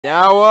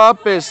Now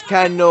up is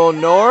Kendel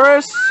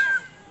Norris.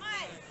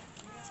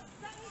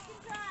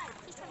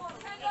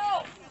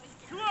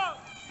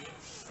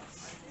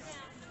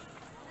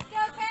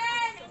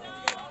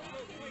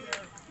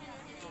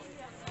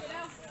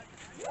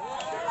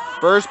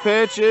 First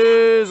pitch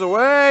is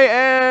away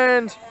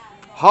and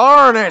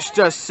harnessed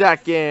to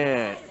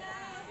second.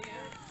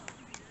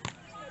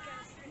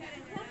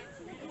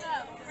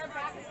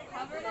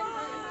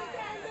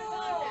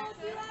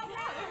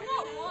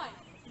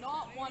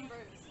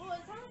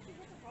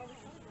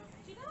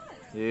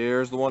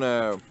 Here's the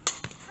 1-0.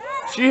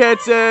 She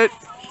hits it.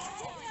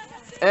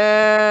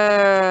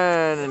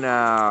 And an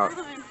out.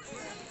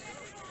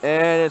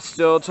 And it's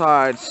still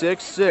tied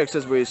 6-6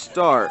 as we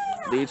start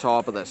the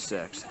top of the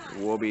 6th.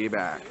 We'll be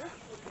back.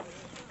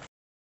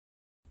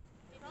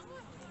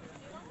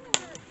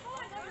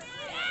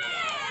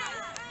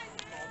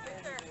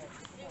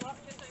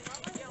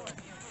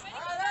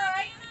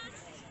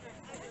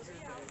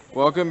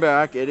 Welcome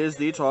back. It is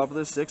the top of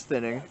the 6th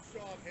inning.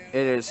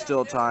 It is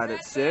still tied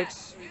at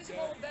 6.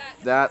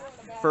 That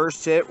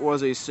first hit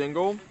was a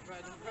single.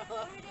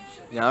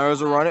 Now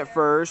there's a run at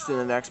first, and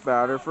the next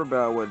batter for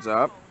Bellwood's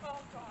up.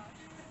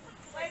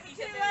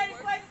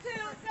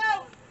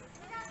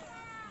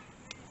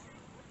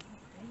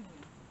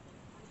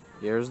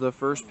 Here's the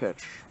first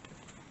pitch.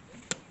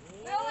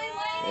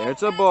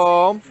 It's a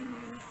ball.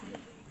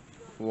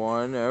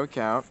 1-0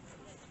 count.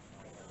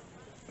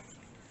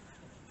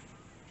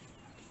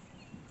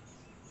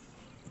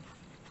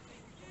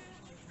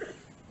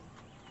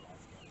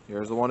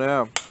 Here's the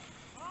 1-0.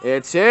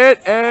 It's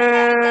hit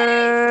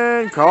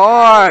and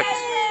caught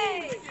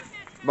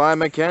by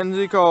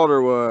Mackenzie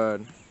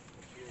Calderwood.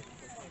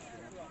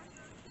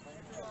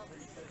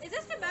 Is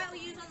this the bat we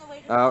use on the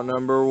way to Out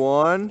number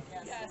 1.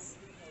 Yes.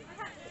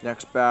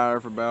 Next batter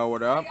for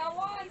Bellwood up.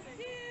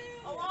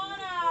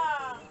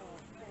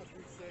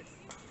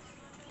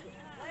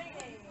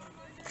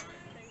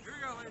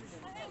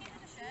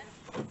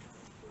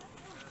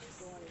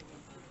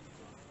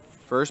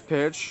 First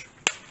pitch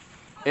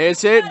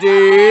is hit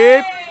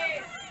deep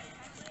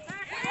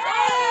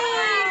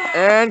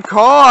and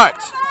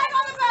caught.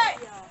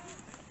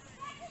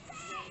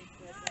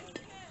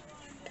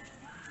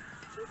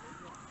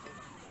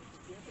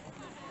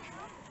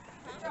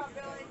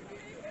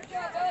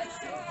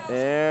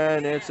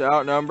 And it's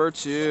out number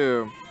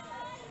 2.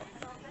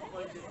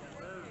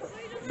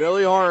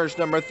 Billy Harnish,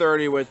 number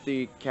 30, with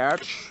the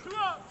catch.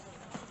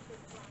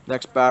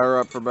 Next batter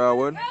up for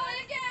Bellwood.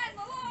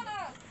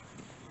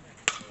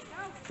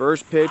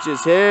 First pitch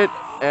is hit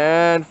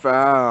and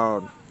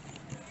fouled.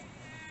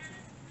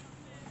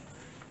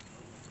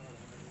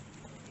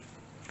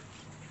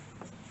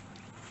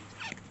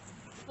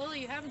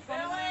 Lily, you having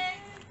fun with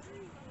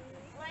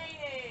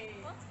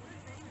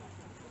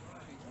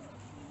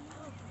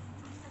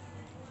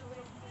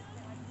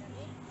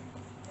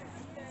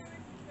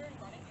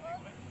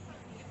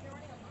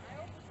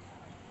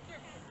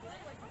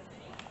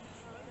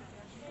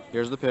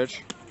Here's the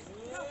pitch.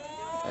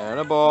 And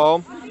a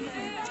ball.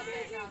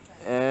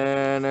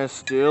 And a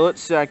steal at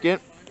second.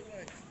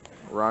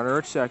 Runner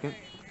at second.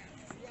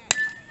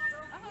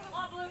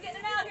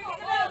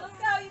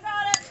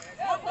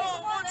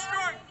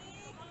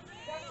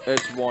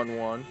 It's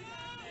 1-1.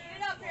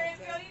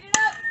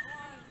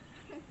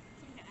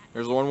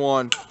 Here's the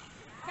 1-1.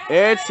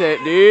 It's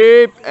hit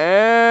deep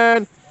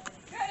and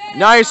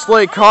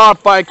nicely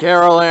caught by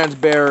Carol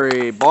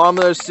Lansbury. Bottom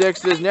of the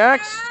 6th is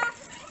next.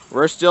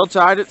 We're still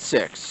tied at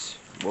 6.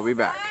 We'll be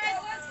back.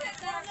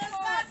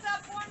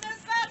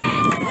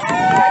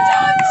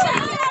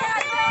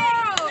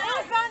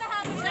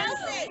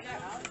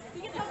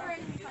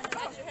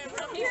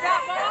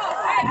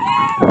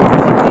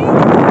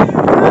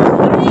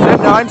 Is it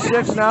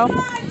 9-6 now?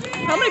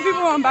 How many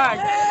people were on bag?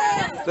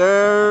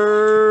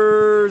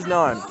 There's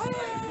none.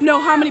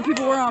 No, how many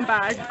people were on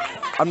bag?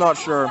 I'm not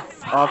sure.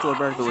 I'll have to look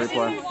back at the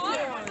replay.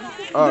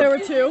 There were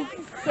 2.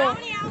 So,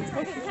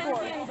 what's the score?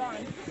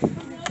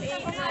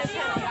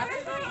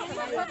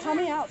 How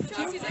many outs? 2?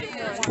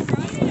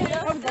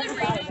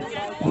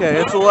 Okay,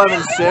 it's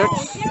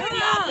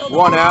 11-6.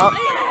 1 out.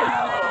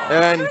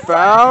 And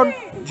fouled.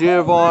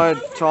 Giavanna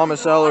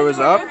Tomasiello is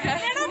up.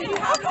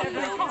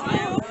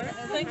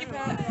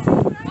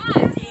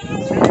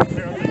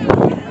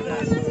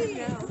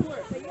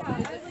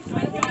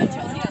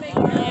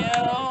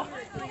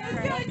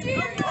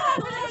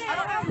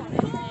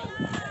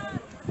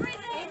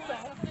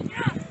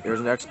 Here's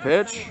the next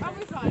pitch.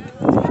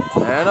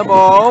 And a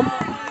ball.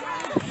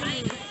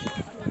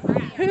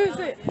 Who is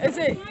it? Is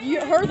it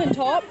her than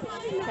top?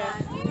 Okay.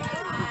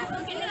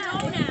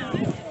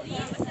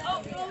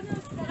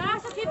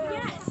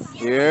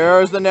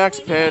 Here's the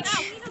next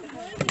pitch.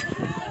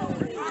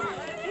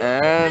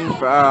 And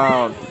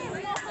fouled.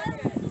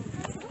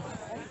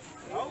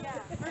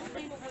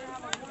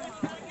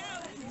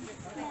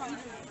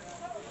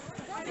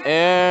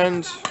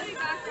 And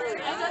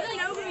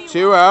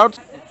 2 out.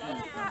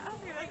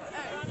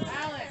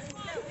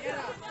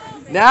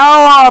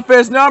 Now up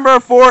is number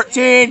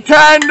 14,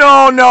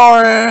 Kendel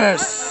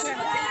Norris.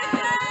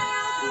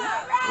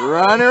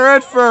 Runner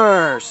at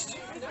first.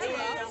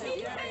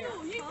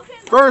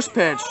 First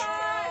pitch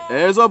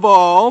is a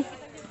ball.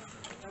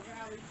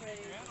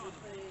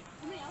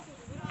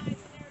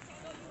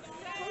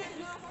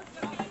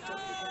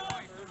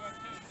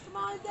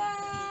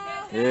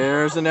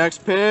 Here's the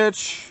next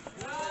pitch.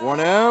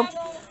 1-0.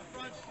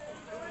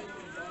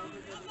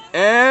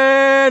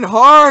 And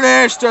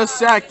harnessed to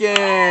second.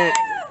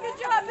 Good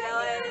job,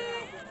 Billy.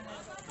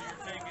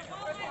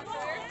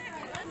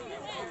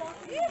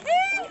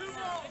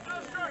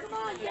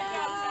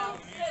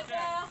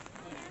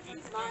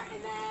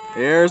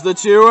 Here's the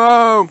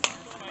 2-0.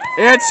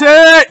 It's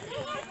hit.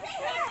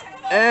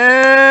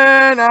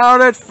 And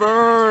out at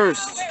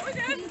first.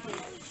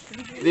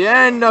 The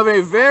end of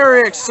a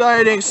very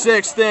exciting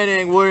 6th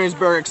inning.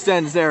 Williamsburg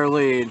extends their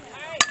lead.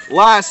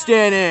 Last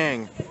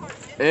inning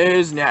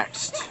is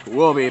next.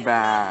 We'll be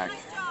back.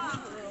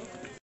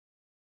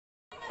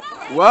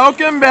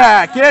 Welcome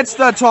back. It's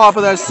the top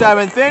of the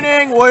 7th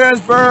inning.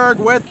 Williamsburg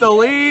with the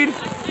lead.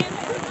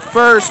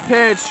 First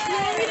pitch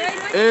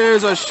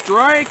is a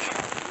strike.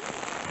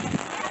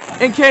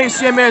 In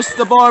case you missed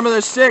the bottom of the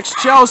 6th,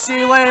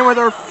 Chelsea Lane with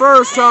her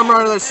first home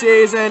run of the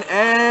season,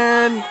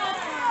 and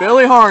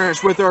Billy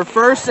Harnish with her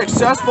first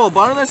successful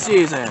bunt of the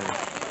season.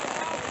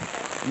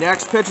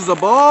 Next pitch is a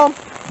ball.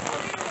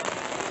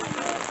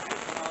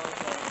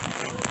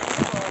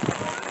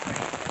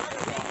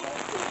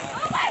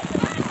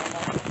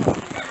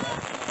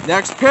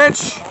 Next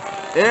pitch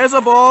is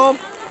a ball.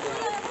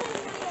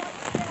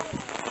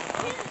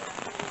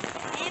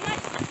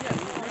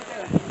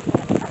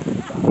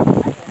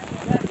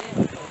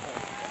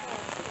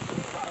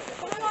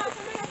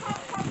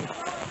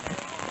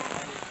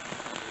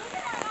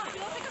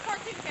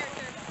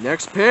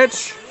 Next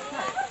pitch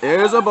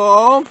is a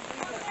ball.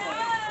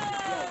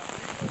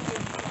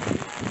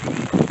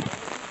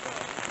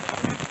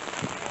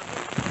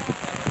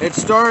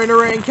 It's starting to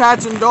rain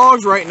cats and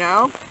dogs right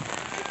now.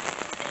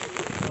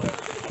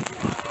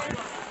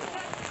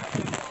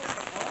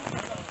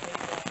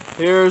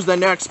 Here's the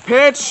next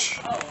pitch.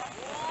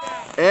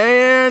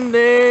 And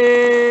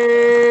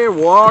a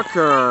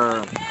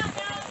walker.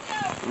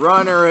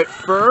 Runner at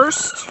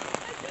first.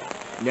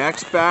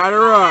 Next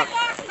batter up.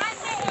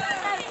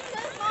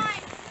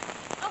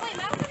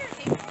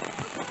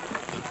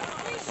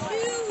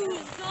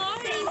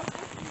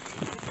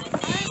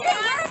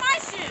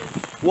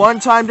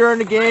 One time during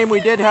the game, we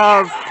did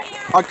have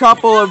a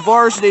couple of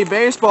varsity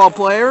baseball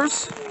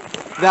players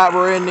that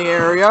were in the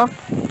area.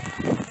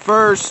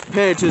 First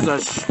pitch is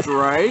a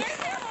strike.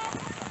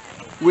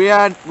 We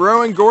had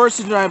Rowan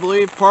Gorsuch and I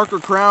believe Parker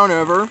Crown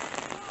over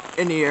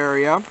in the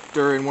area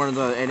during one of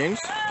the innings.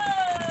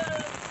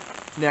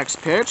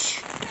 Next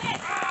pitch.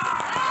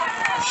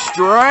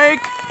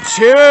 Strike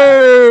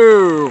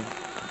 2.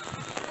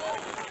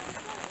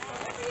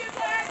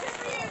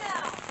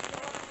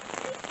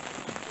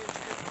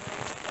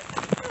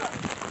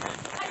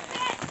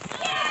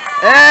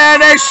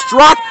 And they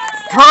struck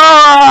her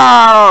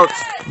out.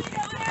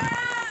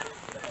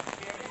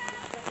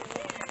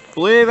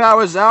 Believe that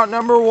was out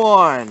number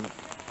 1.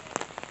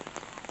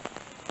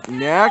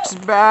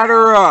 Next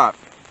batter up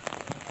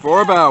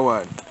for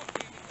Bellwood.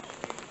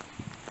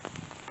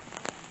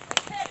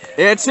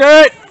 It's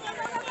hit.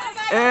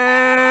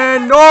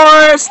 And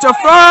Norris to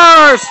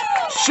first.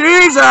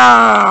 She's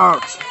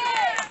out.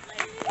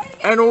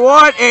 And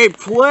what a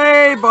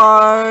play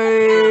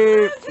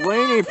by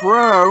Laney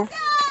Pro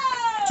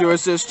to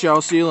assist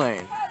Chelsea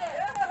Lane.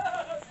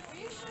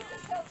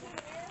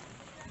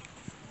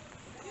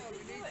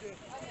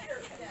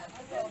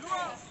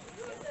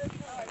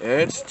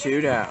 It's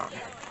 2 down.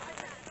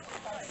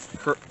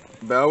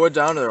 Bellwood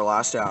down to their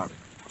last out.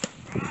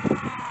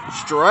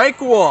 Strike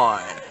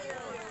 1.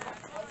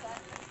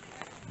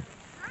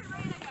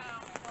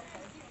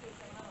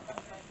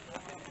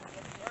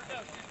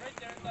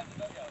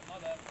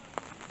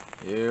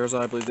 Here's,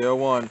 I believe, the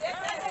 0-1.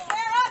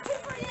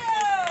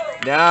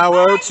 Now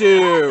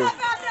 0-2.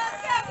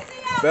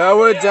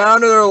 Bellwood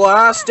down to their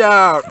last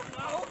out.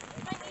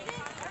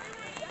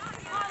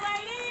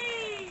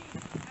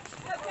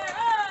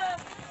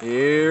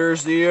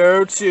 Here's the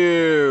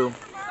 0-2.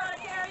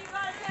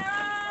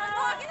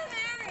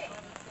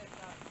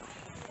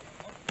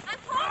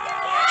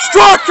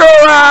 Struck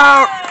her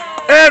out!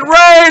 And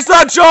raised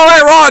the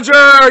Jolly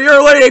Roger!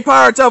 Your Lady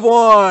Pirates have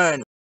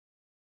won!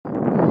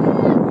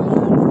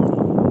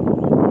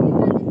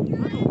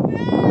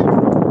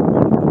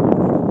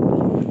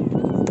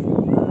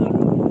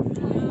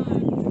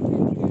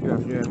 Good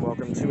afternoon,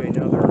 welcome to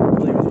another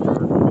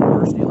Williamsburg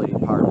Varsity Lady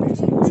Pirate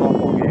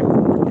softball game.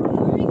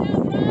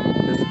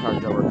 This is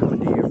Pirate Hour coming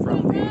to you from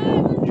the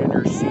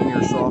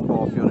junior-senior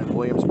softball field in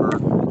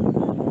Williamsburg.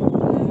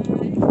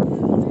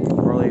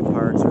 Our Lady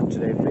Pirates are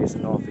today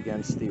facing off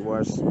against the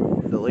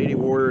Lady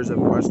Warriors of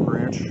West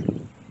Branch.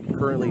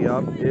 Currently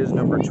up is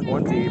number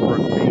 20, Brooke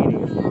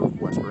Beatty for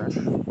West Branch.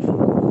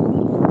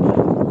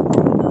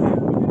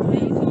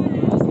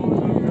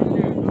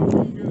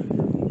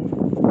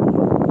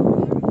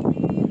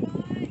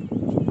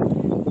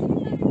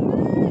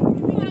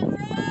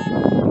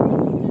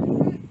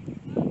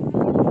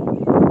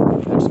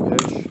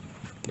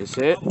 is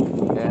hit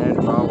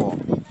and foul ball.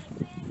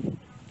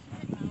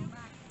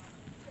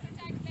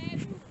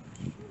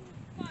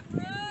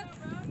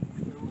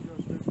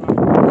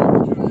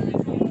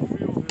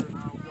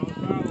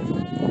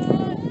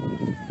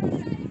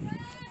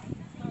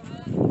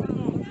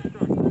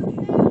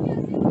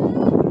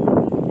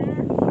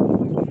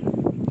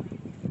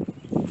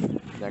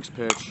 Next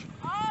pitch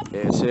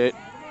is hit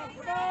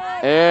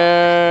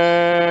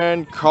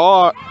and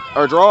caught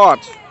or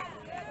dropped.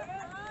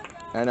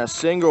 And a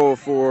single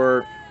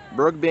for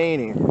Brooke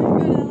Bainey.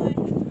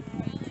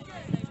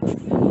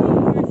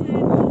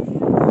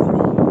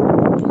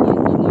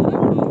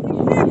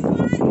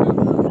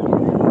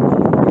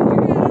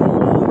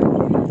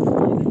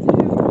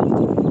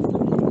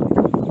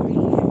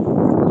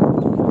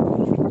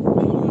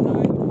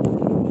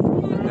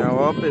 Now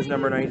up is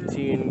number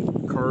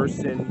 19,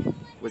 Carson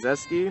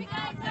Wieseski.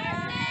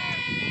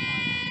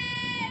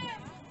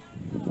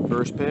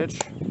 First pitch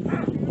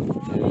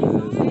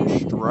is a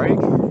strike.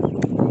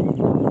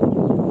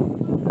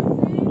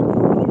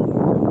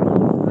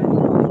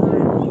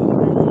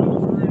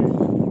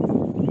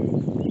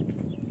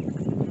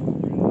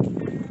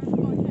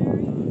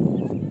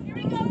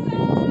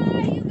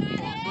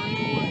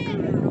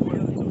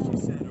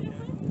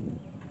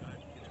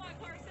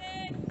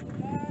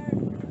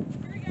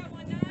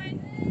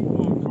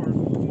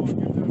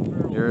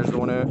 Here's the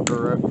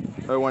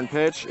 0-1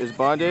 pitch is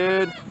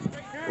bunted.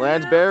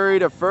 Lands buried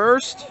to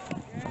first.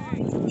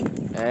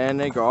 And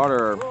they got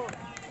her.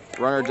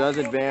 Runner does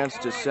advance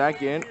to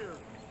second.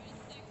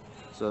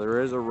 So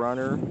there is a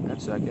runner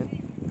at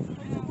second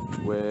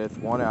with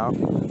one out.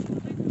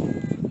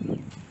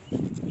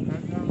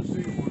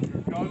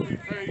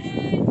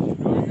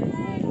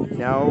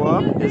 Now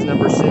up is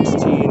number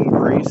 16,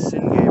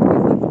 Grayson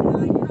Gabriel.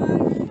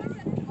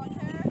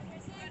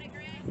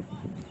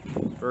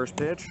 First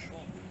pitch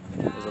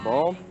is a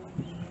ball.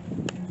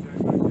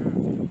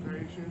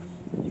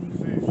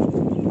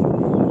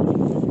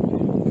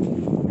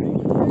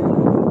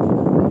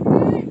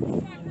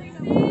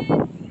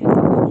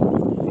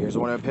 Here's a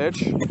 1-0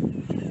 pitch.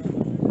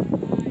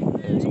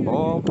 It's a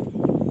ball.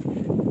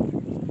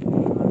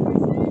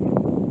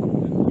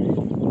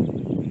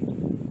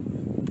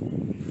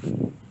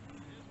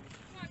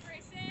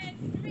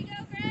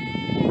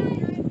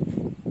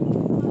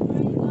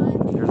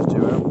 Here's a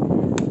 2-0.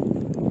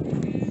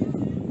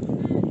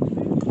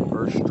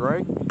 First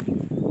strike.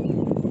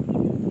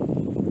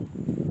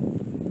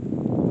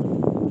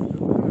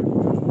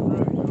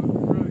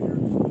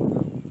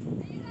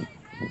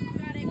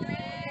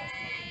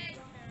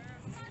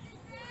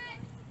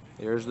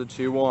 Here's the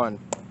 2-1.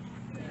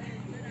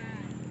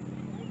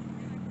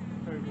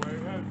 Hey, way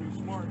ahead. Be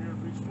smart here.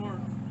 Be smart.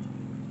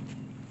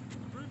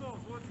 3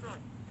 balls, 1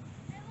 strike.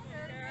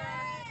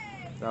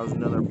 That was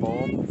another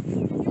ball.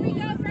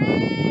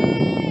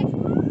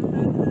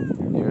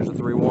 Here's a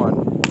 3-1.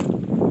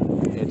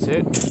 It's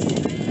hit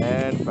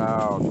and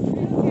fouled.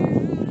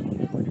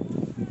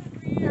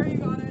 Here, you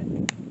got it.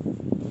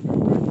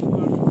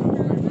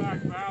 Stay back.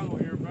 Battle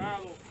here.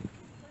 Battle.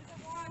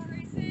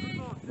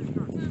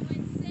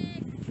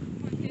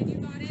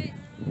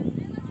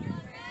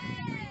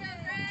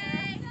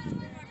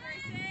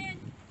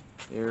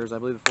 Here's, I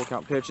believe, the full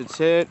count pitch. It's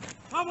hit.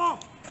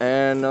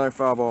 And another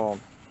foul ball.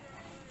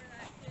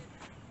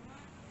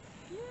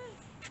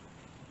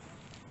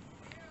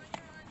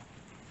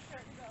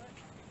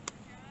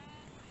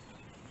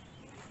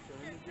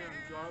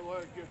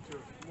 Let it get to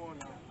it. Come on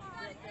now.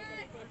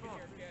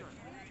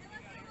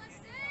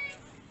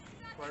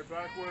 Right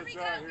back where it's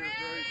at here,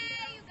 Grayson.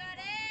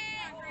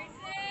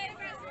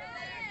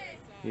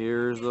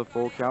 Here's the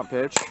full count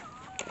pitch.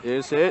 It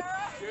is hit.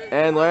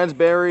 And lands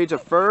buried to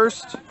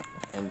first.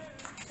 And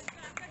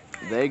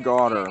they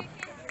got her.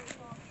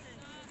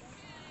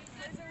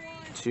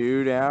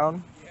 2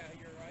 down.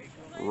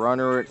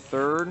 Runner at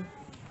third.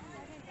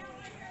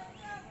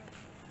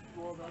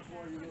 Well, that's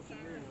why you listen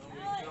to me.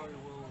 I'll tell you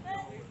where we're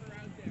going.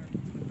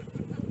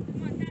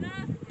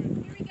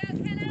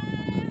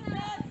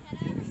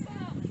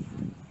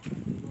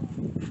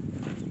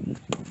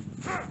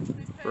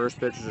 First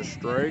pitch is a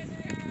strike.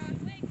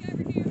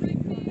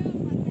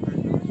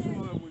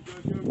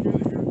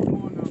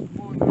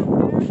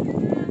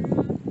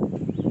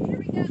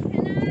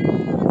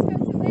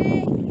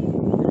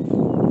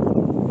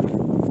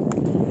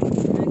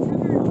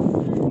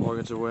 Ball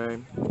gets away.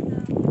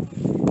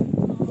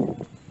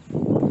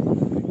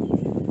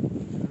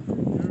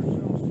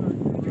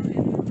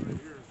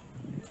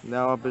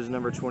 Now up is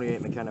number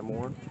 28, McKenna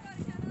Moore.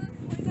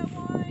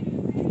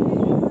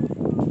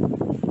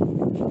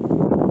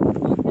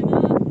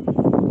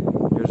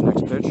 Here's the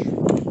next pitch.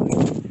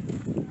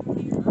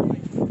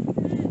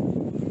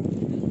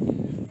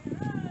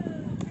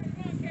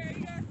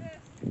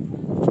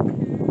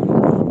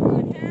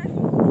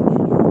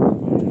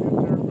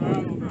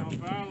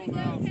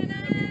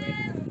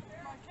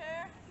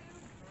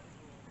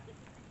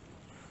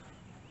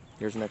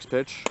 Here's the next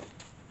pitch.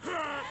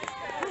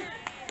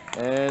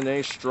 And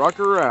they struck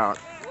her out.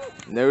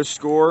 No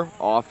score.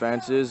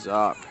 Offense is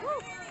up.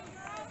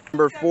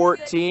 Number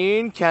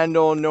 14,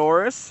 Kendel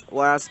Norris.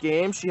 Last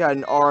game, she had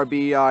an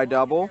RBI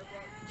double.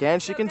 Can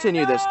she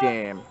continue this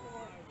game?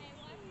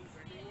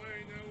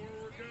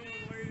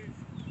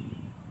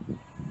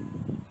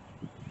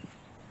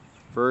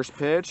 First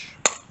pitch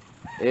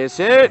is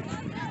hit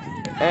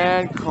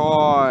and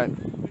caught.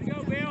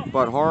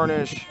 But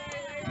Harnish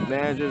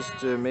manages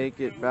to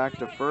make it back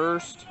to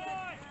first.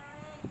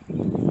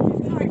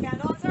 Sorry,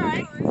 Kendall. It's all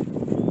right.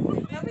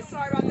 Don't be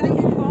sorry about that.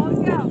 Get the ball.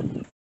 Let's go.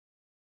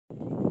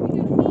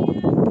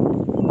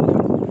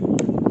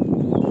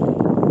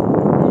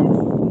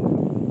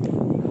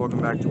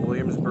 Welcome back to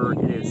Williamsburg.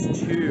 It is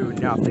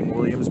 2-0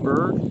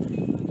 Williamsburg.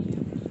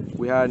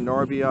 We had an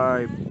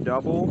RBI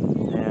double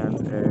and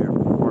a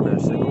RBI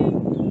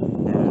single.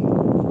 And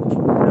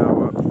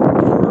now up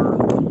for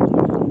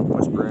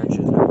West Branch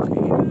is number 8,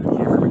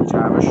 Cameron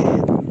McTavish.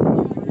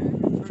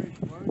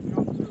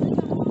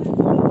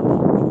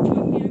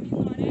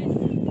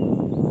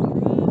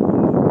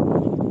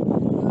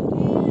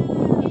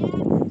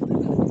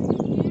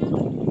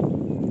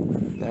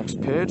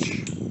 Next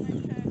pitch.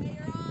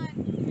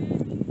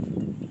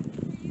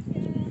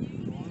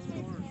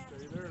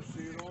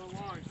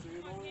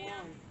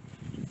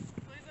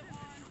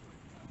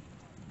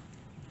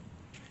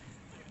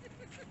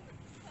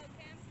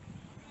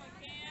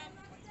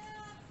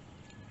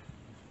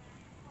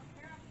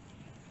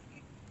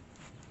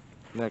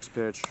 Next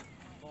pitch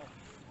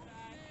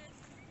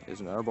is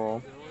an air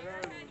ball.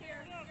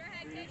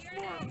 Be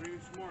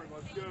smart,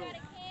 let's go.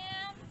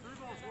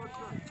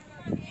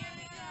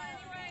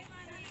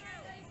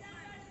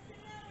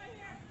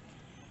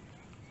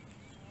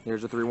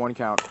 Here's a 3-1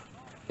 count.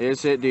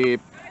 Is hit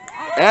deep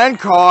and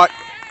caught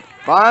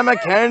by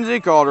Mackenzie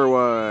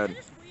Calderwood.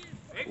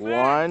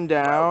 1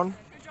 down.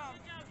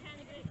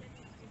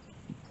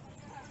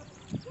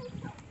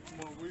 Come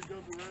on, we got to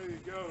be ready to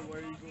go,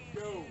 ladies. Let's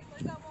go.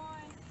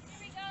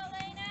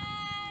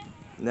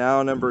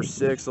 Now number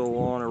 6,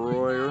 Alana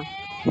Royer,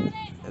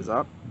 is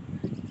up.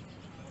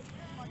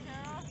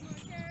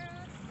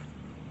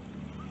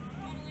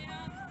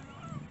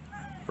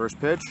 First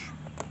pitch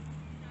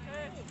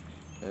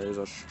is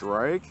a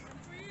strike. See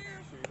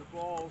the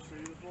ball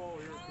here.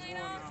 Come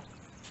on now.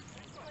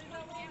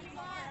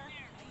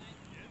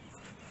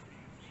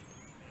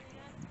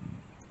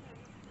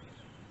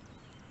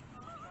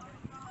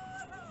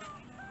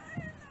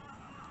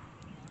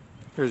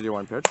 Here's the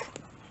 1 pitch.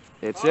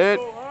 It's it.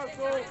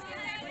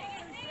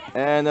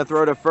 And the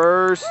throw to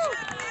first.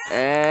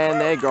 And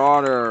they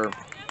got her.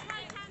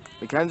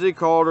 Mackenzie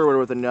Calderwood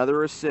with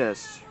another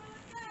assist.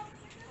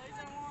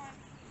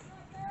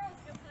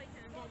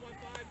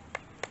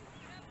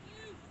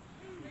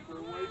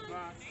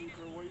 Keep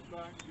her weight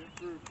back, get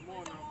through. Come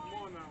on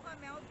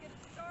now.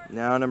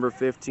 Now number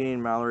 15,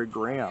 Mallory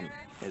Graham,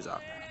 is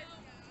up.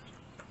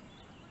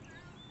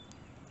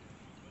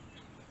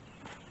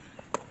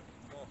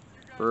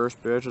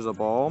 First pitch is a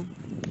ball.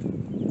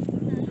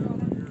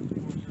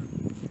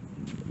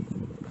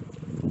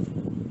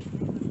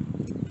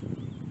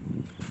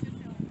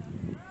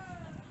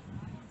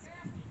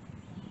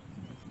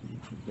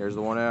 Here's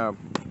the 1-0.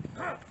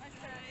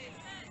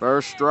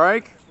 First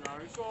strike. Now,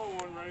 you saw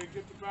one ready.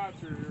 Get the bats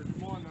here.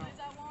 Come on now.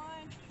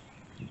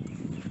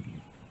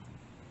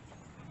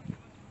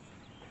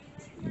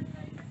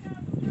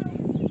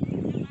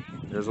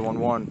 There's the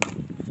 1-1.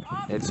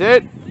 It's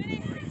it.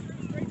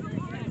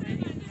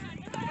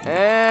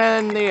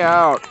 And the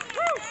out.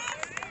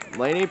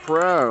 Laney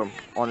Pro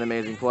on an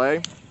amazing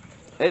play.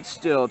 It's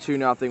still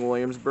 2-0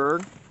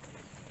 Williamsburg.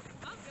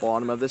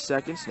 Bottom of the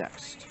second's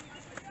next.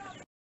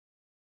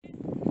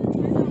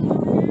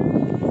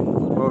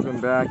 Welcome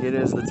back. It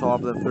is the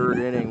top of the 3rd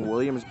inning.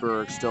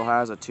 Williamsburg still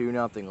has a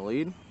 2-0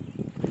 lead.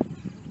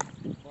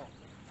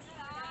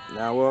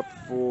 Now up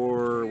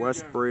for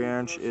West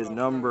Branch is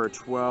number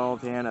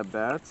 12, Hannah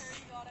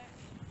Betts.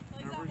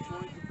 Number 20's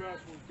the best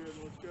one, kid.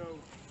 Let's go.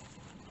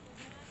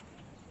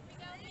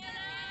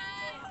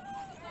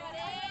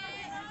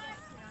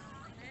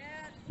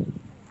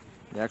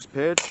 Next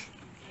pitch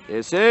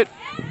is hit.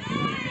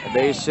 A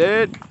base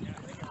hit.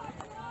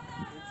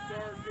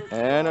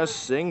 And a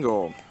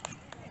single.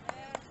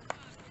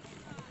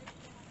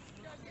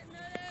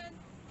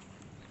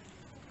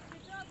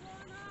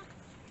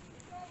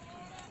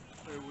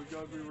 Hey, we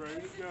got to be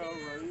ready to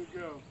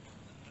go.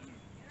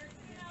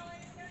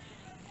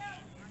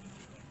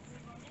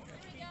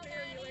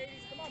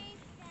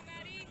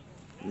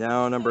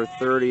 Now number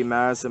 30,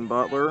 Madison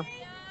Butler.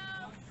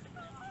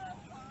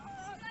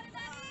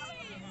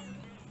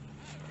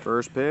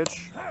 First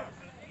pitch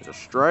is a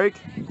strike.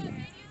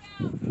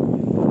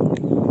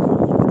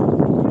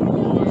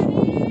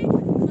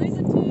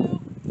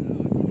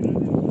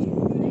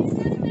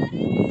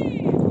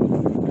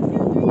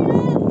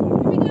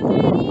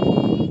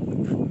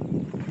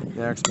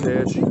 Next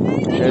pitch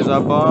is a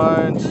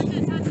bunt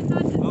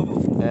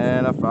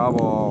and a foul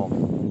ball.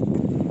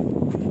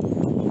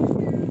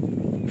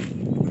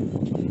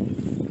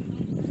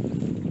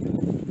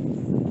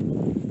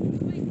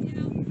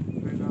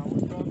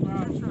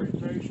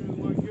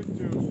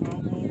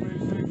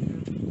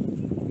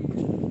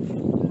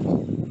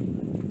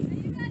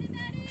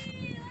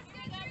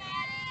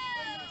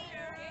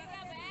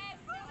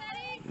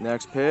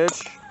 Next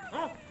pitch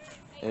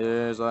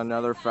is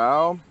another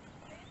foul.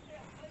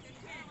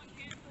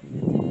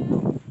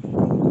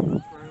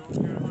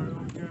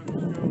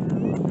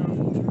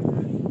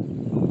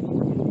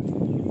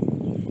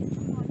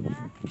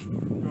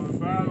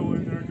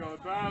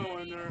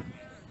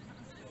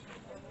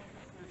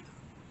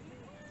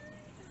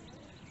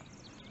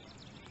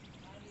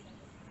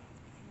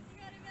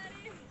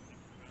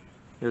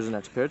 Here's the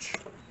next pitch.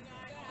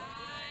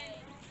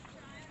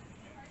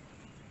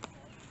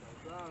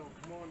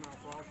 Come on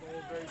now, Fox.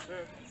 All base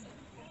hit.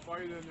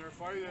 Fight in there,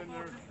 fight in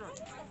there.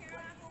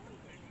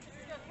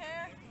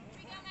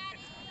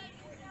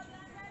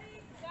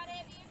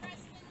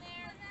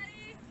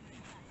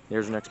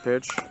 Here's the next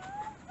pitch.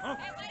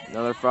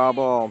 Another foul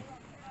ball.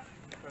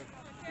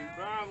 Keep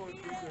battling,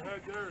 keep the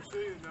head there. See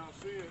it now,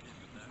 see it.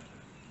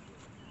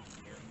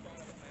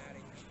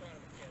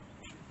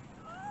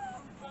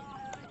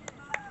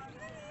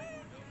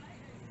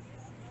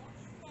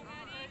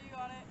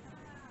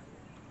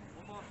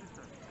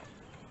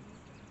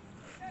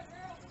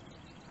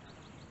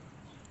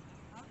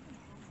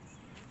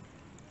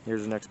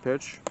 Here's the next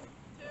pitch.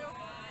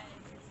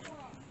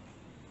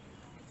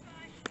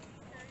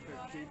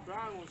 Keep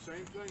battling,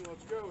 same thing.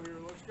 Let's go here.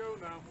 Let's go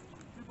now.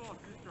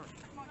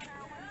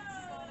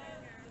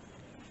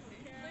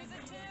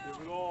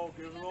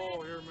 Give it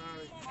all here,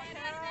 Maddie.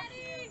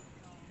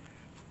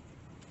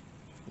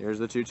 Here's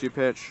the 2-2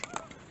 pitch.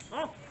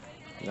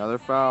 Another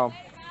foul. Stay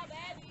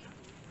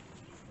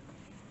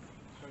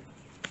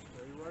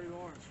right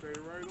on it. Stay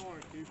right on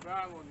it. Keep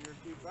battling here.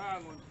 Keep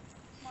battling.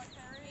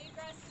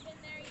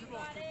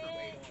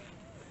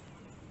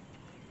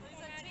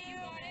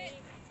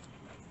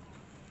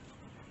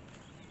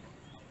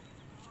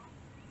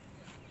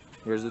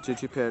 Here's the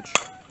 2-2 pitch.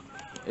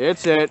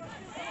 It's it.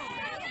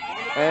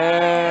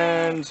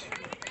 And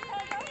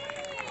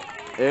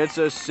it's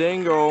a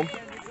single.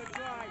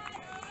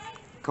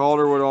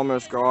 Calderwood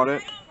almost got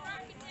it,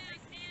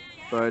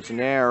 but it's an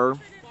error.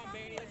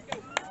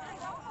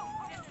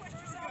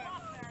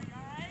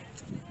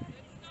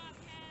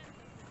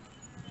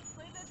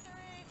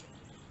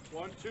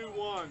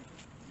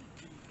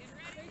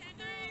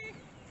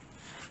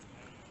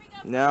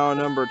 Now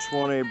number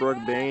 20, Brooke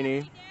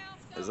Bainey,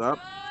 is up.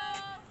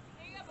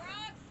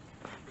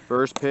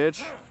 First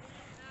pitch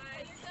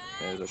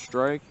is a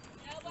strike.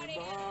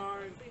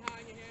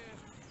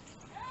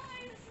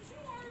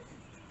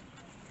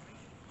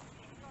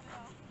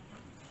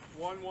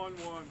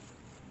 1-1-1.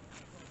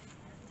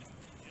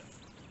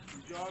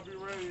 You gotta be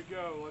ready to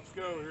go. Let's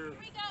go here. On the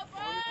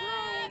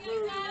ground,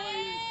 moving,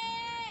 ladies.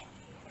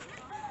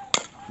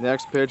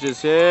 Next pitch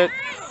is hit.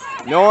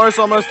 Norris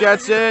almost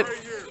gets it.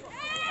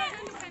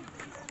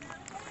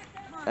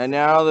 And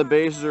now the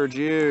bases are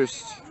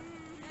juiced.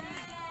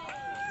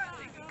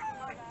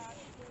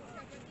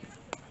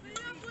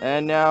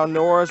 And now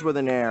Norris with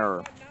an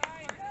error.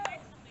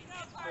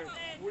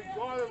 We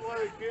gotta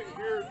let it get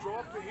here.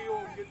 Drop the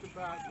heel and get the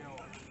bat going.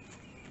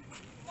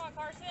 Come on,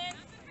 Carson.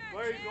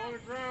 Ladies, on the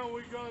ground,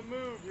 we gotta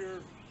move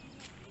here.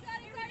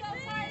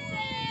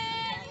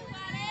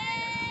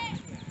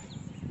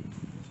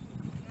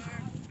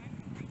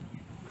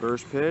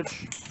 First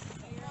pitch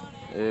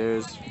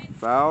is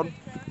fouled.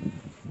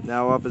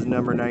 Now up is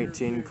number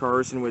 19,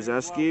 Carson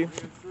Wieseski.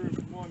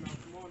 Come on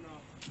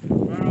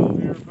now. Battle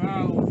here,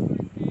 battle.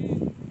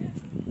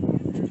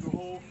 Use the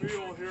whole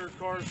field here,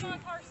 Carson. Come on,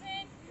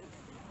 Carson.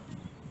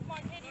 Come on,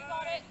 kid, you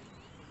got it.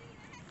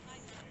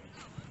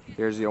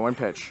 Here's the 0-1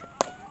 pitch.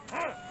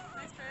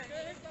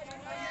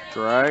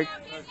 Strike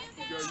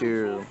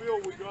 2.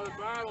 We got a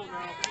battle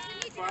now.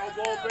 Foul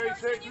ball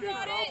base hit, kid.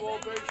 Foul ball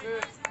base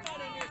hit.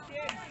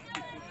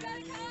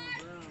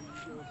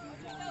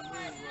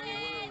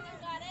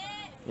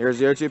 Here's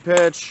the 0-2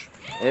 pitch.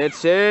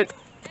 It's hit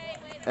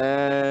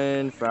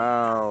and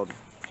fouled.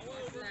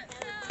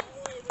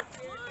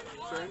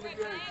 Same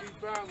again.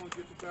 Keep battling.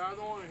 Get the bat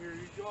on it here.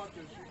 You got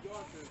this. You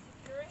got this.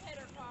 You're a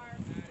hitter, Carr.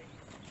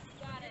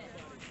 Got it.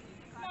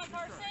 Come on,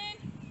 Carson.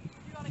 You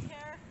got a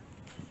care.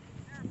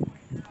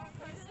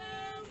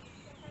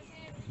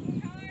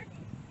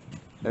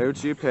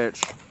 0-2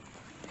 pitch.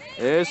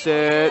 It's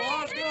hit.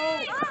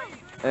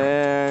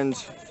 And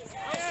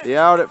the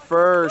out at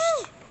first.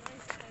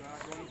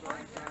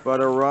 But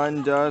a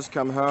run does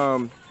come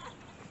home,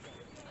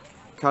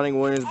 cutting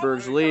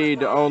Williamsburg's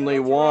lead to only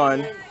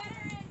 1.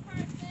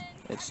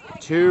 It's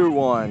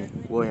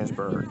 2-1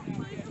 Williamsburg,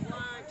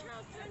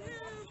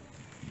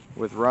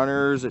 with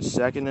runners at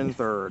second and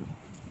third.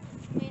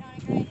 Hey,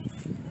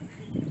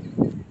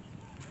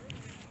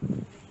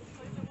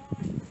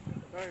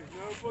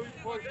 nobody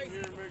pushing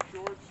here. Make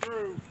sure it's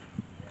through.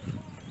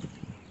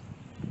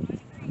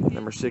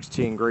 Number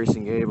 16,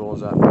 Grayson Gable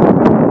is up.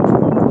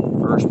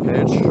 First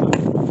pitch.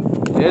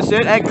 Is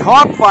it and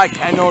caught by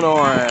Kendel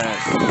Norris.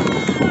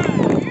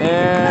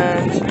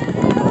 And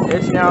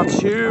it's now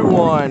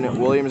 2-1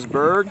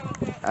 Williamsburg,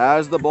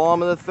 as the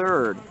bottom of the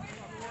third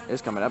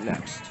is coming up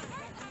next.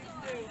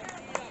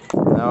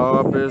 Now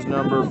up is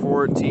number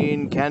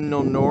 14,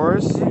 Kendel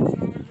Norris.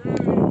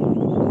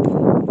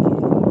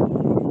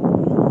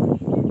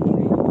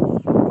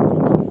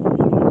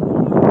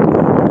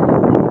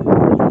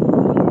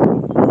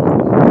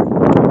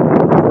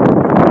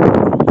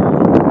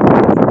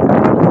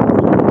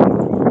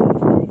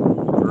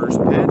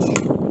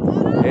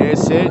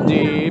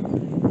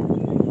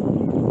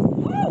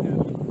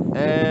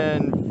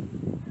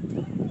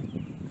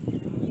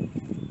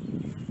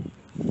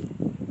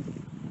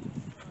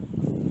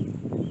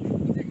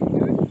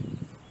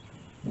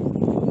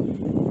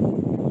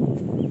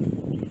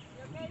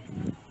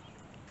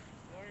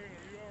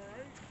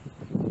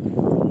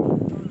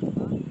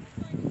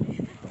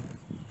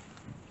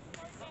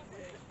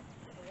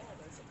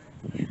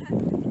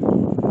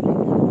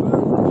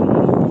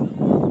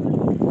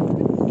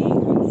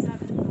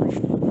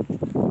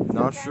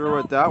 Not sure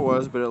what that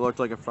was, but it looked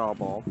like a foul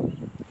ball.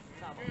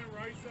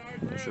 Right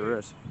side, It sure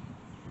is.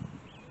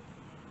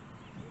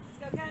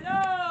 Let's go,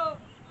 Kendel!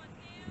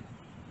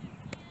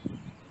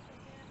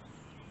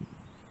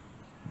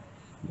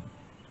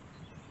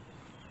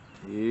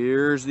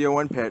 Here's the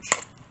 0-1 pitch.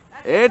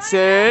 It's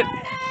hit.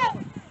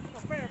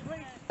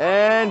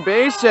 And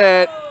base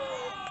hit.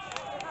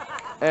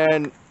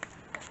 And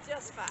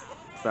Just fouled.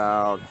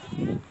 foul.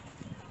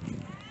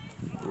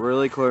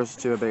 Really close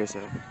to a base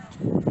hit.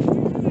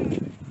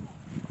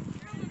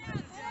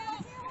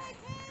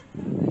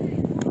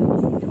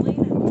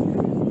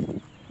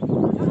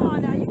 Come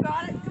on now, you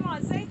got it. Come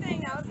on, same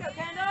thing now. Let's go,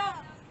 Kendel.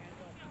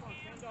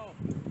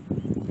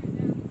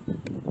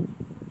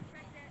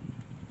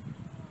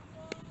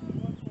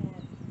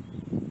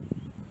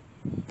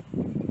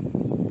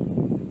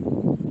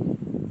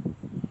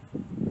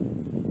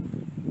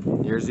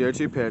 Here's the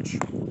 0-2 pitch.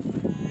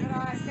 Good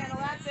eyes, Kendel.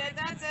 That's it.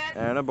 That's it.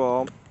 And a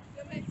ball.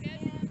 You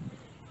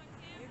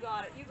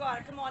got it. You got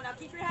it. Come on now,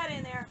 keep your head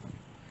in there.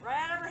 Right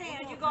out of her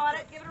hand. You got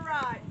it. Give it a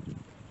ride.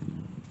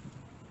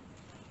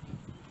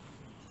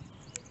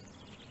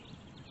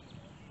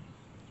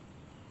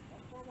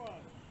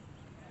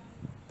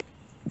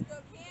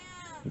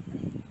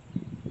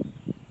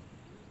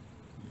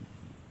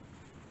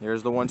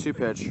 Here's the 1-2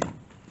 pitch.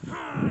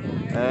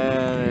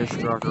 And it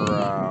struck her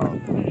out.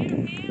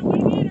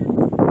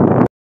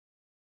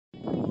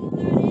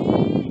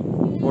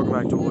 Welcome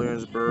back to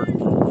Williamsburg.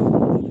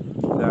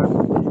 That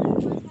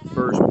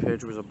first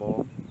pitch was a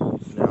ball.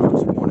 Now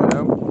it's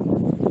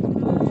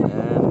 1-0.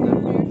 And the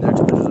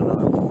next pitch is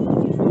another ball.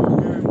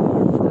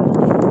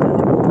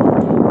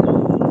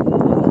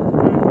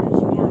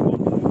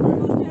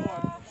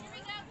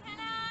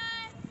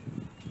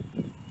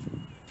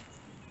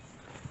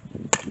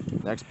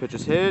 Next pitch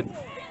is hit.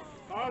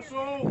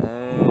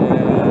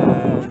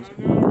 And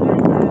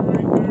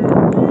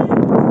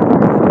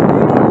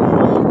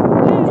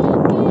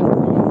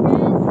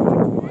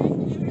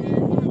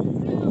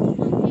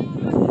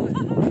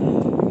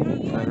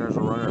there's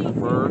a runner at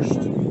first.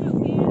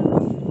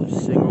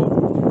 Single.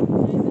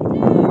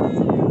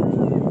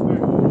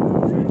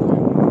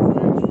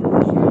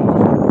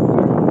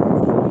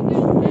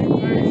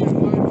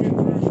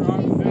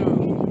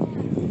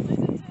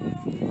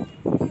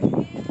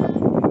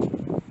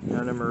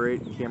 Now number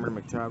 8, Cameron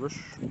McTavish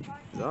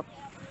is up.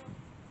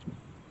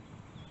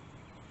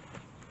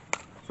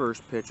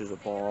 First pitch is a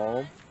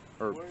ball,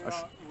 or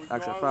actually a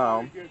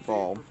foul,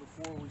 ball.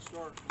 Before we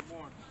start, come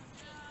on.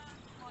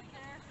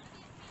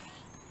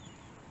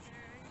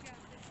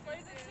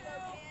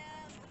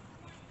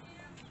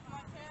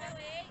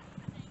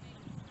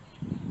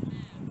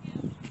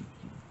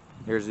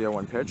 Here's the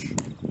 0-1 pitch.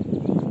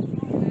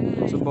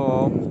 It's a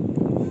ball.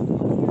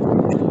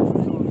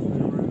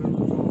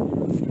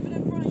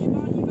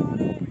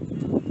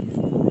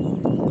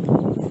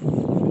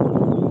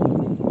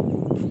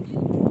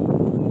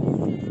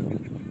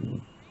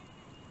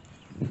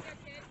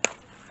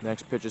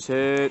 Next pitch is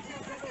hit.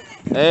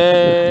 And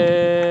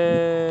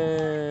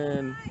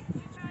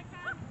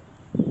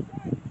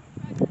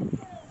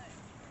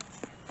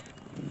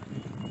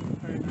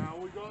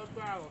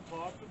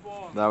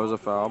that was a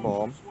foul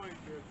ball.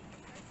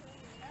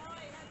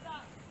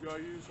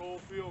 Gotta use whole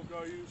field,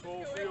 gotta use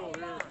whole field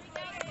here.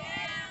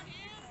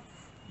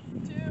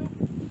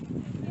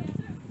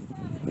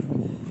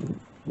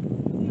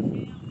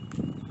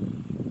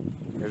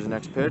 Here's the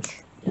next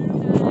pitch.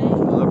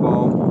 Another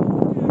ball.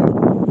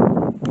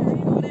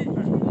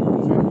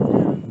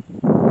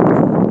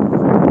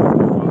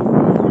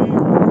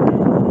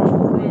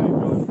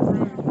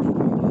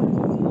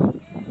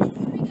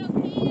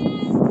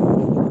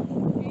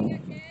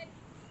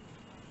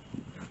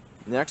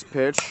 Next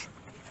pitch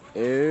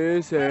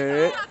is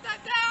hit.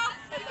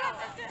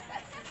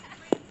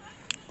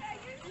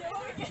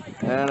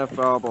 And a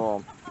foul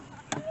ball.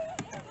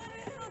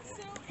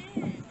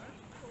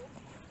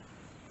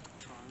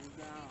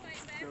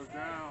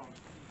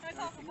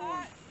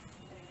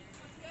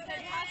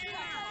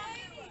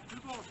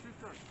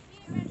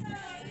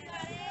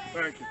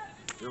 Thank you.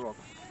 You're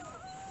welcome.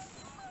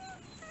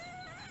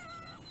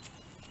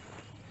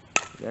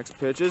 Next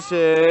pitch is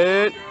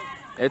hit.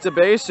 It's a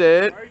base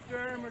hit. Right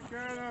there,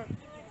 McKenna.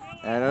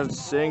 And a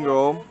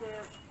single.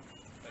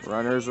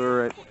 Runners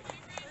are at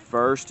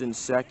first and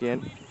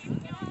second.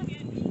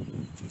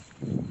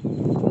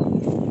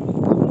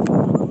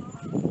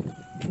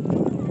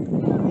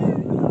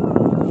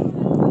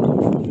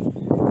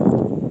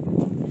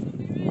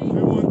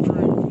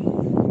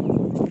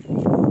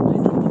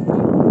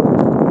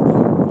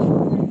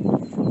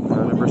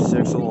 Number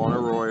 6,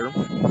 Alana Royer.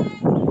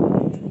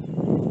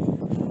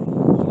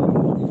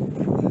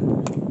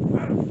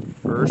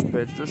 First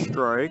pitch to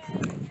strike.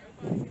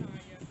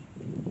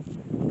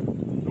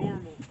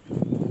 Normal.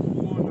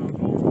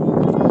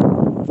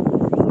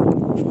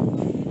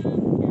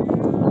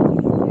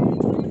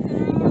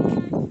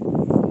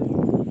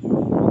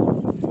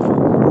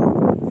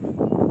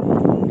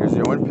 Here's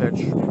the 0-1 pitch.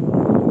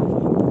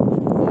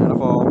 And a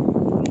ball.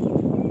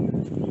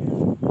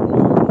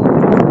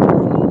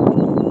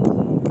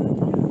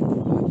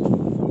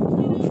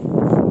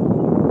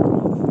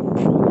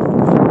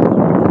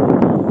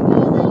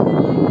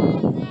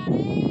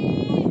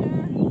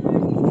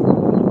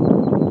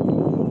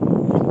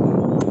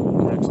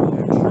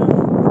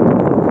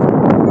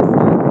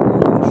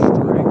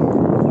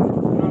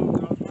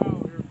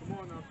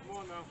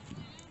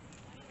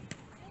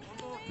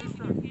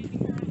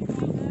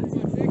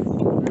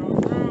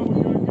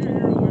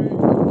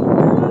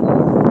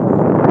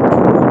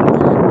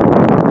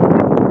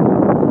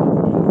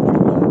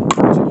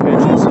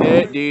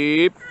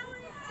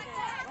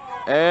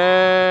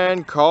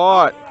 and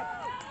caught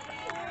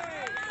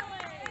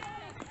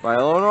by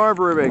Eleanor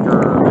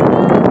Brubaker.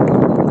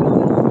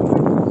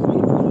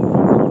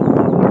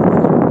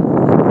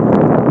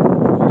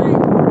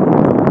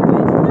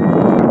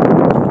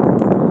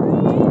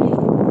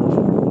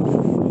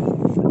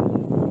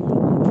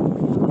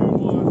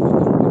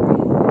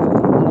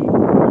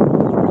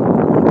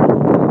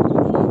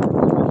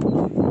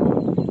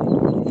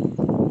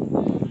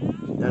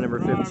 Number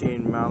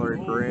 15,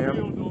 Mallory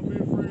Graham.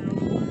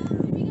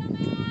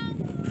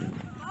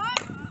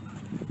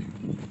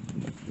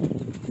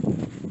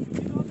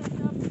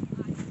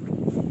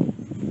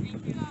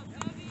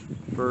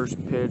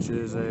 First pitch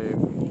is a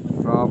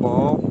foul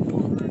ball.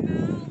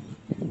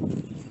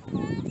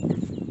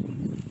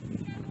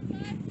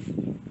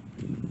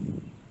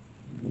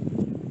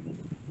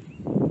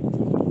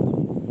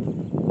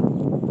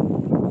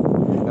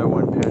 That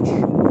one pitch.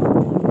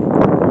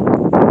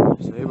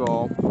 It's a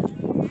ball.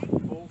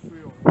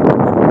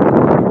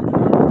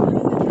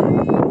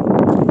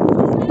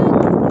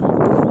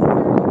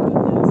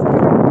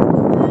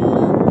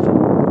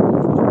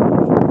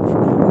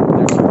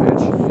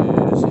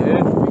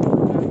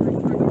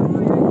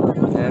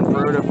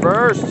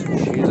 First,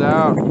 she's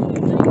out.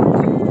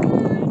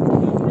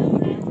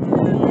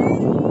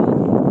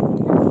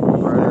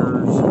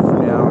 Runners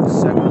now at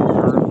second and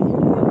third.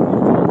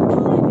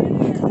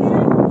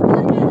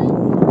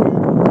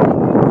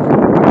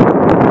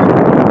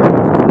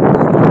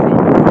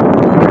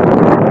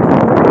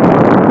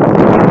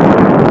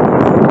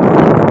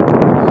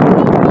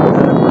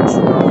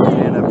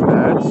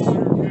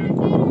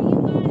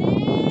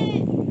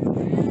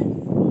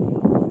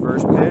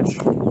 First pitch.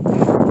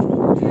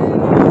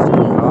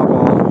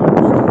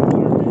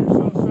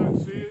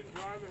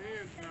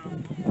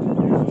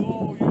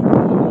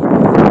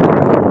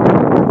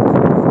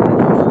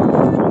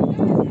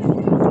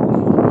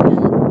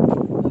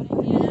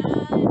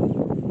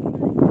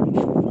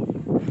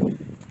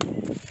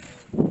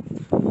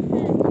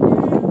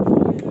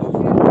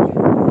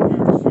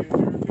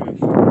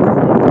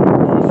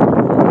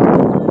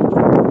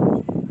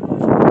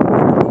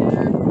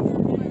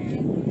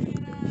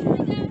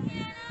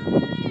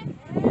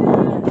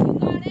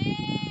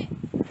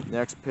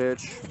 Next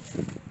pitch.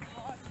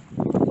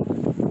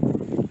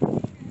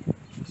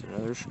 It's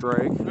another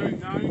strike. Hey,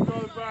 now you go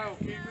to battle.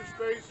 Keep your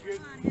space.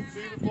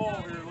 See the ball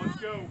here. Let's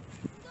go.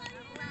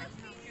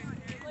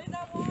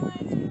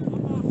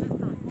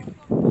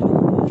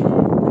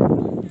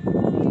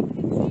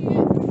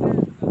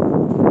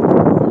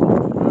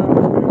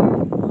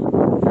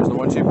 Here's the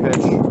 1-2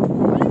 pitch.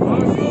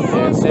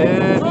 It's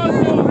in.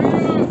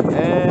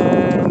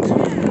 And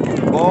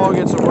the ball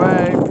gets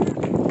away.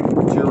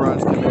 2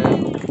 runs come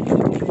in.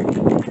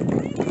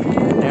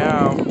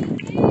 Now,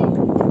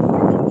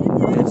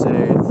 it's a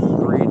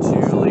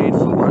 3-2 lead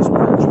for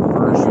Westbridge,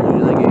 first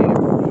lead of the game.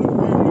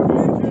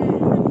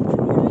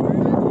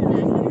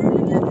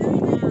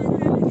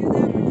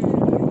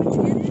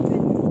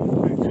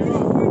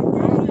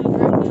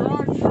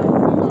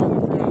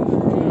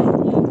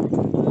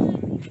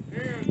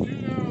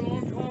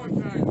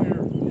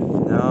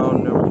 No,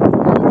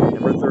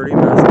 number 30,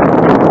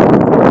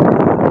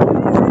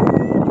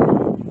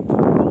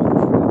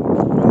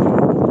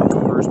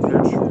 first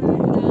pitch.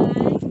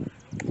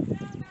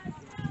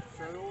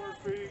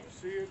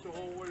 See it the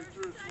whole way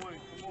through. Swing.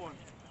 Come on.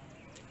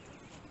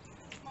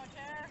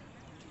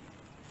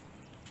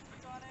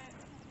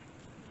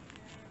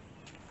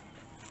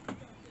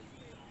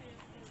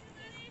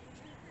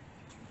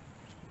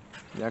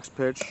 Next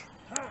pitch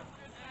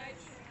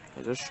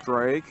is a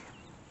strike.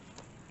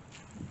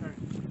 Okay.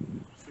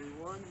 See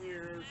one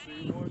here.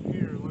 See one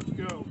here. Let's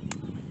go.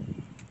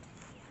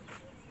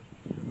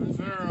 If it's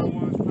there, I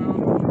want to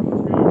pound it.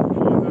 Let's go.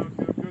 Come on now.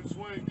 Get a good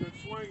swing. Good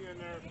swing in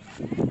there.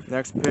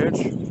 Next pitch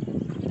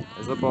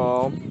is a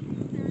ball. Get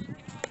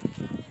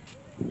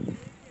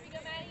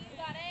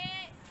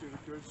a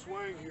good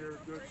swing here.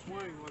 Good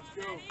swing. Let's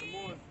go. Come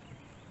on.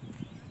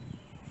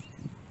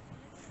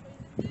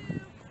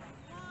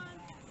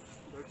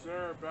 That's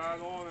there. Bat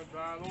on it.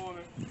 Bat on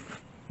it.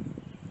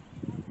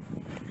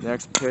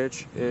 Next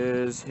pitch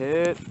is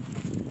hit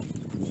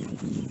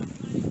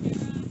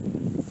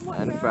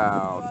and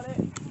fouled.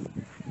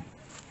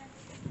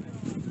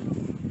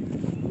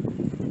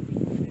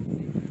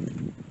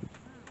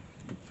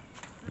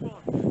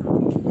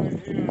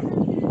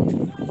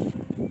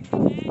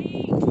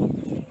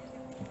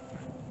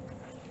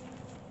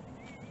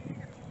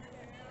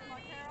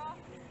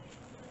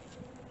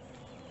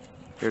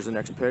 Here's the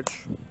next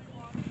pitch.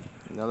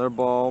 Another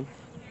ball.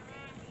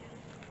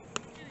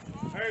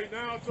 Hey,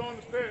 now it's on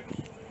the pitch.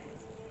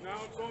 Now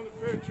it's on the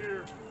pitch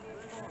here.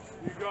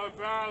 You got to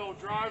battle.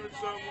 Drive it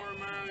somewhere,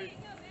 Manny.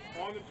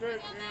 On the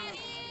pitch, Hannah.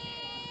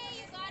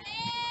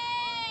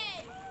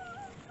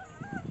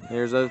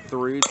 Here's a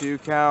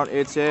 3-2 count.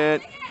 It's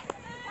hit.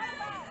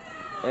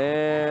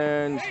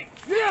 And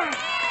Yeah!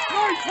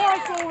 Nice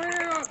hustle,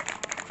 Hannah!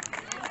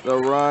 the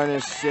run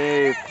is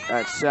safe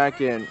at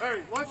second.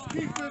 Hey, let's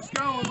keep this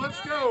going. Let's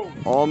go.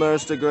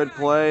 Almost a good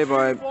play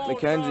by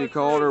Mackenzie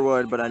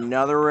Calderwood, but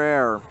another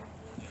error.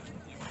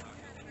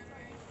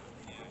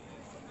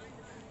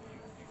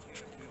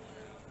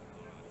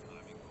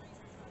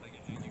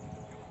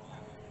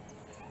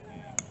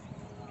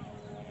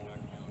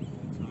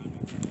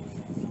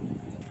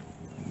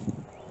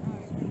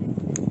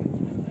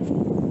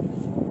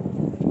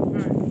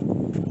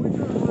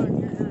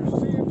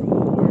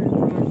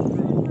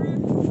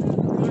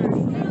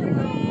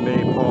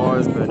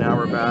 but now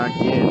we're back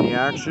in the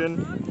action.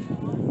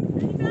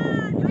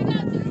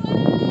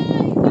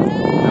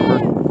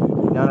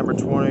 Number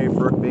 20,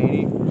 Brooke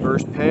Beatty.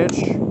 First pitch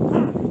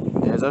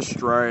is a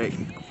strike.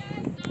 Hey,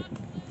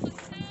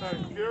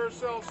 get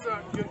yourself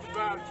set and get the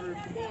bat through.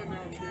 Come on now,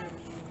 kid.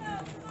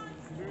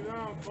 Do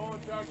now.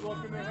 Contact,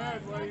 looking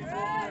ahead, ladies. Looking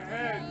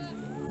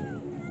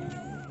ahead.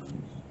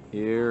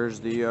 Here's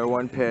the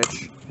 0-1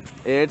 pitch.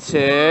 It's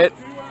hit.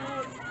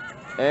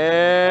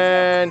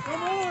 And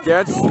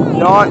gets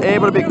not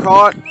able to be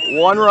caught.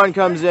 1 run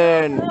comes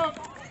in.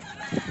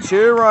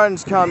 2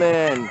 runs come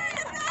in.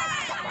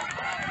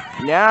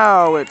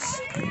 Now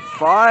it's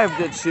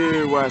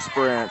 5-2 West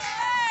Branch.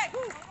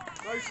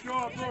 Nice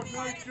job, Brooke.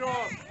 Nice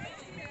job.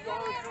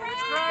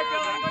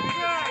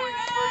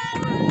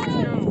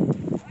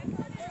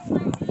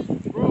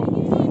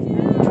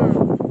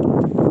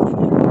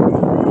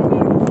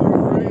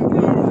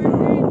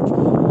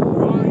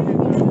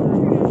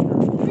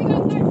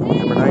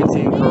 Number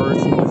 19,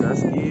 Carson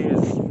Zeski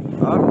is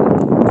up.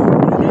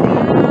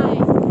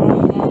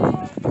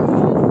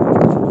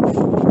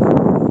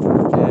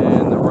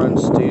 And the run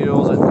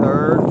steals at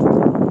third.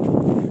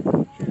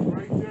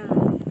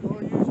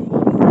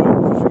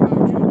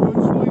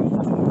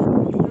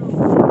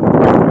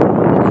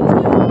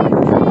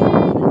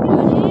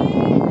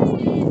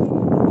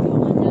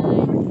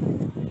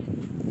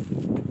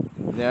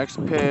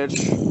 Next pitch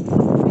is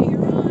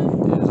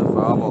a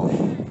foul ball.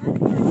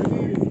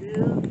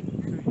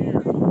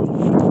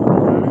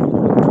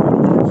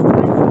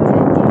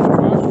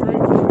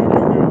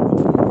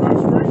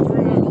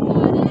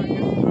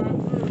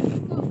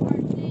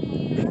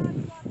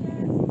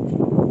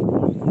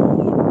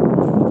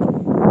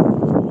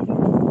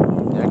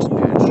 Next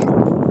pitch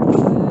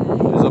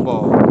is a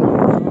ball.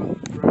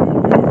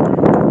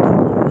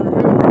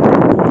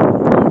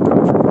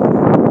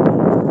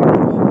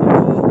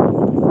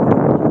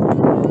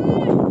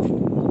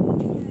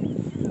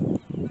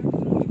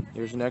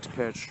 Here's the next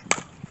pitch.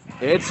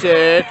 It's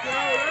hit.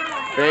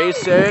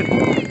 Base hit.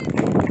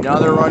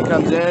 Another run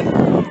comes in.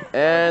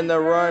 And the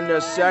run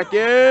to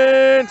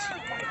second.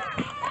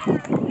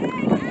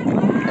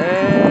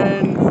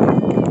 And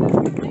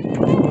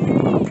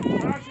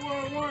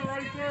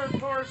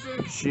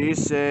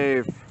she's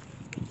safe.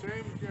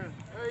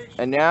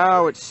 And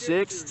now it's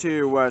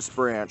 6-2 West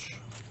Branch.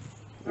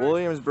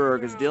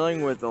 Williamsburg is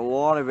dealing with a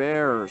lot of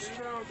errors.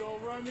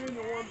 Don't run into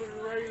one, but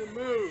you're ready to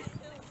move.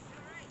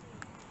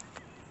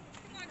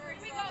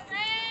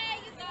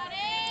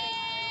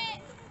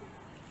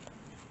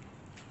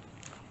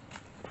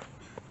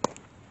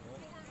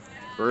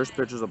 First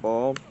pitch is a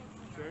ball.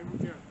 Same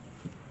again.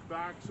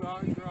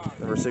 Backside drive.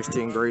 Number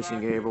 16,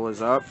 Grayson Gable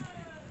is up.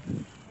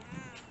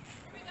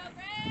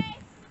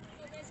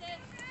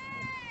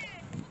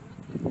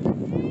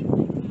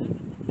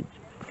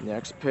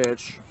 Next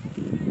pitch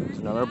is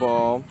another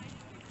ball.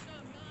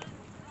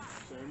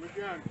 Same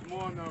again. Come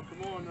on now.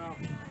 Come on now.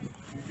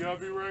 You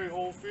gotta be ready.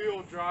 Whole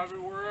field. Drive it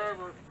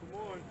wherever.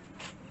 Come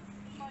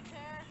on.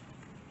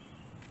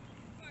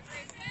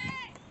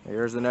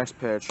 Here's the next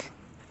pitch.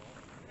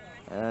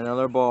 And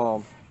another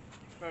ball.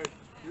 Hey,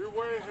 you're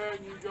way ahead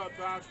and you got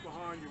bats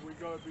behind you. We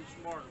gotta be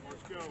smart.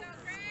 Let's go.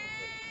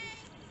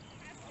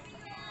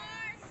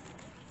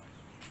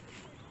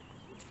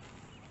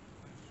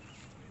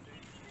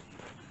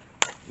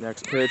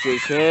 Next pitch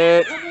is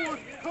hit.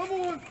 Come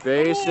on.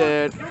 Base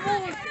hit.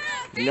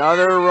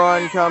 Another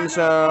run comes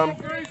home.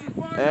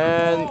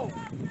 And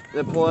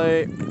the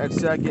play at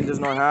second does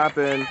not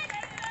happen.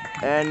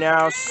 And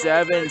now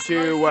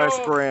 7-2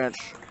 West Branch.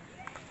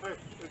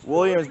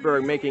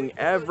 Williamsburg making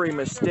every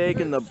mistake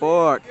in the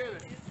book.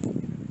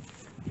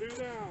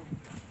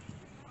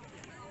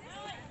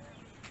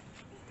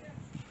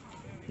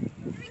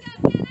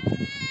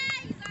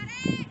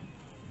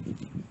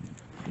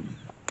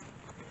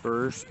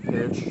 First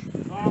pitch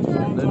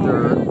in the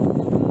dirt.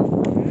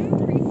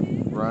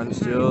 Run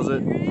steals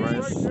it.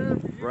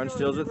 Run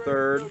steals it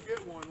third.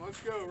 Let's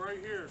go right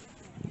here.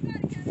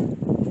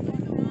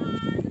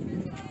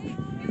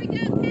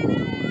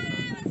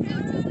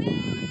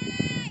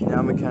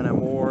 Now McKenna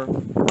Moore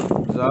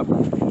is up.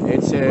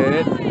 It's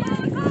hit.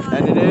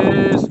 And it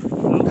is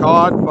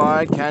caught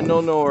by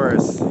Kendel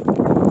Norris.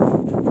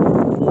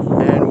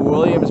 And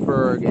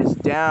Williamsburg is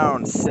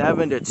down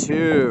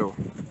 7-2.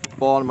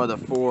 Bottom of the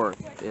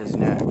fourth is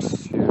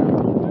next.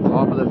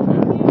 Top of the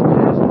fifth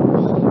is next.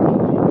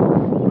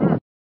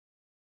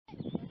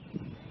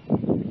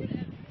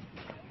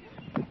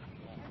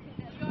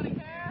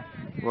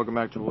 Welcome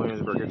back to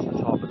Williamsburg. It's the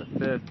top of the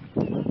fifth.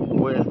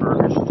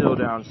 Williamsburg is still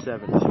down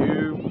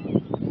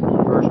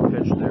 7-2. First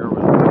pitch there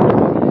was.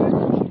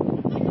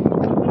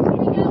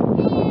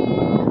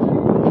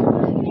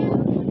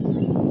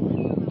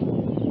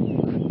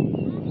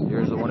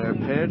 Here's the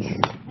 1-0 pitch.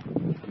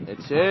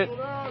 It's hit.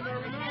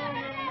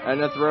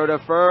 And the throw to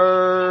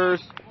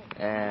first.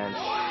 And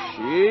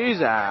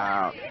she's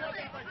out.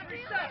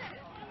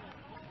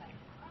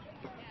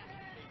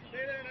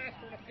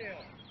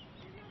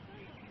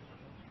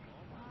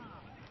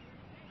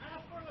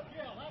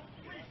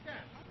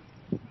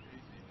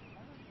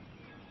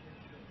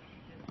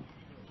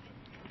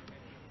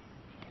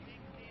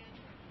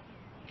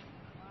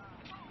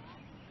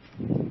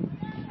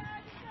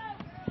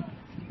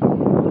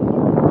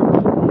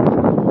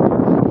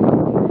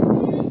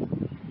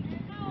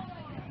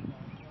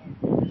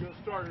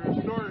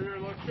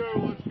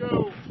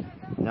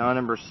 Now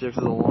number 6 is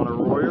Alana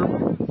Royer.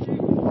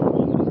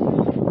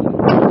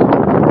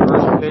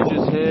 First pitch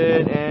is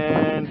hit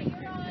and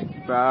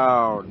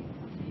fouled.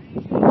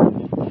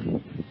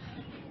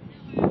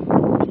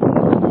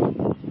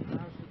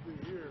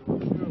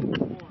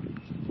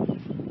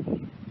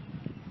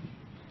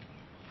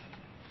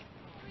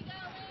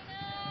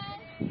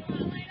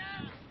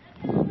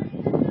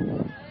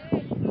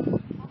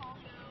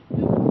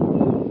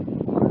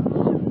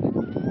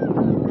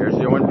 Here's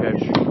the 0-1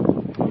 pitch.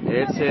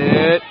 It's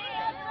hit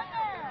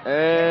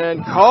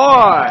and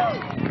caught.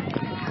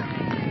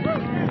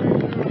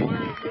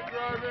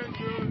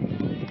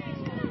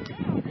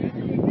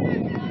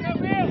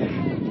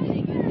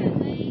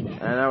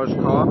 And that was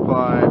caught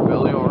by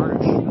Billy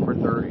Arnich, number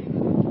 30.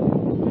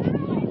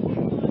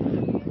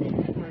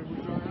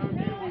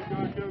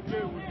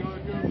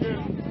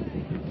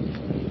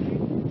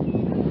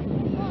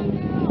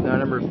 Now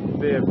number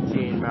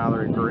 15,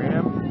 Mallory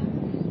Graham.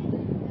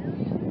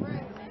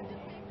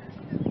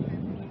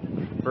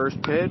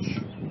 First pitch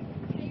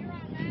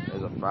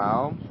is a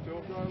foul.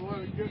 Still gotta let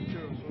it get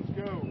to us. Let's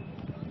go.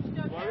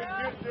 Let it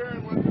get there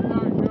and let the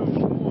back go.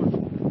 Come on.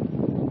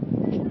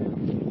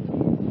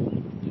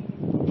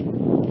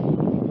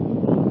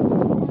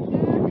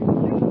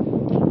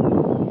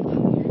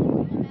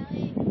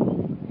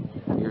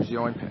 Here's the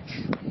 0-1 pitch.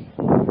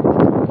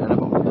 And a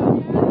ball.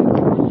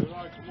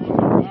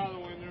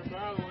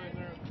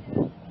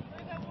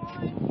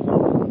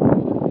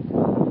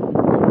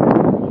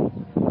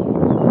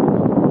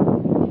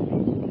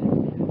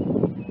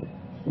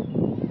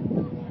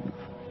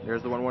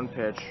 Here's the 1-1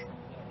 pitch.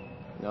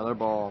 Another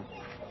ball.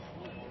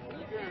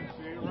 Again,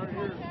 see it right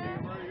here. See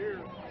it right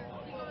here.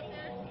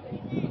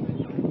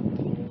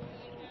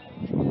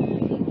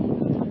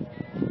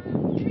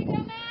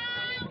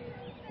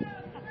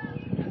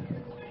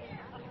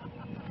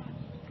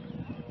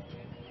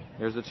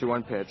 Here's the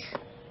 2-1 pitch.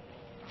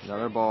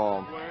 Another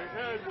ball. Way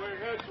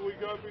ahead, so we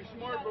gotta be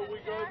smart, but we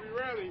gotta be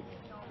ready.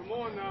 Come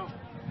on now.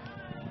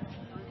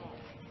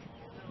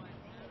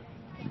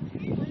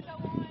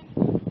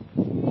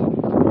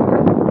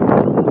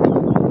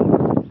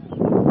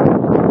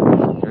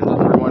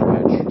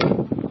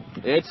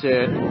 It's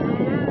it.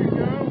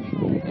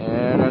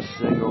 And a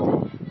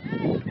single.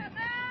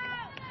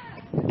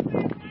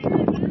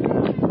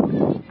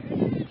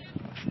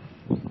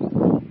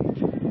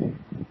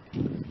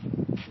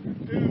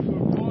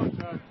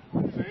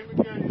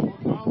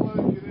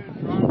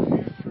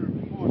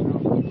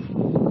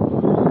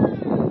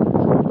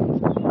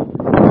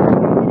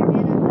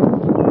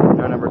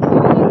 Now number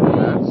 12,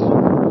 that's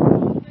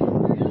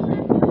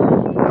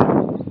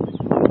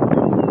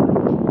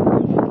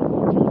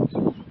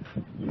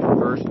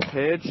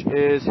pitch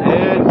is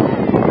hit.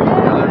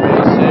 Another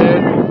base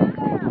hit.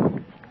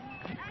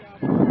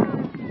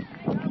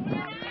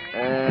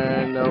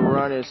 And the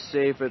run is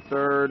safe at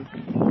third.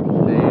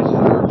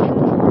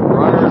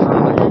 Runners are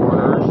on the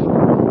corners.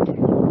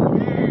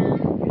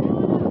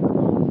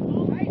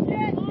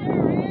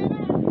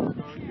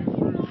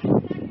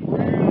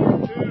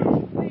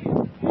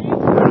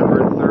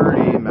 Number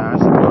 30,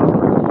 Master.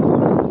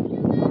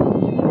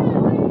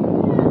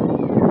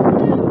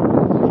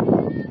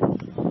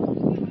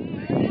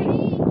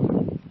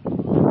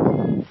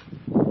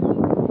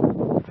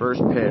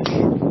 First pitch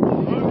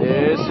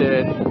is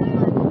hit.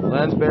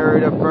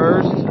 Lensberry to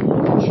first.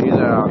 She's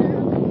out.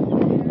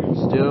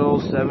 Still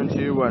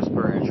 7-2 West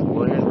Branch.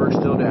 Williamsburg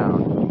still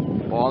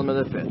down. Bottom of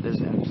the 5th is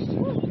next.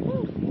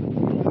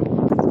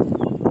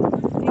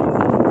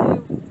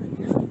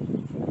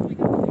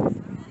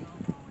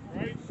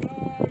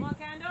 Come on,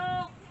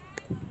 Kendel.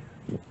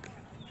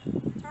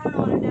 Turn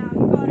on it now.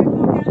 You got it.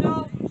 Come on,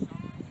 Kendel.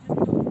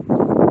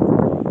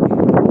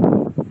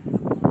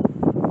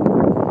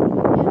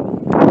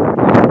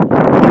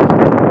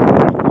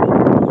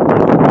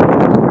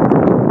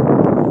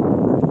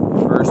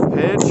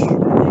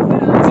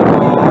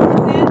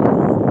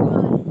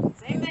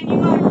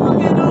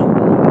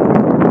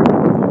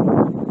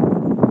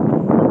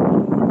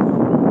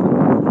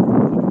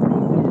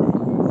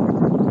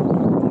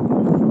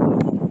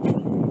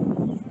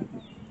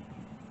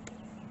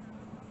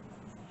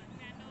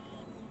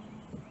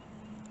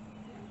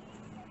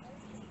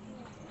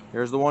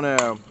 Here's the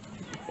 1-0.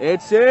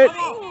 It's it.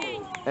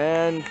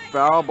 And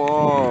foul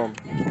ball. Those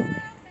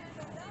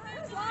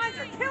lines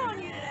are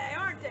killing you today,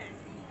 aren't they?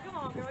 Come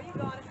on, girl. You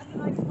got it. That's a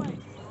nice play.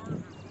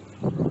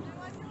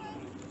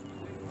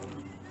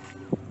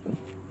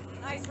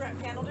 Nice rep,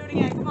 Kendel. Do it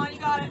again. Come on, you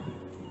got it.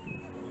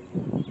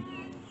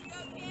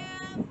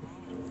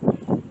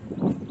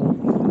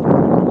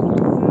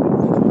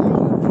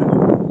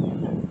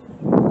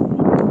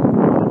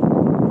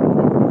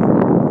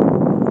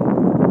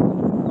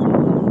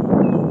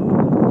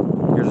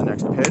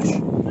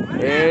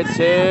 It's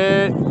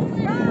hit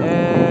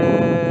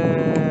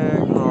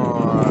and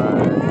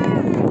gone.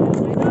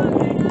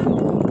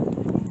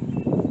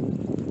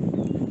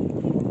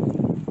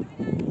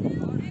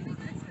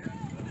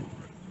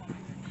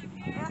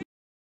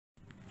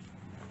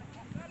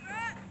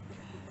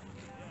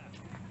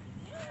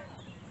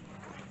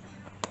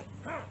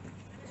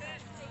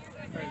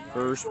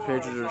 First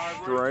pitch is a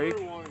strike.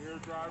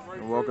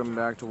 And welcome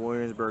back to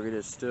Williamsburg. It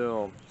is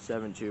still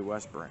 7-2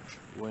 West Branch.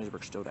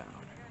 Williamsburg still down.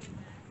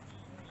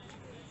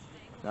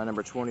 Now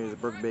number 20 is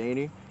Brooke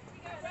Bainey.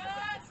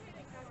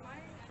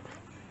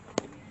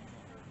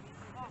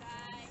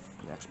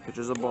 Next pitch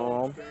is a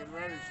ball.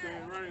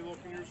 Staying ready, look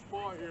in your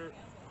spot here.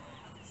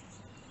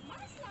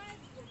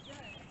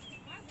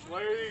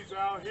 Ladies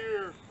out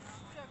here.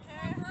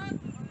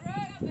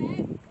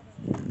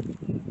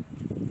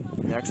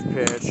 Next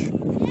pitch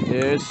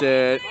is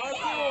it.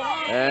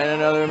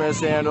 And another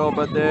mishandle,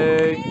 but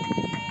they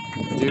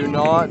do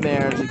not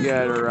manage to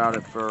get her out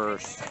at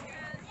first.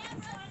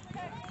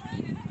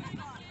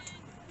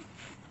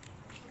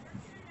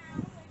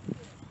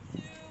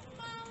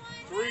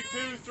 Three,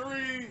 two,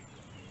 three.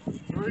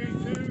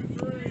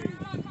 3-2-3.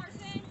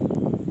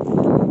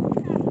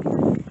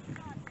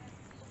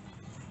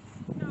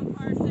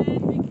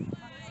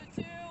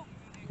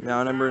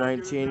 Now number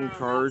 19,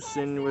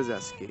 Carson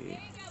Wazeski.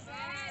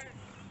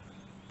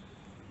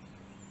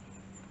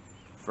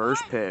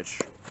 First pitch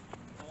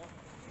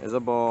is a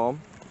ball.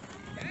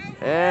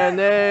 And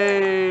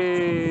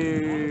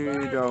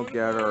they don't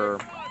get her.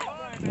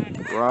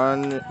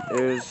 Run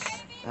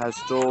has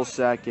stole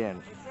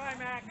second.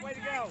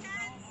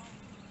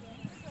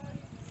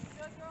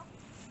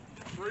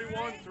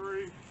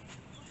 3-1-3.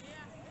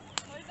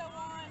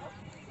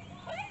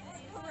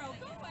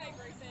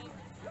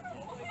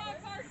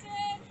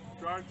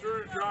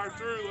 Drive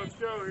through, let's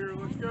go here,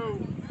 let's go.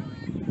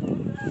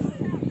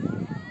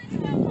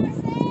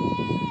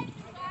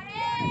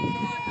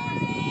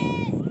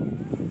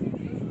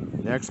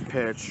 Next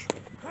pitch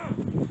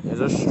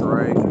is a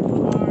strike.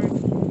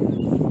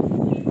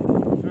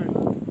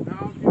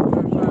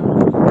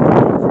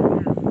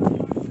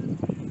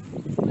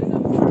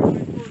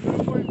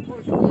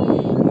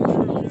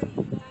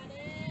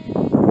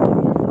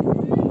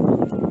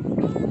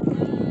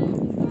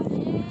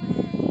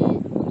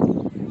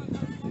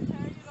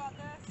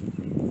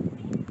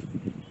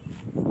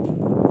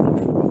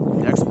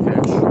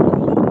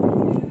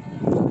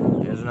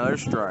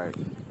 Strike.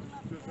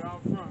 Just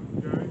out front,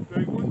 okay?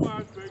 Big one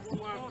left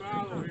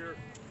battle here.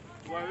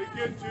 Let it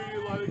get to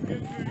you,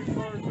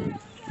 Carson.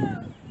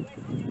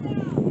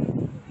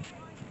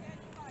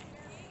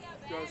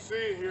 Gotta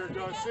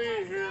see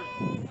it here.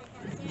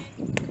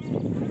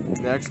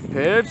 Next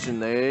pitch,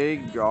 and they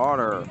got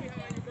her.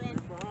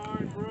 Get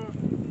behind, bro.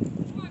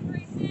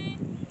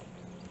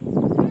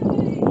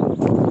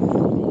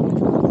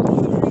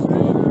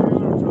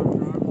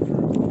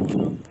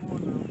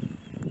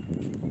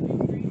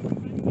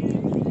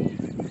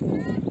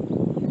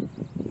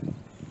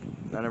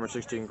 Number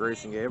 16,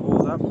 Grayson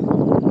Gable is up.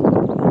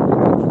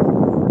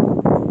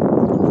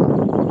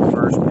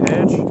 First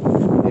pitch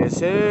is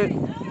hit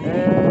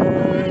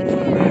and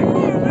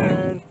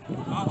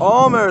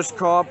almost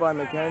caught by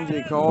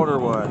Mackenzie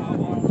Calderwood.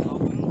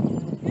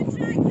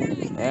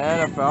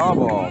 And a foul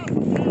ball.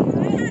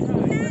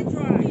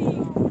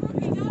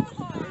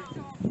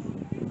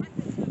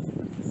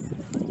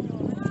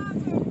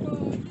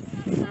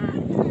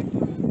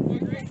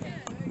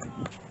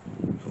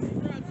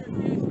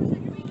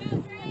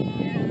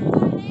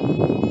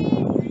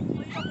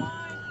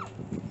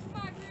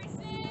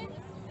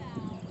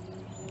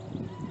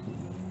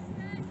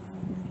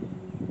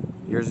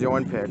 Here's the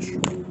 1 pitch.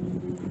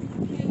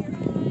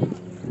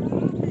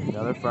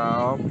 Another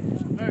foul.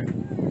 Hey,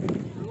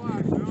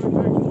 relax. It only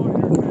takes one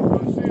here.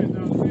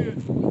 Now see it.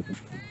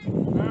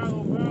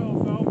 Battle.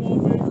 Foul ball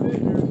base hit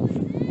here.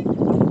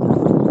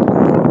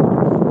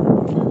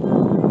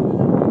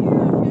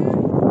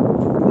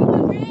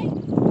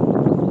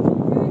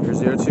 Here's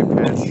the 0-2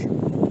 pitch.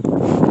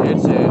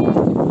 It's it.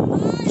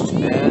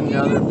 And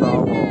another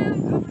foul ball.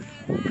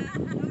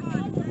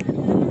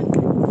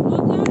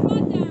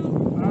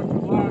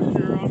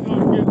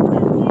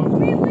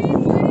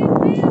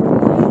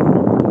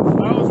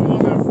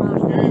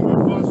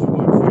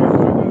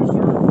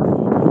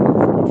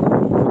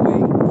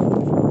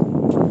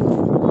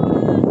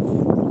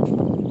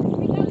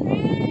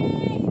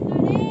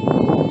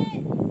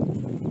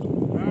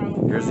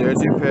 Here's the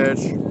 0-2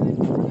 pitch,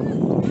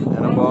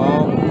 and a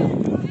ball,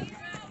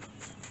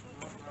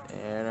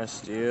 and a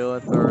steal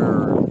at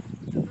third.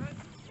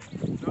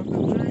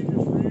 Nothing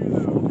changes for you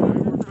though,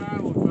 okay? We're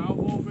battling. Foul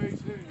ball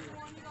base hit here.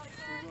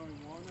 We're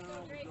going one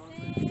out.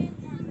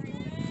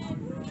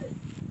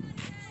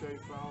 Stay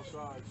foul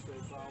side.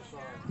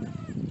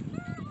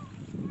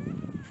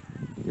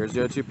 Here's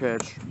the 0-2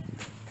 pitch.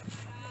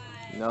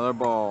 Another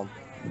ball.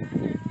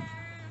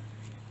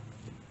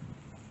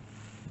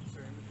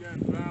 Same again.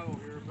 Battle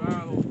here.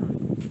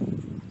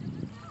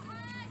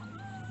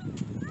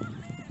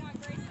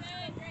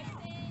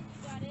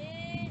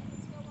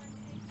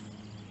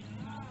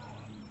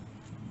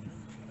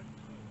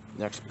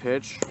 Next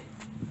pitch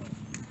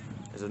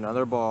is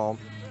another ball.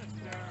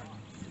 Yeah,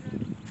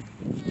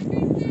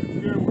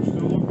 we're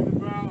still looking at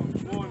battle.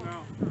 Come on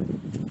now.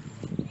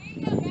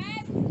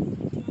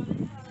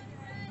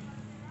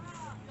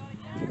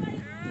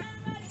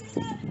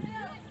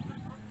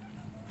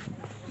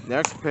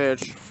 Next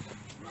pitch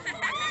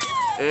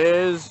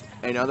is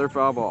another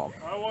foul ball.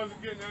 I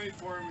wasn't getting any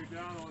for me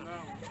down on that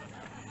one.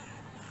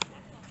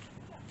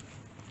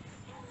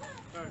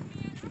 Hey,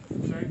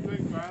 same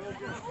thing, battle.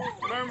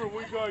 Remember,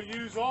 we got to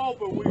use all,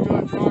 but we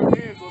got to drop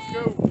hands. Let's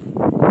go.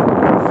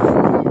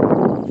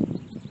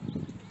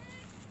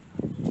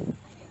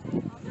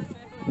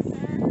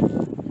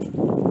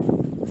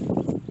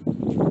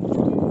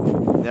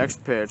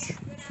 Next pitch.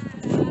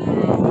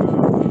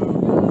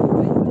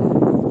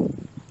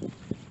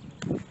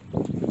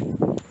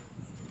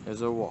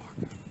 Is a walk.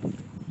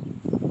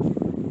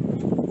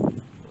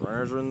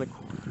 Runners are in the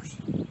corners.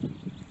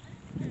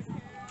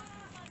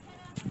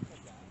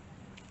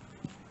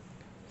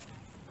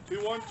 Two,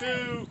 1,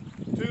 2.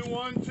 2,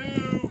 1, 2.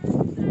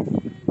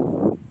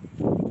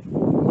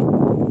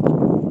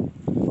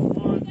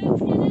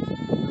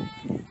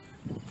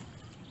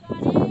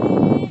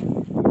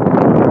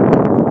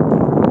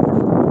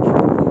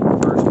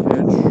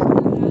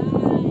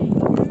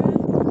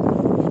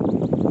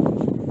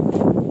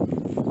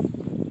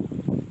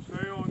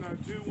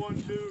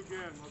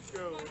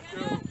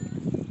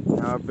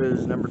 Up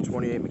is number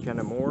 28,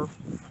 McKenna Moore.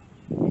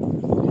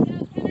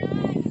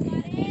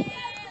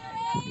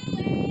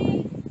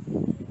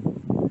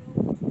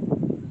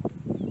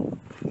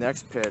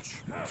 Next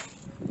pitch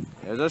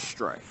is a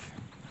strike.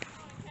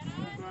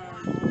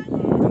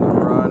 And the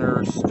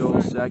runner is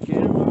still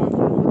second.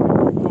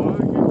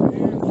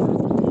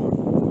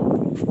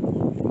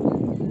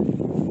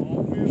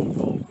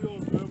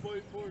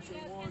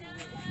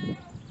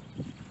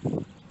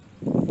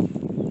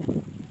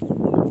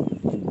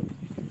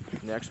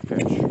 Next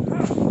pitch.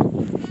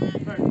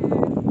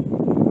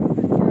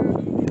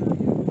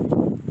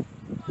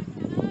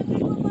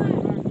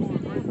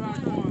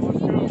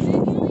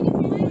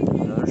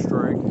 Another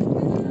strike.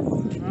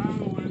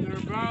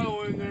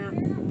 Battle in there.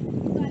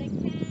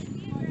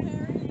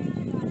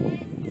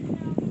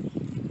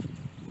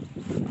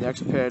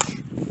 Next pitch.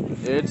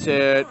 It's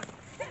hit.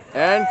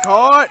 And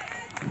caught.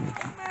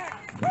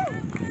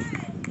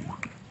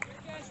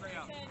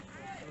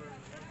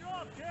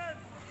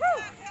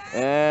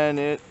 And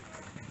it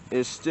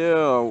is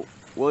still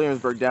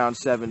Williamsburg down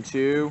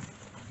 7-2.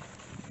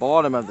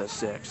 Bottom of the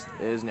 6th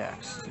is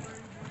next.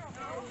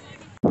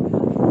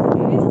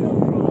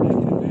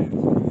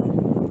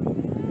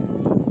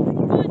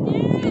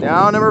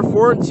 Now number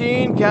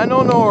 14,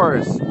 Kendel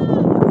Norris.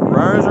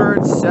 Runners are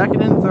at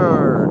second and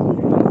third.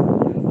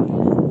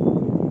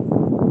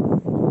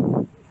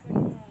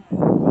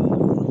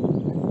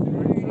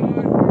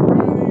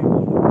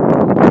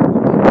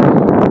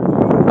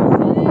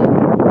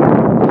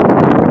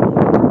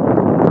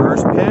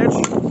 First pitch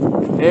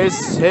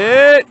is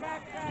hit,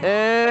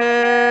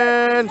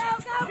 and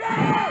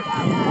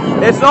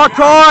it's not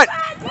caught.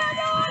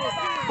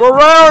 The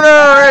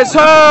runner is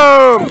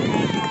home.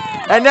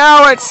 And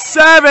now it's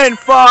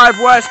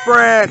 7-5 West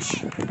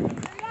Branch.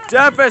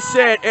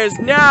 Deficit is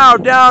now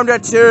down to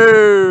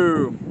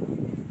 2.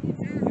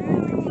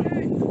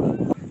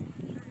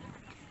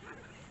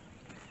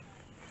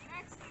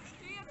 Next is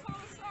Gia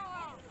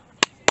Tomasiello.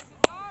 She's the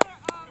daughter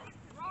of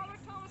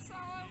Robert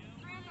Tomasiello,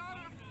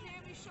 granddaughter of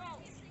Tammy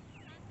Schultz.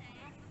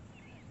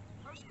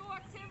 Her school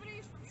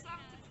activities from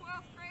 7th to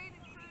 12th grade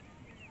include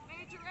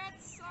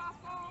majorettes,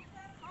 softball,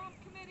 home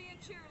committee, and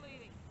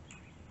cheerleading.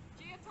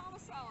 Gia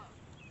Tomasiello.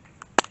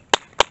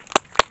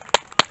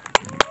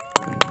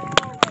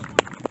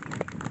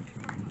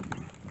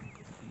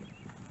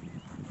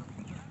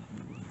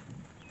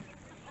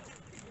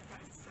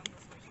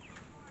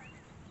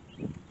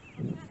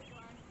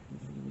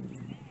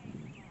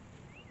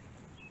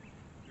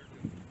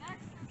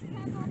 Next is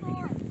Kendel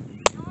Norris,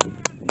 daughter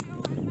of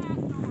Jill and Matt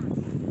Norris.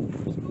 Her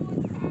school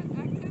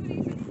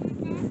activities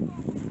include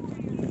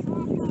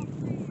basketball for 4 years, softball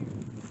 3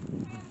 years,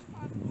 Spanish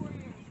class 4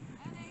 years,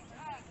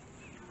 NHS,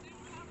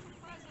 student council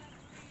president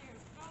 3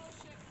 years,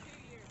 fellowship 2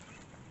 years,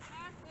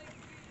 math league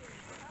 3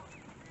 years, health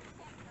and career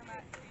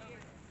center 3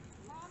 years,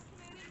 law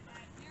committee,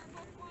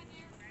 yearbook 1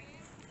 year,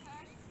 creative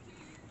compassion 2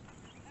 years,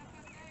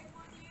 FFA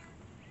 1 year,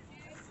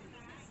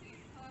 GACCC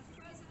class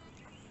president,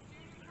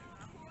 junior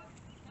court,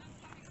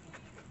 homecoming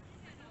student,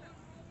 school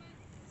enrollment,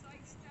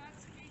 psych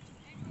stats, speech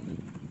and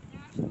English,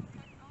 National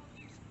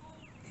Technology School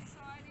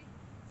Society,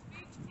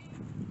 speech team,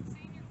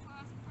 senior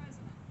class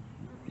president.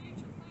 Her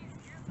future plans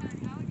to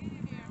attend Allegheny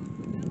Dam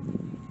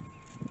Elementary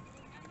School.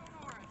 Kendel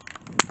Norris.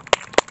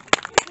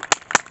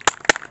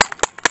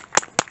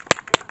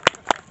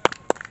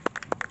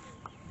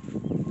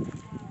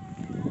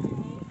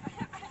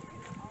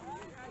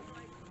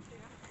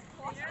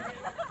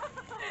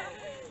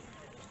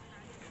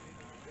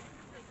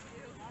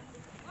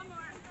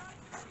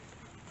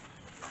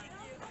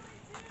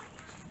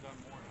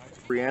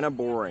 Brianna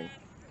Boring.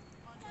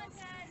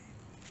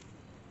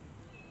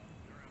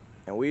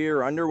 And we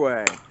are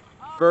underway.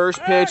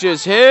 First pitch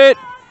is hit,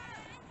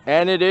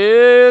 and it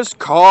is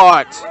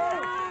caught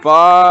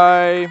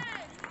by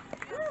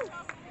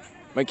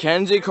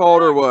Mackenzie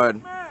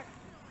Calderwood.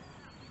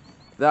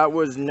 That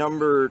was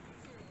number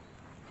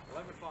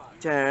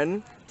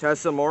 10,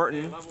 Tessa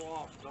Martin.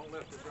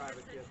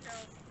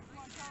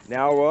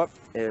 Now up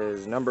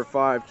is number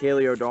 5,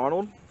 Kaylee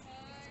O'Donnell.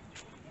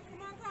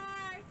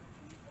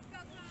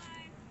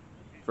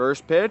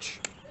 First pitch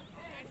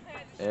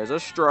is a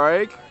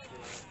strike.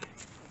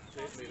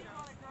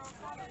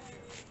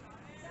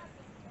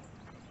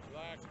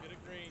 Relax, get it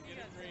green,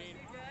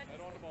 head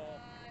on the ball.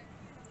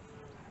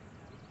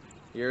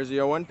 Here's the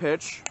 0-1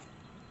 pitch.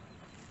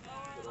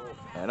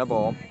 And a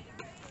ball.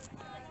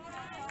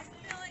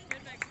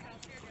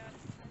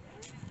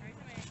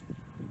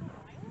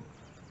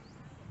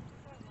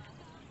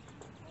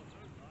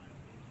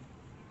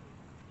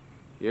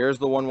 Here's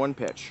the 1-1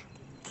 pitch.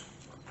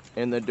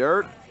 In the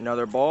dirt,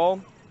 another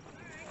ball.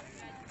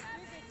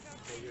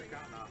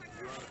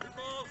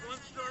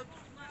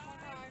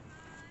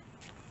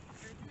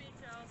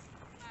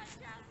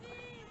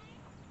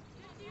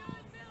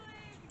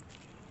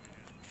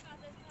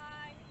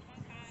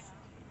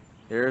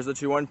 Here's the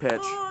 2-1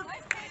 pitch.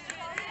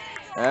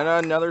 And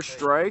another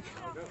strike.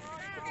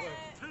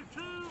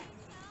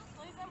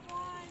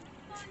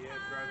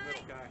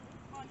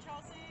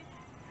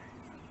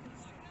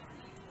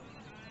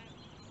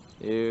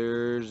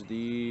 Here's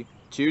the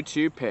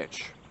 2-2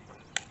 pitch.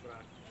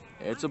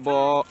 It's a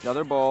ball,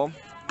 another ball.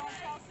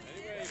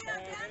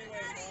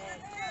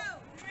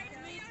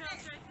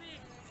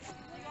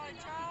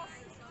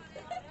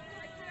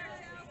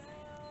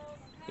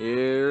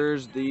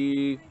 Here's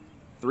the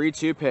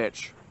 3-2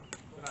 pitch.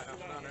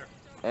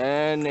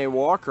 And a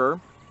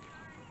walker.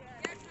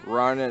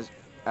 Run is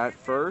at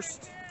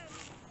first.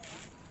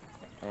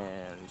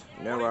 And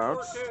no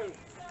outs.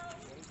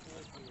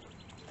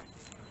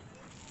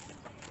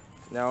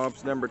 Now up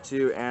to number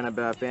 2,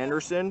 Annabeth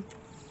Anderson.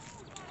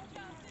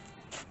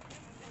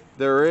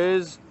 There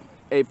is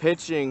a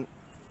pitching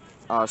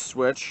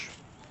switch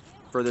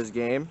for this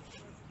game.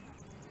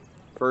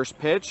 First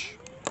pitch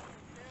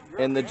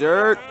in the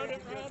dirt,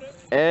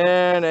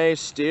 and a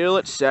steal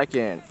at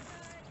second.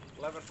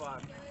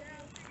 11-5.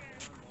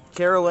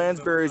 Carol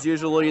Lansbury is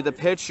usually the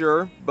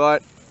pitcher,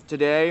 but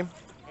today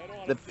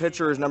the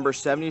pitcher is number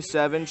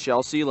 77,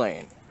 Chelsea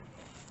Lane.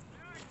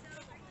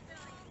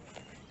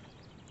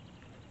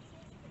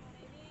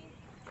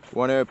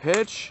 1-0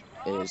 pitch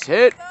is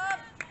hit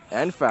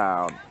and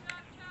fouled.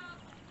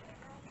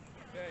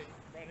 Okay,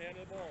 right hand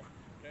of the ball.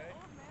 Okay.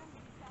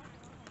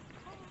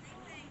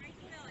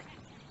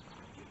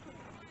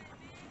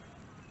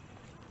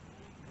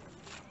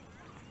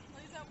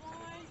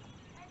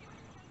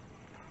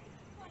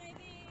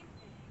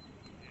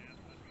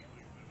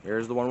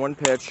 Here's the 1-1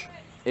 pitch.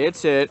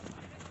 It's hit.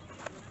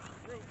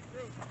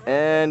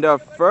 And a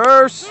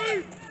first.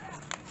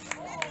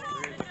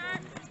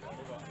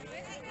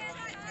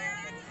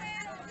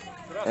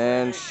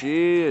 And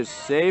she is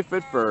safe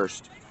at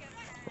first.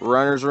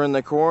 Runners are in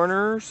the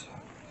corners.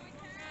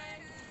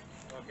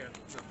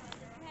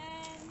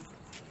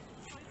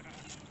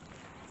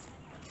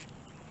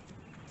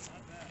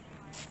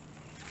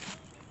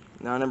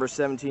 Now number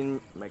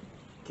 17,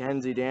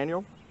 Mackenzie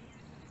Daniel.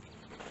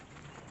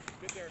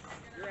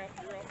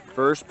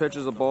 First pitch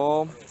is a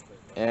ball,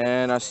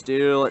 and a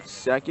steal at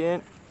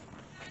second.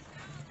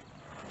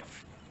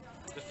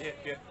 Just a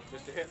hit,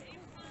 just a hit.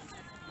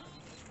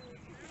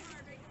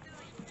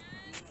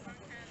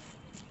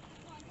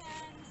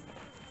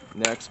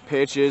 Next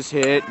pitch is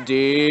hit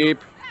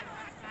deep,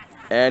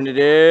 and it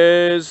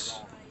is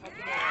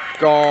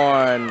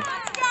gone.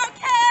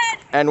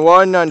 And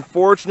one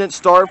unfortunate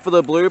start for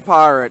the Blue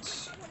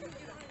Pirates.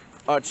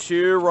 A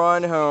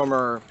 2-run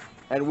homer,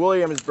 and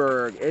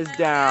Williamsburg is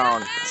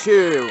down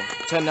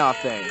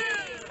 2-0.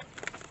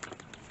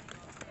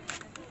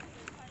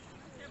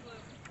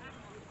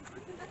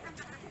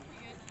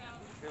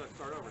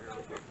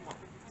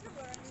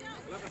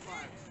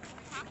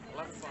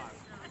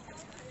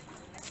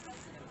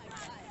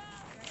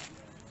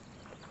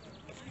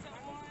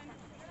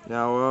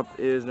 Now up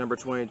is number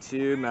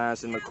 22,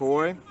 Madison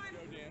McCoy.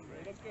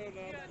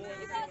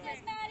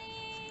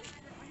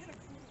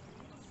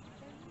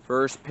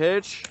 First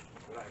pitch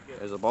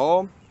is a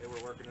ball. Hey,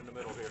 we're working in the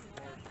middle here.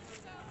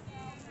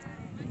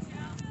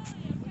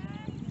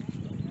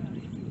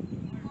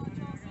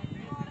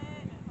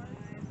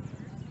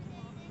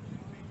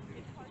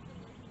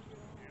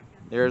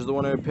 There's the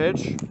 1-0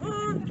 pitch.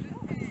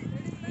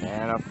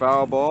 And a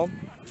foul ball.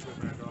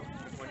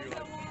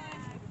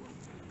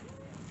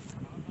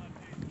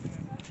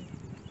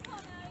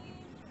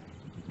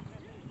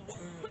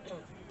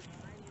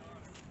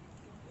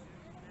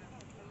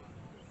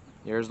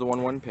 Here's the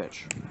 1-1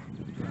 pitch.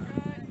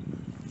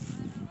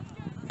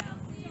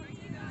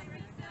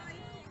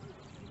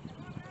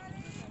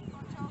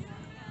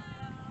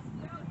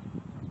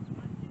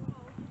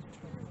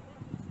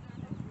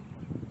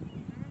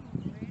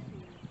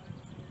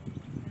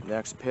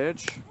 Next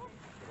pitch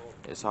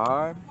is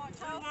high.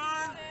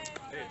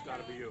 Hey, it's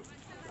gotta be you.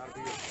 Gotta be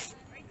you.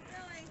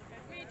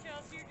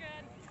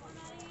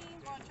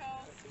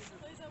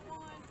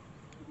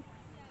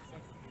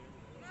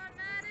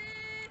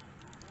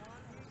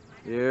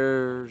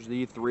 Here's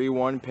the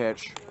 3-1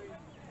 pitch.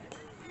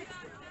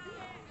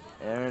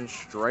 And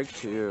strike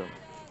 2.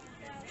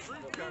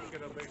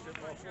 Get up, base hit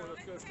ball 4.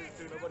 Let's go,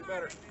 2-2. Nobody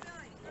better.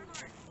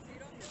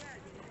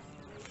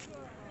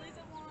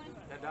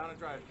 Head down and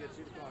drive, kids.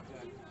 See the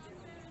contact.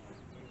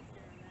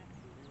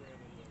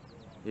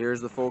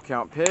 Here's the full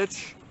count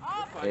pitch.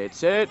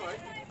 It's hit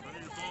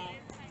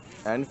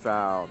and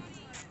fouled.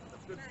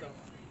 That's good stuff.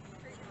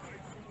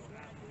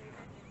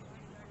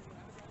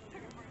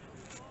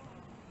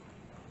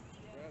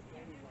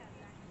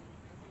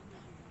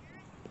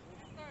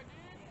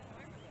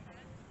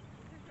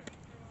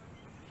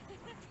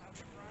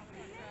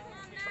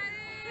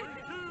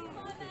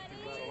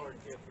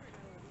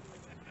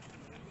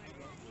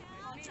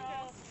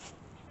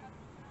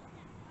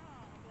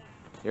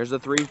 Here's the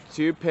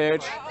 3-2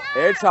 pitch.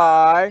 It's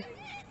high.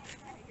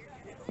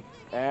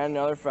 And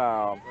another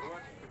foul.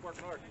 Keep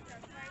working hard.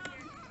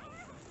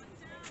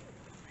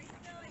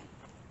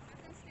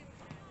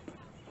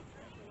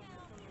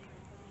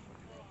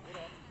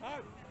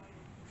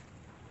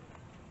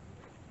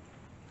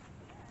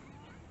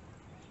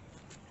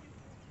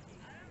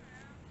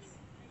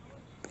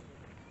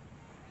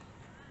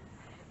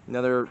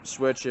 Another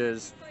switch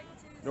is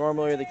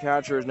normally the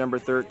catcher is number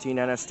 13,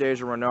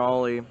 Anastasia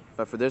Rinaldi,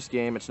 but for this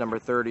game it's number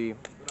 30,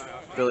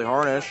 Billy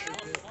Harnish.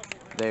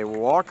 They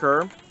walk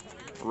her,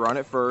 run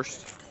it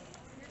first.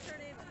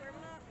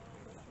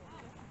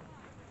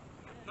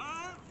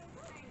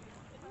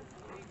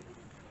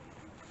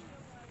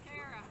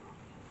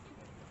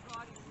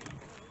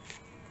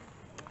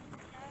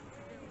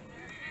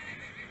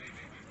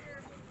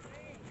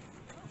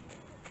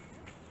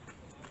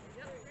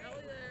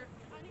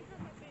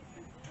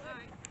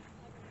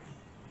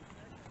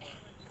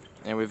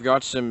 And we've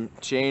got some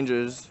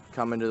changes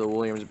coming to the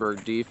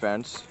Williamsburg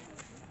defense.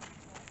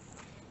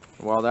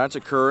 While that's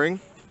occurring,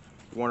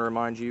 I want to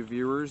remind you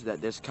viewers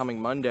that this coming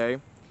Monday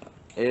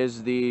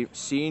is the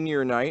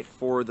senior night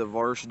for the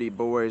varsity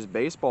boys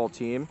baseball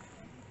team.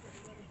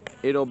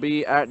 It'll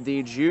be at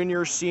the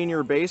junior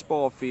senior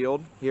baseball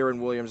field here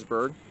in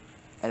Williamsburg,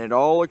 and it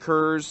all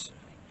occurs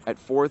at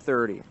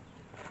 4:30.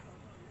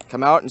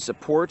 Come out and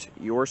support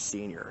your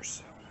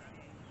seniors.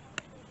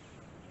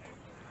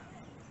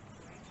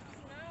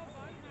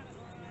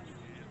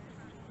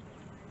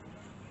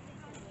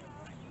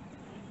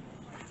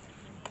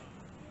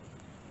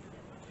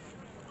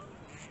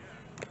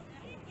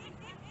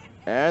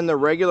 And the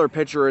regular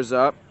pitcher is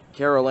up,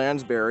 Kara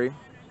Lansbury.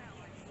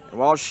 And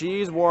while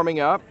she's warming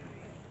up,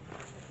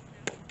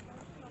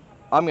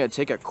 I'm going to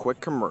take a quick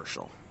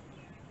commercial.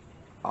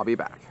 I'll be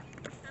back.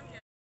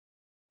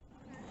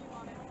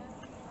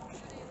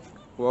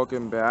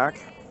 Welcome back.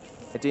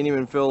 It didn't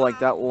even feel like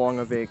that long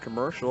of a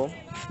commercial,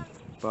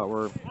 but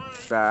we're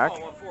back.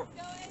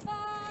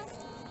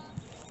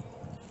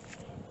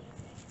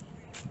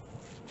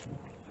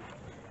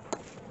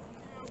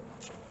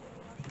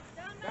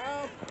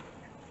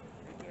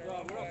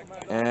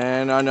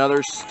 And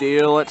another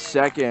steal at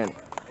second.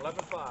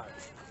 11-5.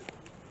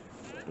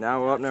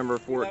 Now up number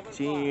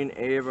 14,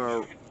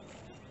 Ava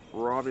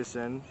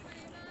Robinson.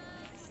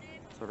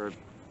 Sort of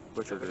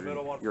butchered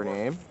your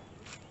name.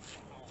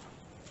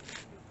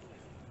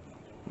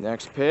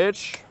 Next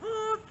pitch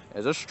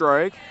is a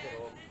strike.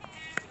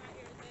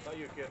 Not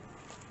you, kid.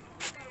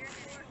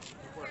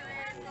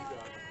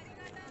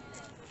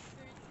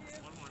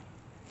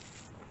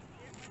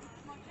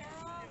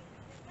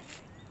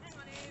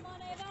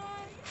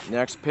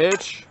 Next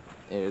pitch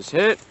is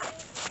hit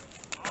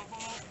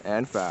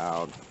and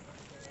fouled.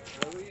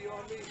 Come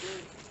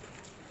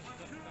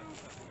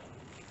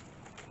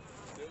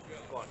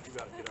on, you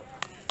gotta get up.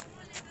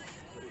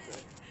 What do you say?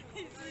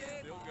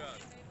 Still got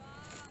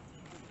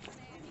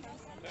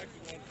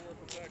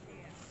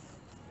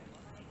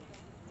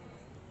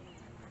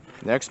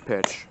it. Next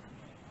pitch.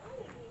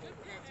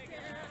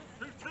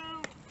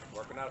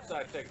 Working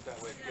outside, take it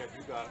that way, kid.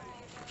 You got it.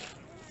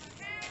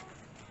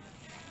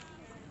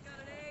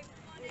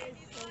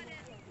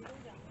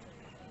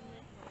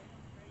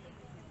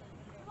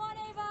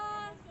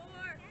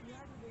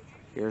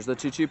 Here's the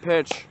 2-2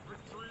 pitch.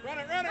 Run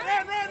it.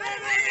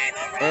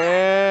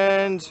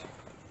 And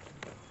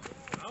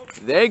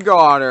they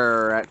got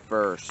her at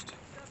first.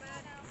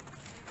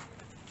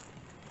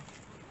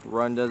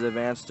 Run does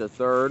advance to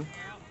third.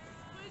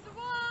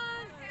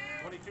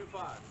 22-5. A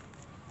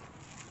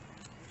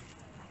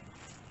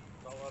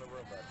lot of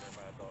room back there,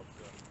 Mad Dog.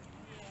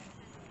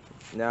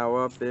 Now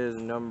up is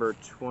number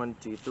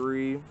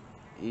 23,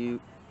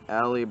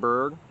 Allie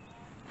Berg.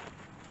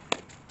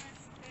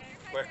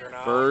 Quicker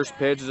now. First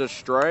pitch is a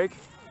strike.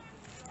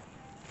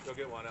 Go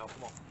get one, Al.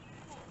 Come on.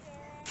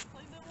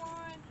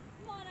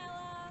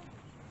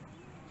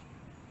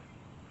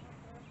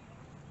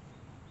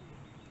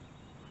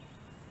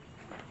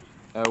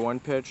 1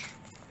 pitch.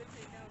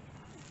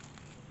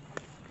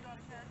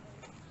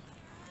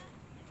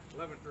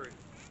 11-3.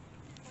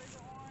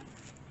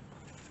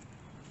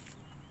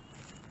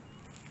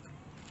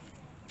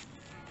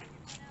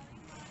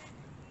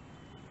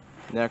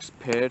 Next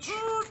pitch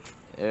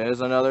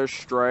is another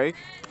strike.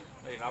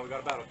 Hey, now we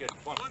got a battle, kid.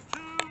 Come on.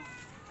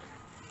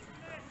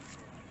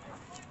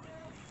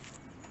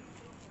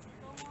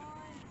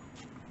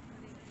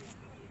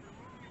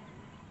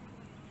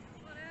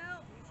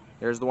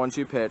 Here's the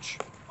 1-2 pitch.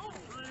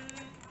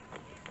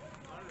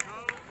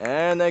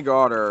 And they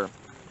got her.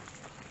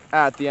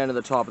 At the end of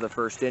the top of the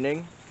first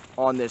inning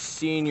on this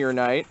senior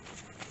night,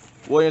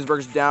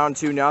 Williamsburg's down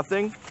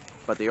 2-0,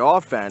 but the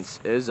offense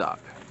is up.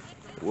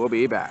 We'll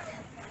be back.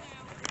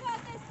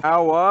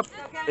 Now up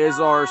is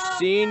our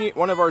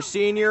one of our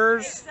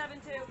seniors,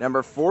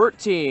 number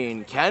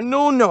 14,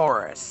 Kendel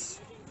Norris.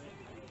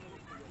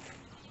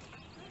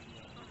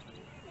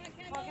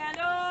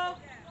 Kendel.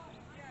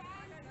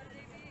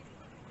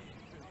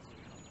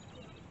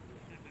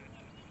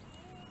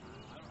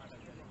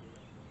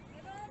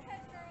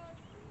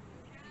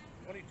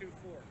 22-4.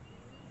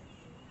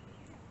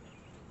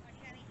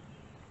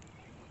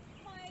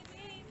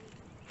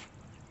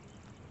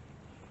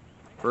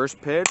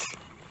 First pitch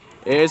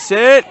is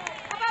hit,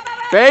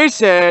 base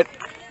hit,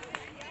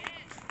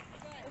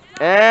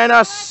 and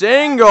a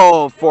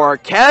single for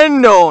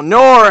Kendel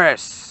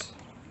Norris.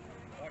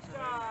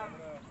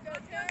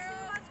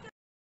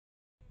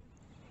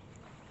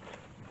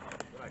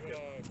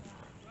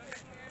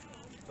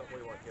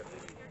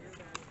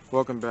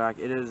 Welcome back.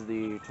 It is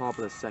the top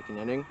of the second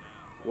inning.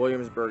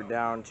 Williamsburg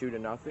down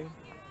 2-0.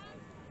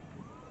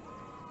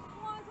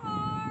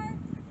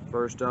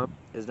 First up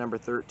is number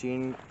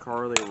 13,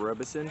 Carly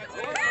Robison.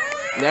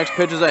 Next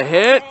pitch is a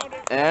hit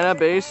and a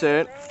base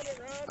hit.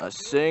 A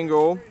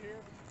single.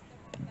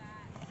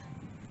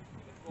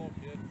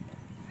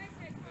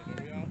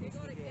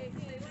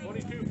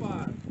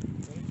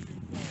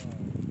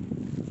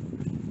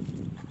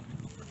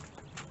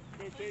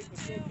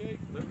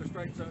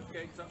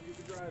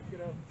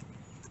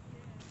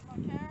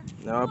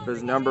 Up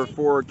is number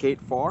 4, Kate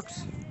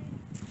Fox.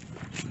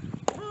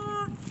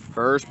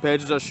 First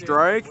pitch is a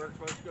strike.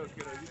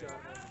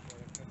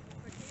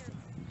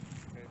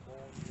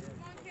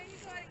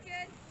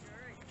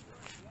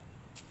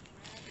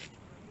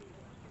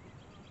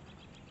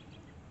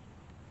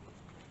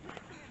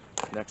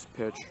 Next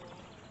pitch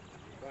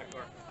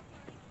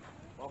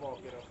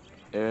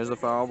is a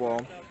foul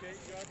ball.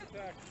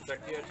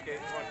 Check the edge, Kate.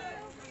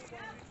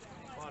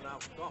 Come on now.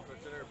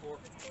 Confidence in there, 4.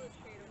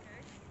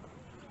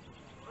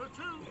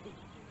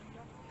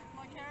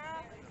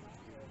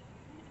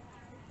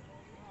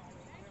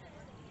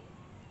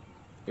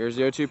 Here's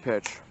the 0-2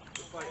 pitch.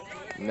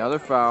 Another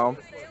foul.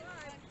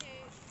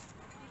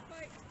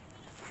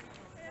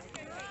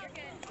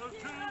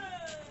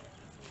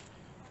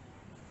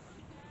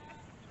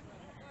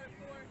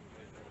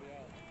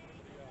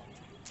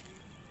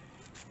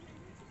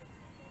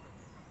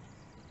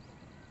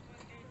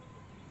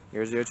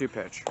 Here's the 0-2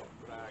 pitch.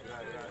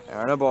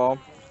 And a ball.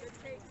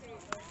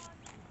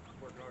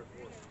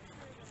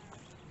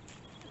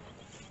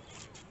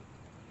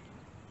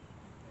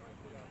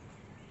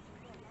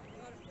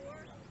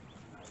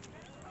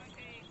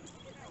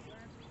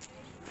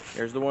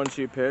 Here's the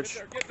 1-2 pitch.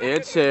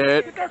 It's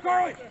hit.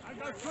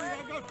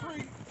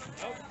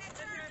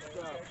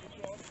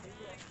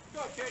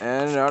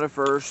 And out of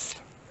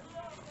first.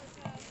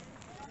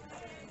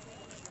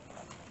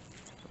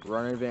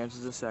 Runner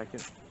advances to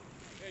second.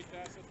 Hey,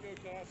 Tess, let's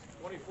go, Tess.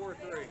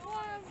 24-3.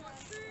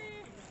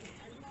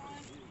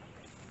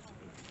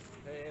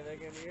 Hey,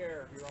 anything in the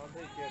air. You're on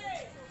base,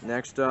 kid.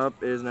 Next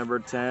up is number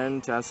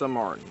 10, Tessa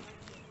Martin.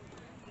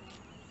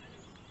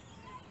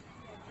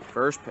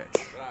 First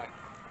pitch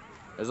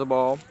is a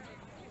ball. Okay,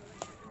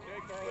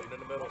 Carly. In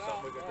the middle,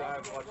 something we can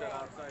drive. Watch that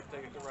outside.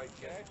 Take it to right,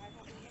 kid.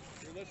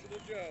 You listen to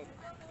Joe.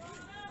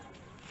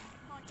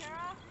 Come on,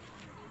 Kara.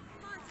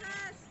 Come on,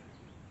 Tess.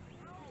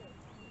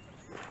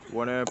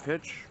 1-0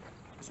 pitch.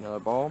 It's another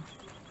ball.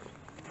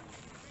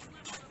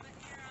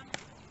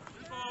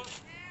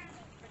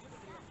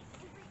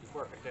 Keep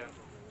working, Ken.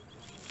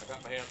 I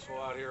got my hands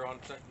full out here on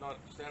second. Not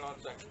stand on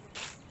second.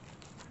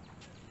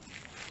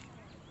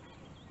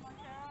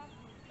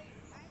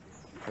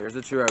 Here's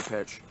the 2-0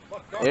 pitch.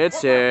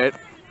 It's hit.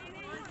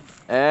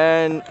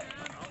 And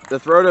the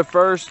throw to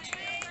first.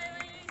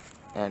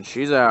 And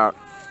she's out.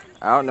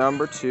 Out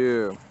number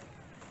 2.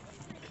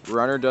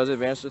 Runner does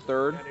advance to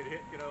third. I need to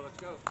hit, kiddo. Let's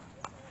go.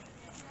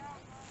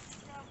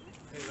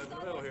 Hey, live in the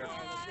middle here.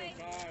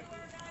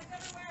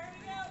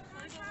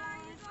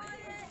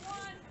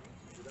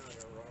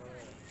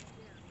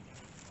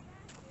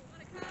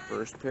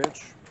 First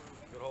pitch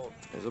Good hold.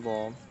 is a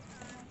ball.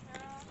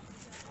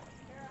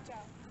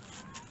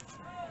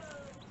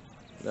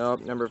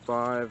 Nope, number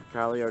 5,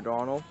 Kylie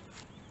O'Donnell.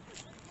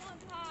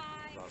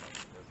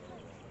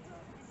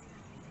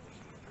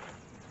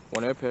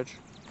 1-0 pitch.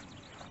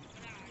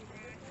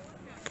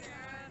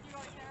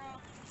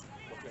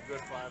 Looking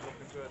good, 5.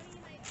 Looking good.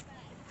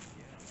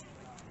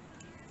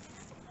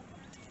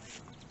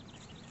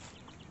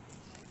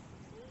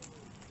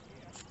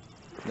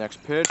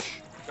 Next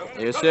pitch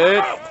is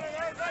hit.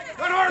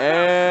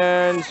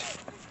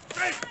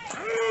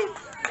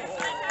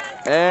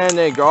 And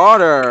they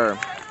got her.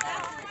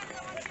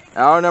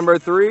 Out number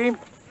 3.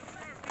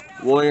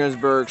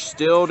 Williamsburg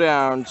still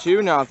down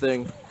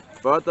 2-0,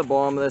 but the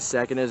bottom of the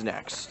second is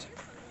next.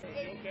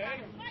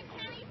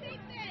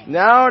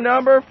 Now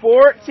number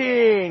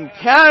 14,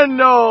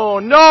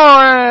 Kendel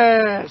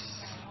Norris.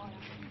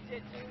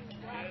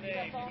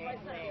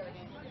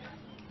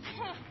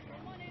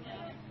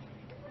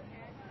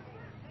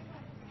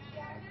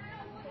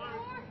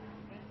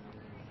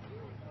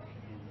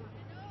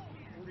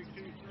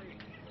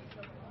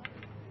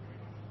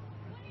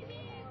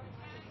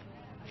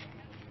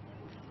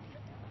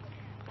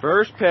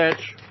 First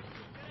pitch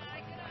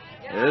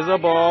is a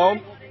ball.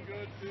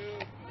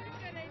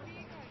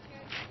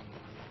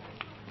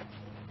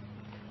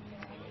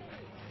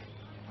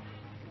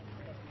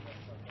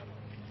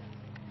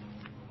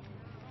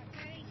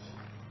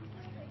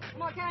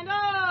 Come on,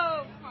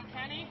 Kendel! Come on,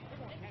 Kenny.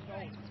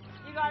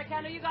 You got it,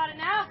 Kendel. You got it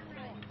now.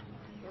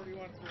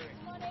 31-3.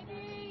 Come on,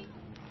 AB.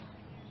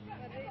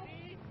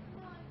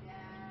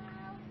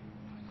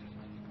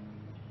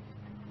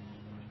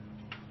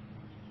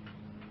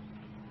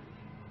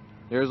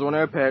 Here's one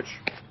air pitch.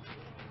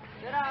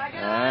 Good eye, good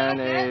And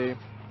eye. a Okay,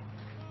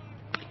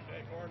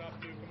 Gordon up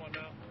 2. Come on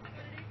now.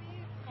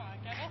 Come on,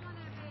 Kendel.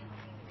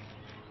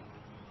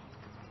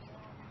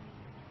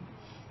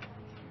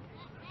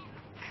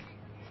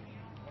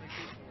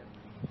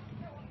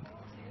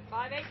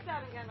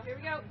 5-8-7, Kendel. Here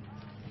we go.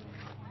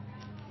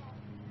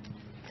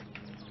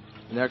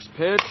 next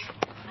pitch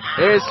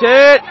is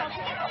hit.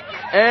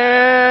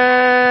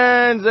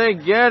 And they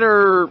get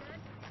her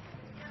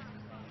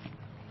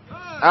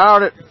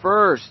out at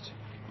first.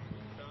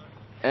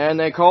 And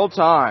they call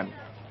time.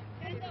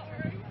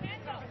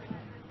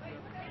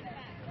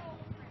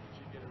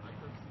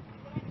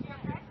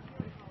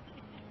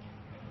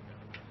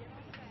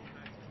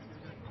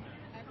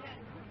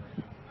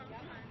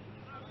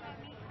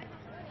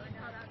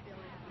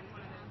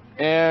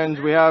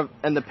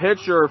 And the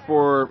pitcher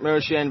for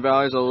Moshan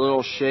Valley is a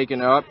little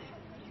shaken up.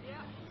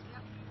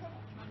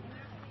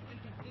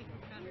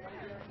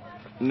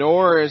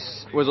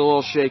 Norris was a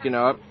little shaken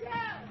up,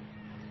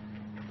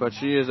 but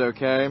she is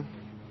okay.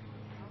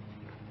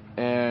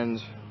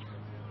 And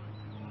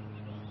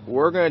I'm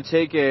going to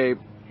take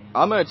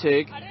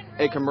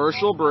a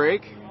commercial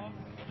break.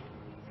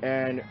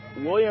 And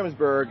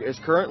Williamsburg is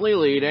currently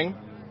leading,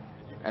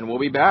 and we'll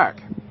be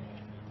back.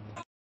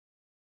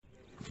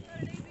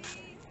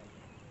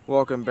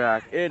 Welcome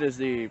back. It is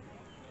the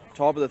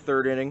top of the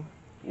third inning.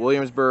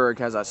 Williamsburg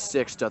has a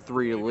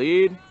 6-3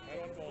 lead.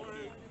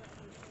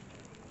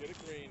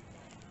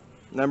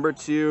 Number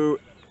 2,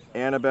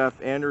 Annabeth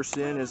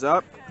Anderson is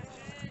up.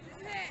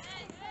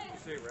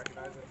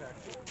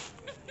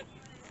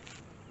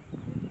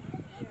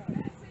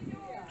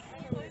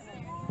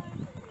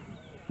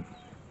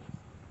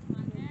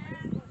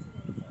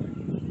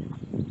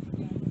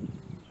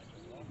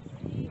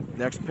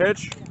 Next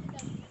pitch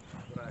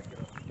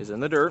is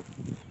in the dirt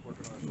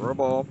for a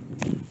ball.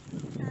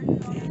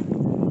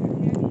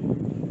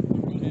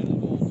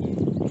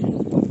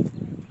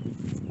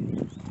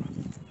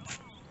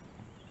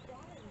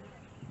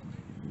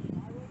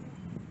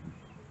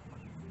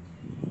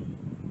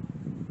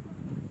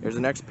 Here's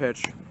the next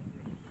pitch.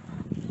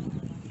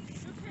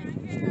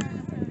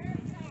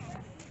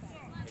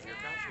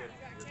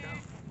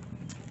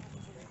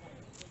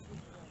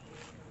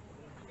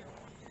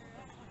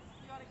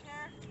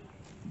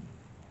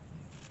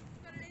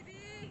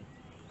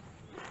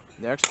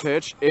 Next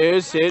pitch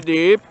is hit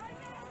deep.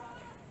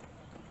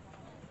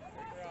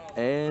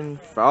 And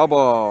foul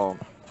ball.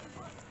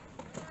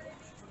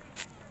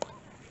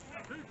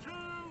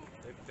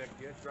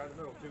 Right in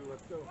the middle, 2.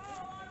 Let's go.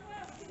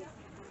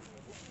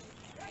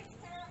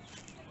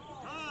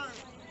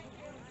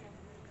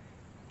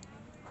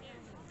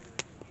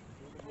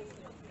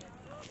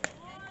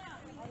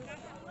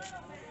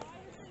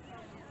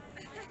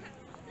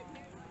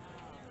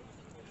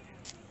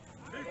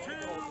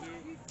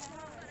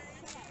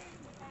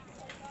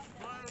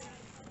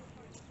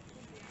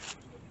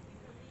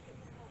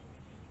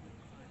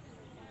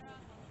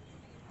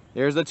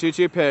 Here's the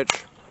 2-2 pitch.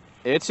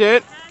 It's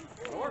hit.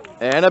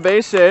 And a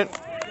base hit.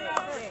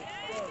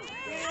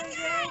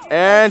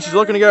 And she's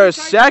looking to go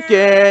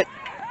second.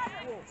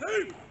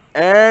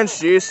 And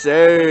she's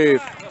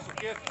safe.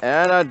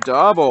 And a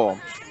double.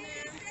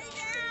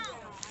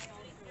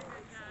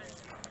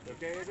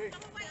 Okay, AB?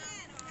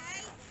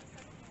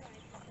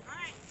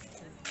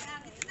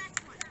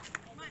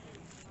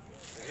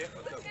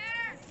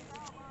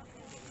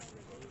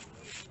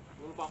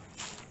 Little bump.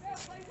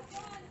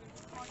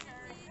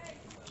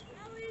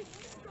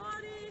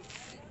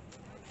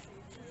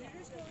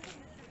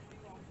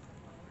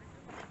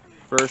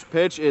 First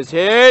pitch is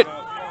hit.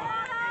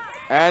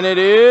 And it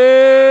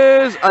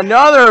is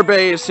another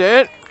base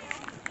hit.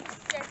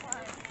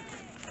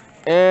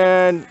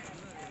 And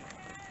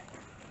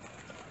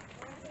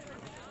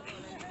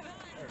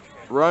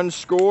run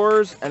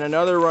scores, and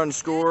another run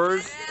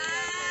scores.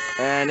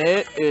 And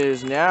it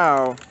is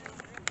now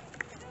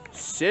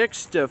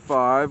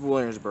 6-5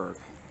 Williamsburg.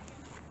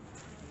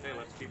 Hey,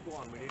 let's keep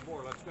going. We need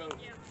more. Let's go.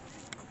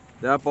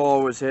 That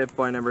ball was hit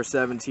by number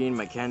 17,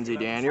 Mackenzie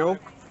Daniel.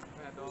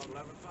 Bad dog,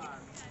 11-5.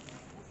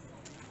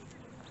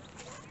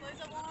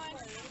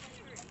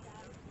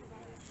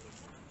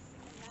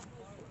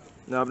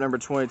 Now up number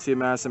 22,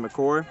 Madison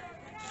McCoy.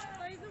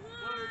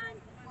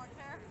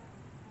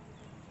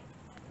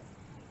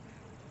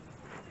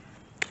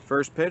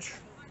 First pitch.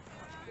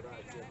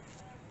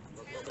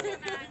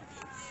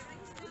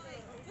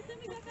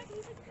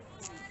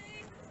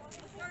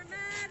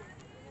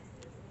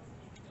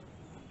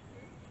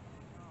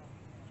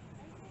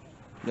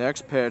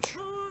 Next pitch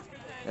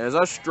is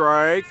a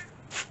strike.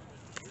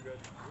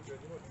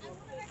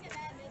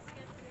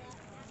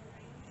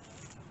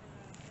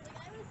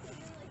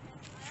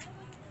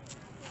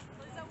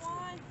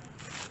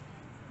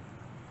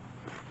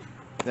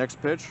 Next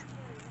pitch.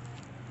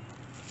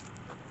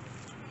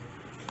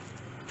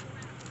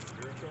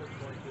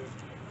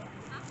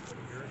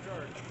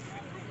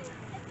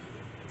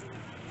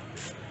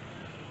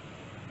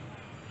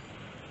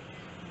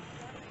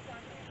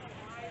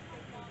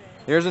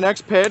 Here's the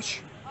next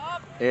pitch.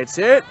 It's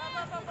hit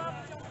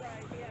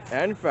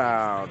and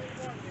fouled.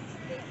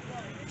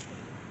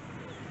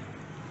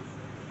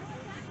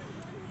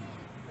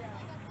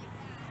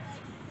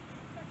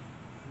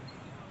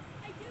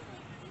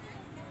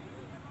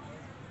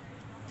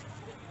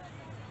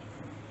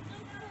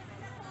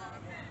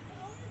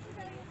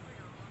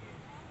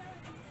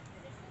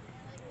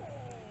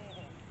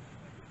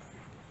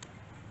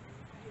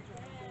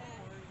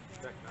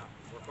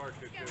 Work hard,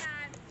 kid.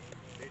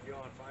 Need you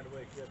on. Find a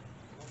way, kid.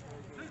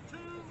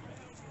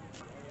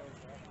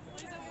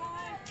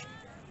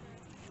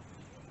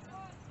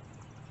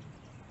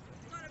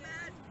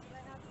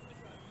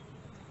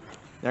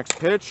 Next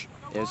pitch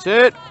is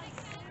hit.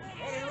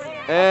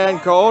 And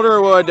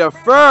Calderwood to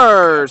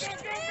first.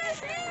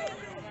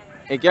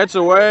 It gets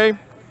away.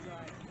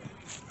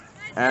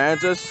 And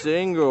it's a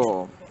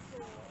single.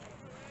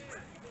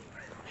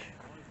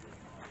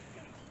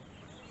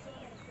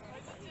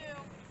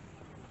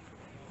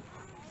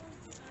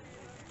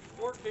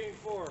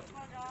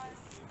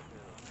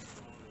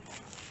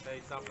 Hey,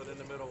 something in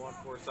the middle,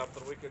 1-4,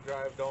 something we could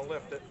drive, don't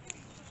lift it.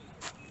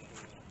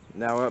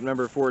 Now up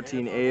number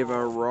 14,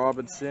 Ava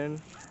Robinson.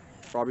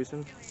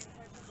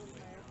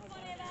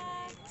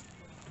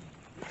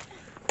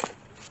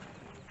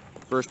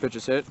 First pitch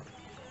is hit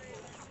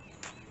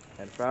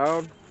and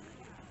fouled.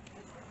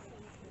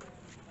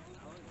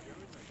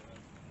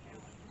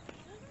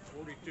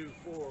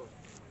 42-4.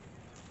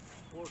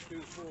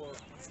 4-2-4.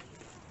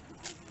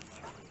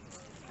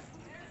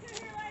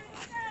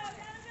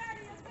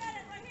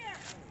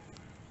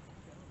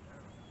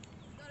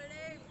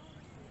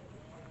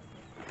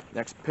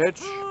 Next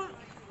pitch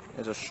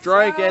is a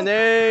strike, and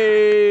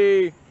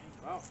they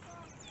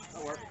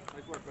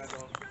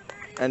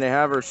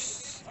have her.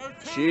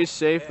 She's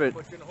safe at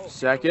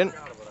second.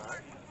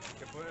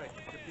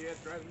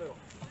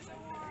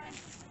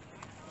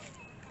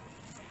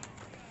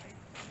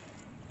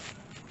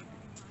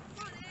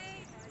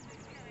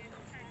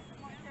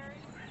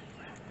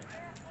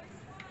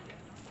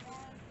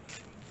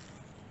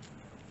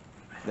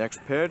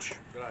 Next pitch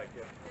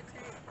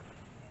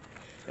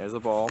is the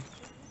ball.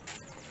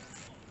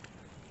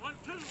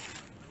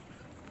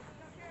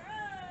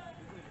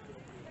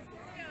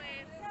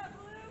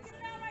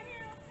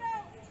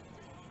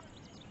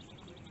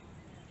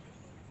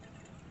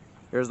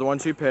 Here's the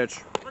 1-2 pitch.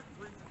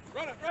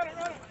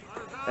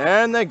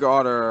 And they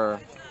got her.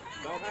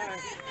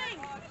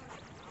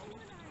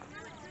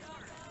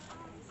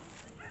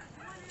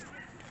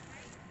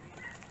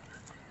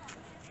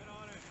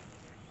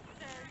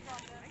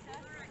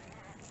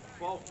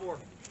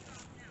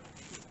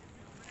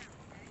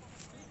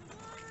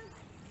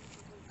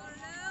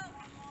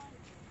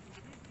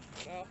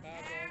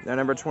 Now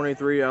number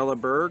 23, Ella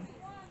Berg.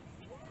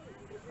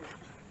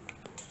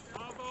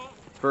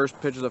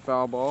 First pitch is a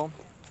foul ball.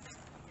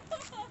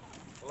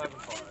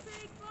 11-5.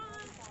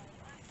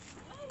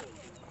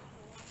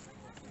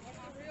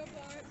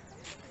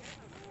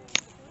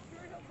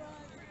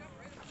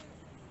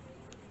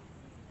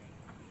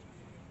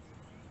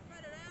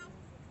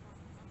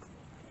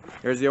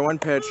 Here's the 0-1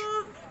 pitch.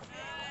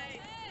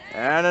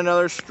 And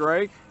another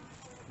strike.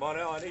 Come on,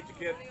 Al, I need you,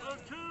 kid.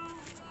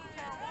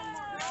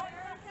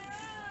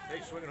 Hey,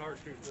 swinging hard,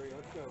 2-3.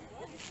 Let's go.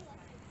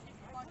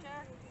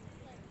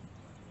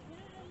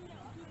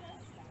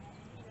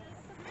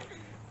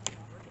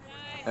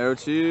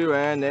 0-2,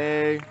 and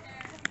they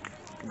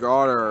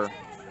got her.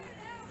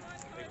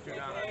 Take 2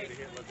 down, I need to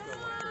hit. Let's go.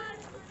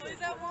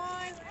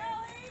 1-3.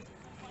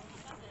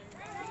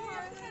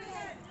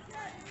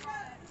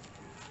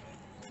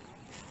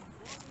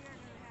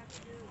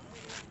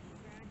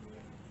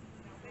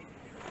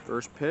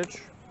 First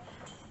pitch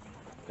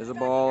is a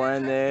ball,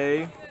 and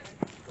they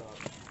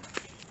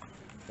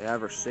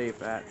have her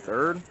safe at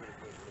third.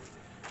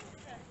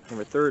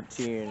 Number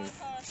 13,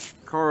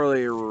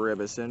 Carly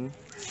Ribison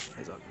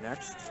is up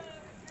next.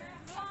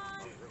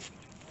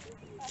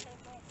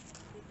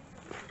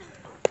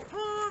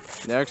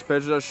 Next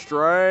pitch is a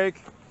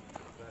strike.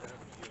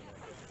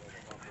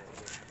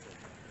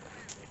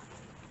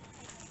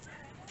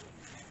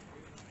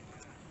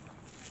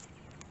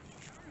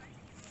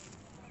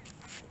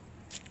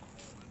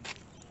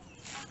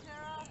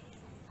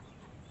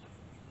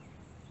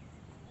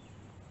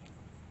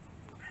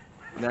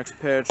 Next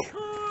pitch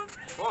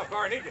Come on,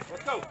 Car, I need you.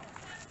 Let's go.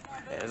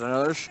 is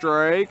another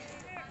strike.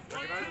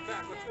 Recognize the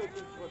attack. Let's go,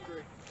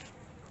 2-4-3.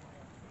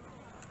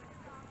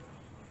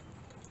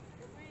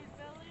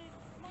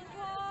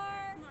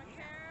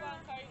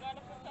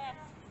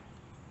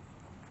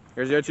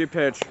 Here's the 0-2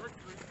 pitch.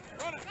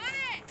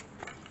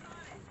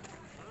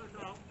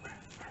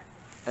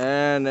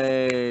 And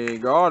they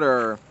got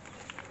her.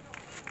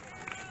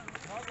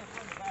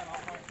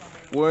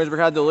 Williamsburg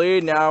had the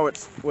lead. Now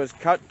it was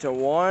cut to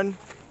 1.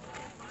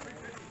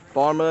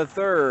 Bottom of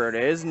the 3rd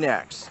is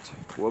next.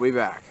 We'll be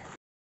back.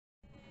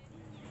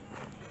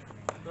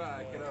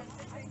 Right, get up.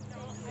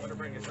 Want to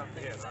bring us up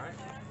to hit, right?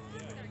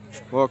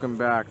 Welcome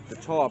back. The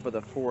top of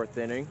the 4th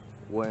inning.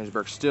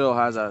 Williamsburg still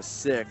has a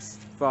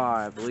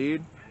 6-5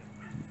 lead.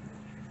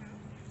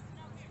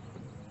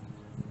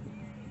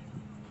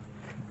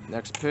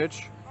 Next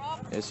pitch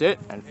is hit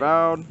and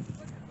fouled.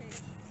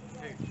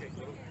 Hey, shake a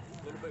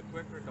little bit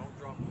quicker. Don't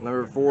drop.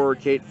 Number 4,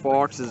 Kate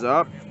Fox is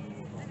up.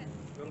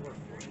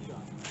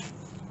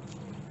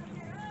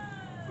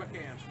 Quick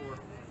hands for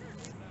her.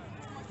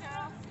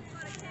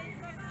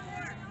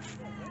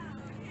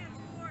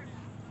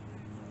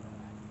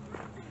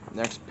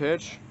 Next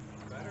pitch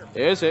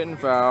is hit and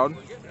fouled.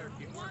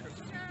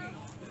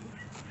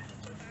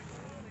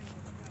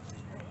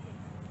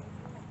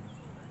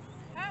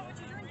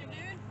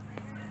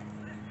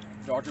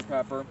 Dr.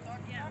 Pepper.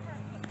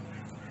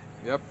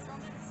 Yep.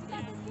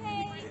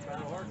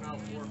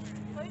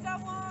 Plays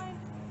that line.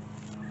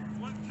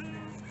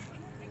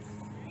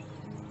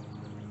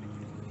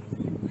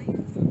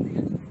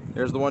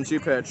 There's the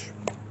 1-2 pitch.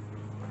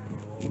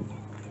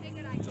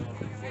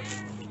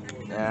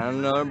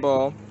 And another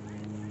ball.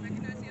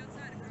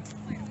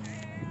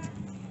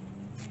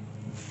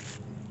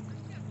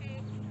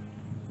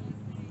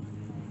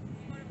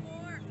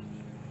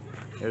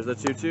 Here's the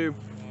 2-2.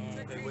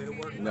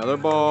 Another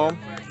ball.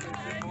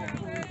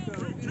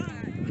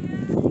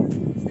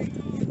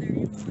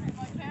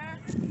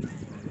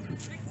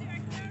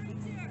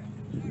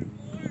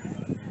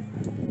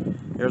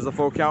 Here's the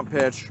full count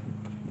pitch.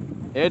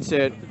 It's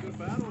hit.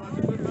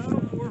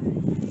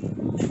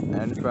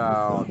 And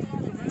fouled.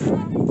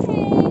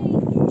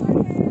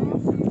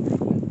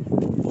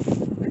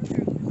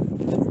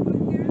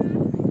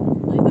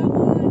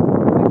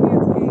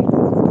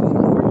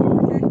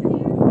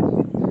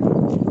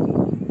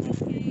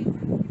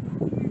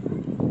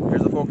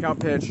 Here's the full count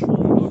pitch.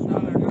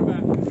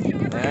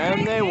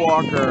 And they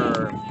walk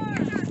her.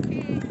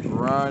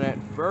 Run at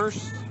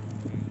first.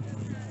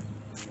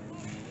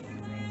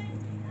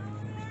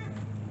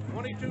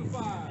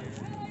 22-5.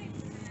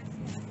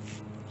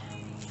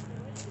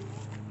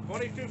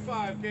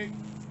 22-5, Kate.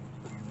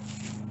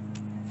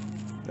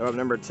 Up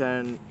number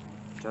 10,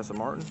 Tessa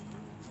Martin.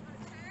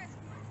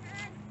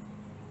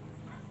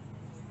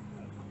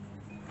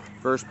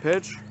 First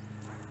pitch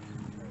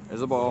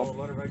is a ball.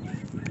 Let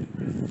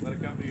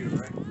it come to you,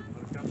 right?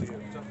 Let it come to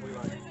you. Something we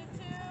like.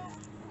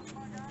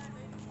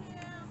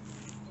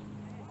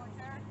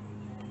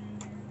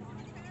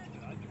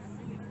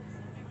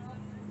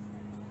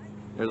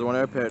 Here's the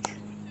 1-0 pitch.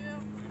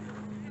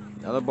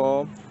 Another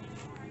ball.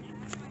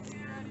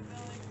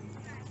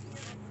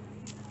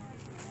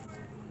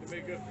 Give me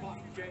a good pop,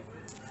 Kate.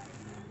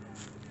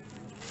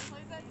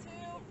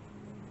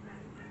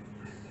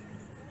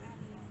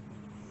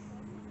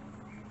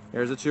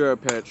 Here's the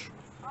 2-0 pitch.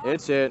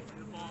 It's hit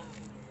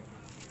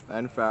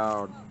and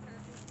fouled.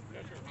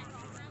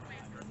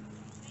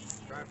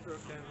 Drive through it,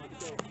 Ken.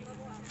 Let's go.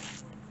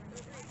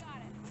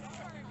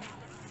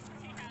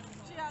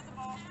 She has the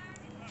ball.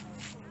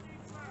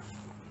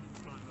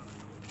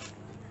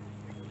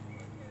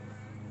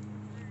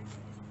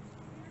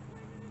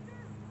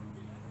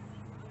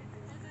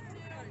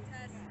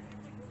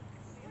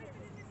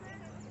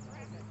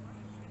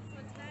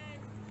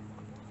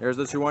 Here's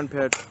the 2-1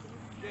 pitch.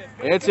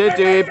 It's hit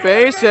deep,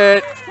 base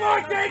hit. Come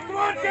on, Kate! Come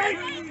on, Kate!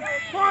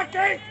 Come on,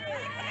 Kate!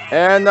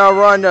 And the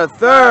run to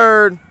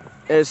 3rd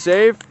is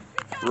safe.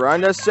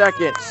 Run to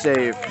 2nd,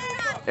 safe.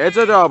 It's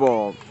a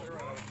double.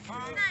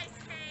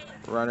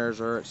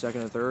 Runners are at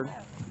 2nd and 3rd.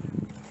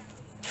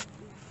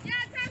 Get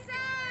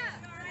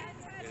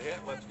hit,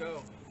 let's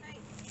go.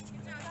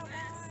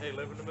 Hey,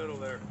 live in the middle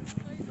there.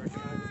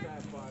 Recognize the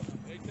fast 5.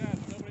 Hey, Dad,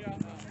 nobody out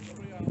now.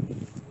 Nobody out.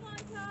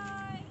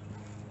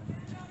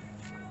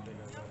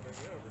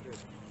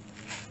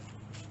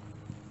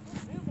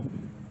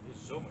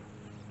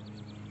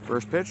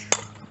 First pitch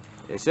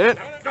is hit.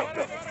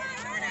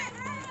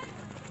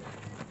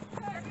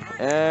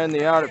 And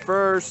the out at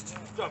first.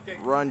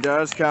 Run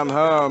does come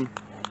home.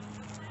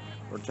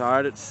 We're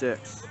tied at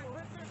 6. Just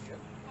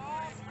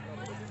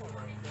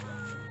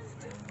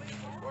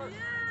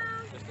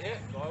a hit,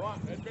 that's all I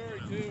want. That's very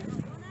two.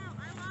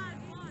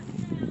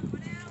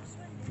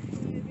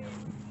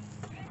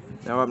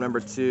 Now up number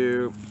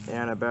 2,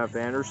 Annabeth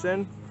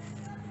Anderson.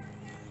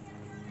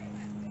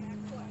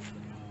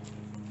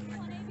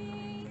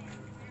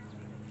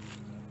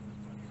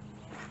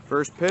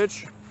 First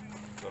pitch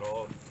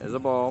is a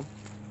ball.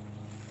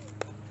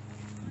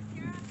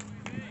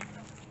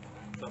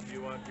 Something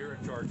you want, you're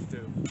in charge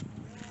too.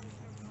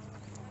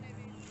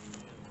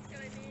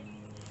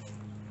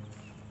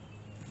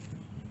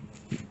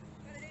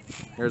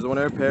 Here's the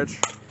 1-0 pitch.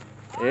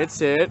 It's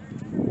hit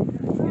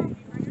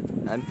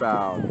and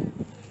fouled.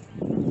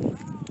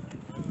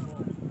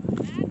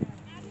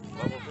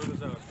 Level through the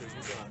zone, Stu. You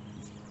got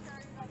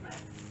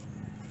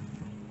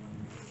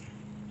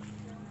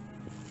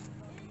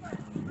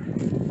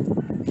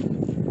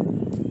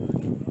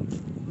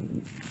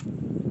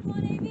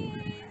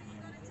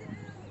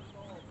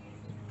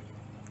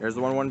it. Here's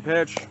the 1-1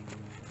 pitch.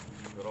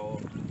 Good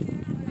old.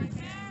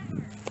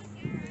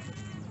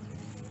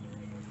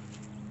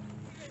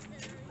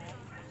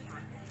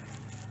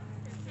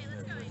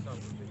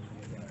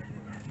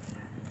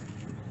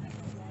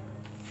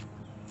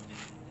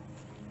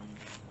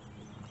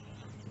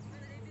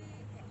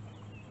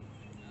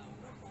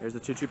 Here's the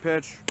 2-2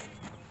 pitch.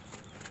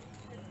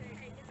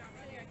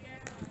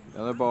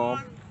 Another ball.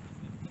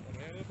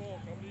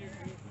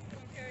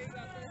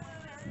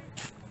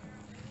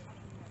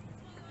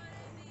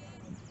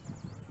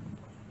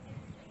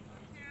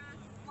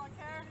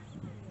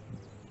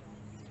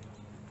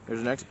 Here's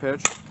the next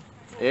pitch.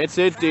 It's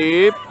hit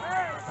deep.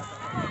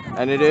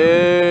 And it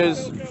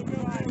is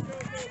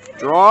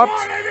dropped.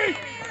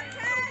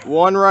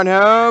 1 run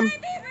home.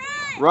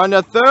 Run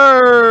to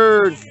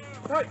third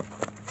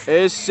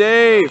is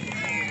safe.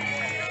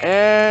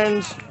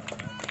 And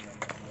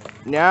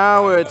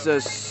now it's a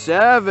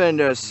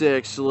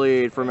 7-6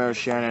 lead for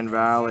Moshannon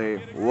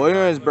Valley.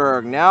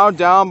 Williamsburg now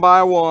down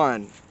by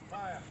 1.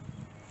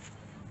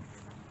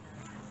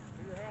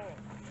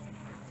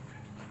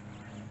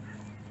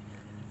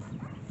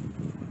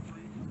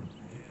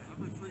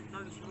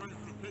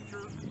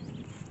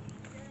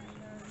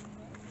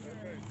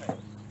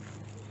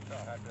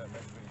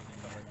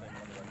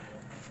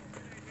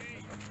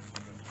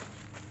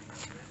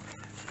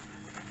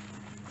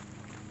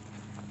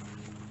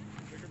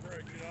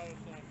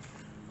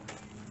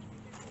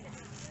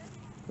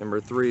 Number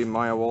 3,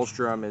 Maya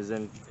Wallstrom is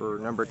in for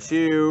number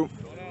 2.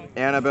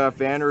 Annabeth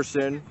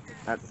Anderson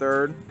at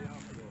third.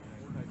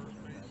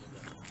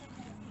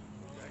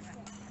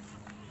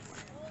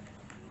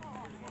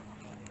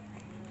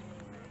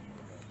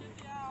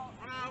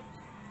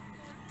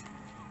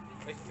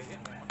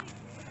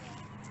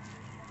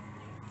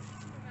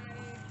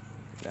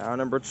 Now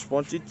number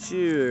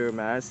 22,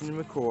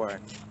 Madison McCoy.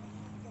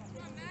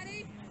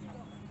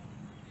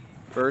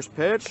 First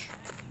pitch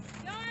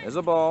is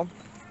a ball.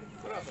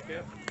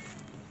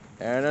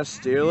 And a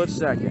steal at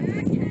second.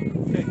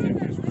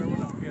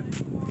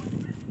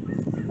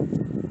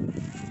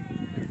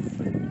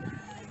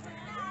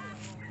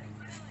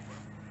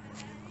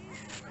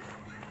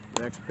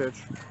 Next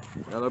pitch,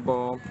 another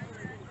ball.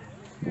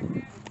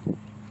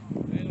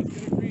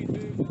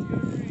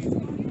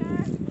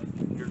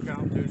 Your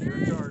count, dude. You're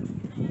in charge.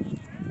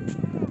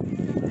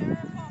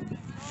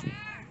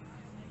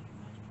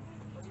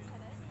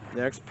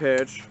 Next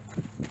pitch,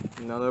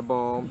 another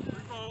ball.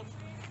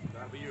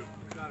 Gotta be you.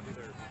 Gotta be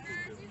there.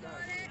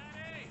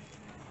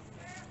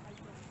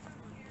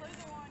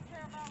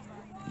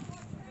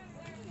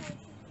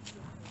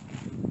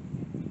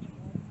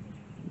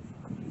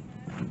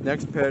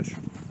 Next pitch,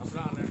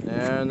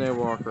 and they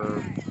walk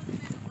her.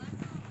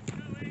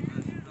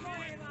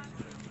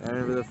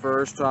 And for the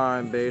first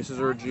time, bases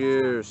are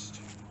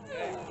juiced.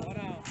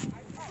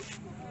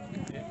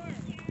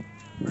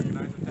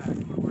 Recognize attack.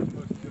 We're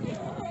supposed to do it.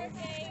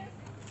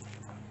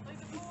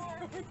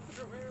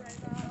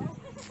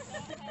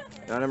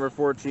 Now number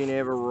 14,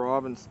 Ava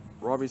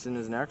Robinson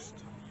is next.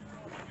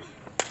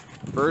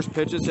 First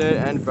pitch is hit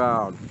and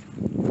fouled.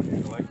 I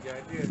like the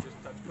idea.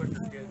 Just touch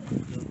quicker, kid.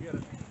 Go get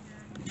it.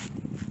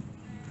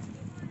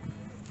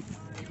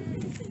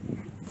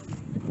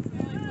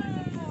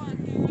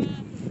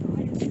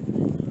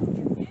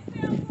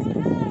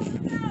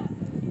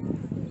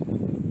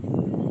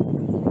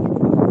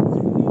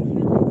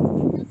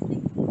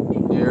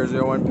 Here's the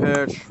 0-1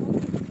 pitch.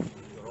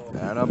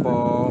 And a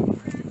ball.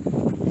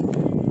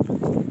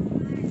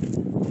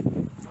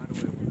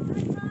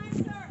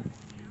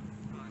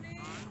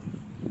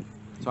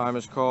 Time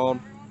is called.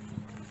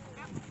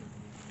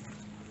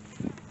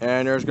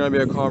 And there's going to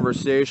be a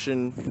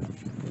conversation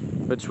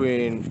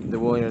between the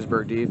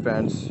Williamsburg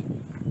defense.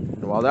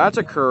 And while that's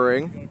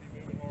occurring,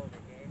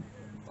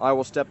 we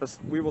will step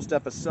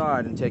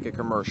aside and take a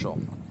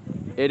commercial.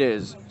 It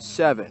is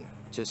 7-6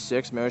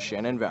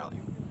 Moshannon Valley.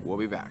 We'll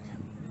be back.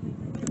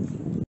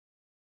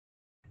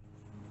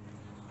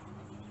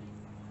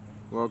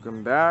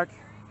 Welcome back.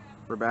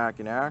 We're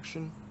back in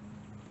action.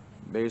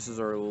 Bases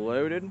are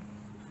loaded.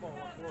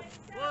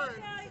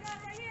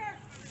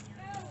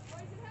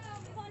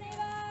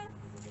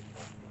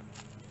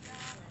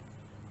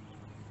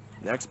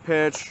 Next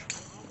pitch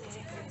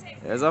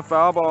is a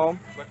foul ball.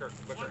 Quicker hands.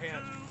 Quicker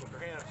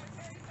hands.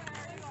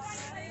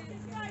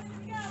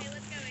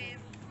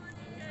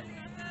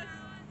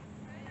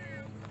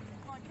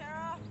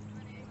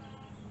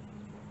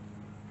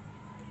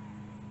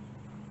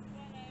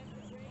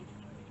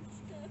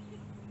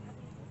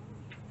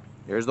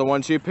 Here's the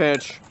 1-2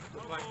 pitch.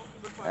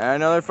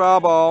 And another foul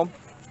ball.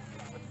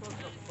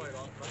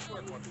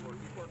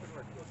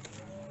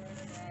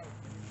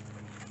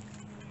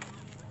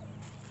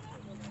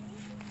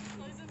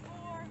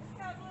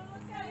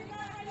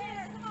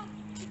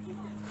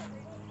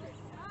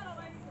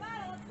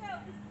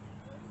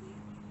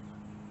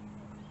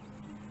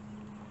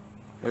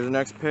 Here's the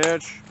next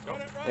pitch.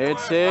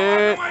 It's Come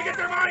hit. on, get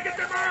there, Mike, get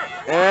there,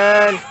 Mike.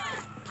 And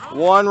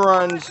one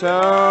runs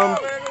home.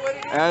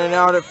 And an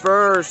out at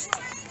first.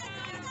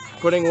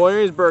 Putting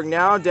Williamsburg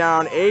now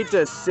down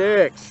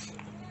 8-6.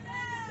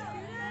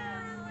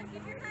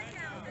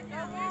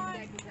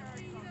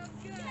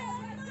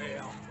 Hey,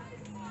 Al.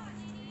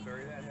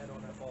 Bury that head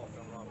on that ball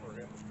coming off her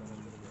hip.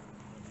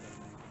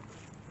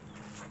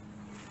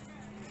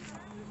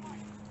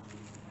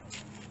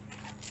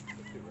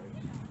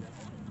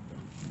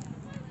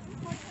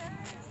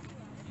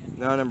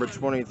 Now number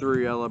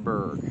 23, Ella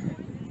Berg.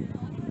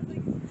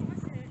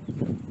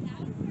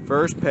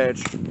 First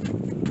pitch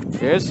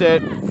is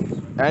hit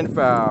and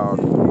fouled.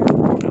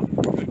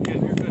 Good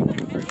kid, you're good.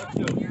 2-3, let's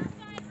do it.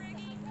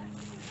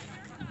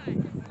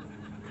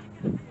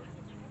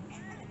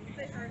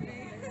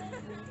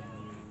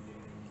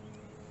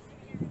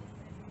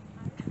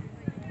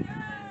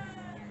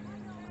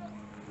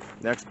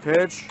 Next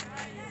pitch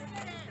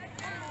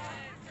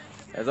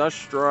is a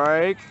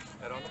strike.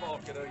 Head on the ball,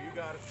 kiddo. You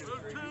got it,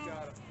 2-3. You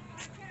got it.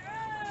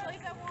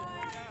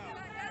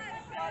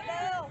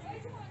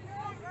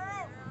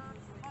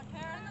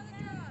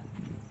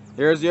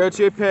 Here's the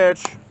 0-2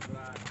 pitch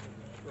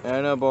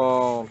and a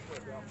ball.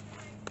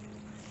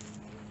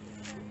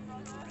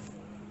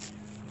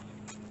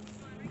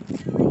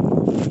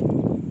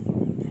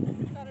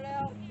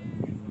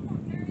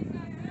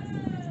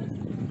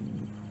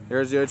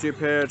 Here's the 0-2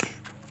 pitch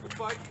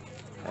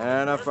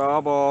and a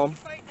foul ball.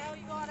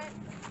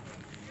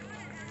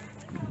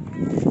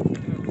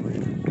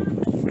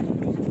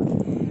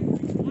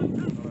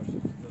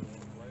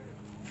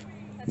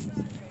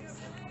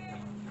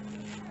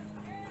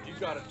 You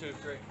got it,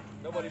 2-3.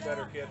 Nobody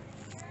better, kid.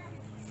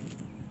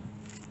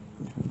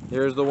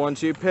 Here's the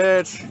 1-2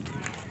 pitch.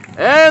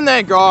 And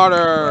they got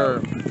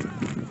her.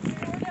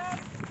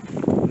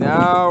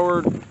 Now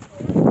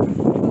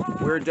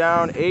we're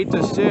down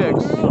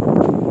 8-6.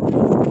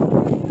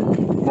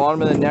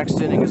 Bottom of the next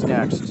inning is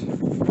next.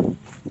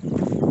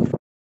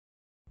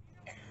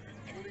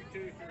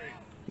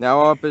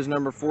 Now up is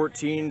number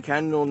 14,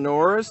 Kendel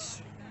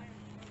Norris.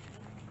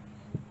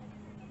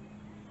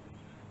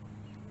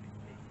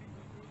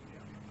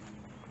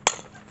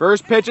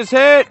 First pitch is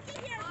hit.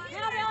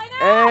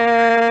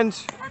 And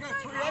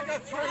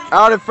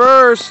out at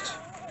first.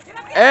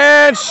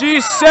 And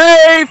she's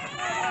safe.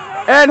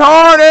 And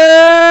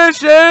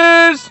Harnish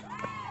is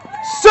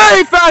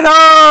safe at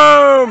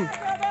home.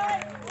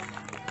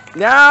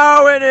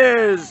 Now it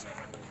is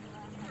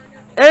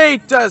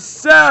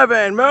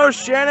 8-7,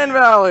 Most Shannon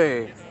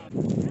Valley.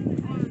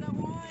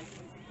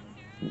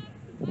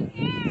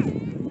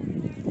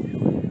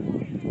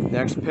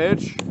 Next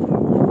pitch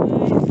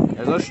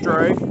is a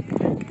strike.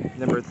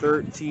 Number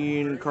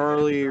 13,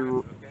 Carly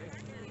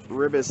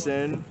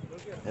Ribison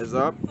is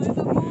up.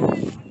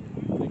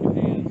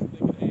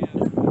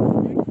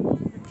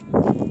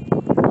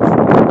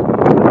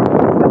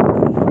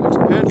 Next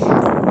pitch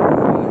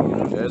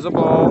is a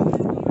ball.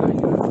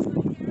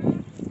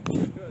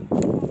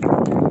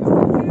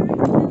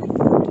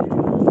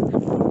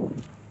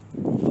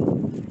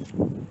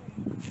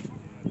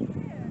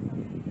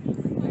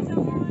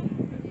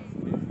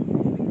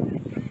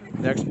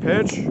 Next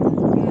pitch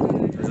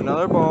is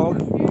another ball.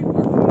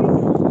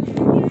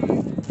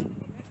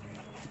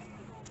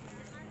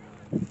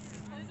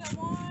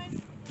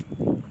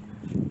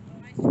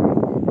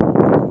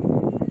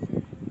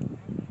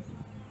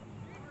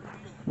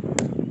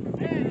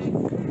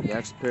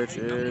 Next pitch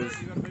is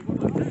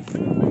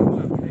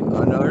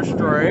another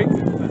strike.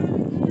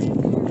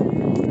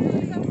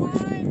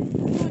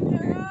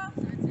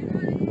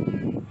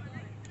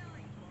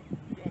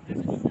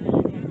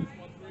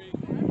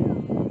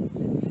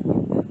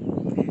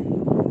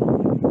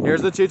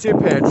 Here's the 2-2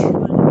 pitch.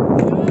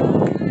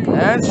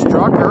 And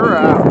struck her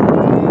out.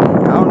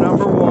 Out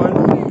number 1.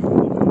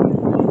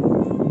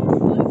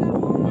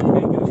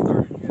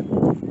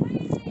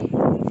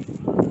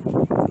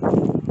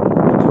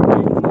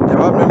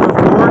 Now up number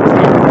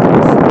 14.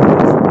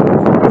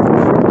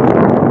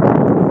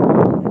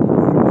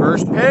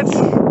 First pitch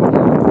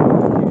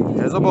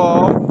is a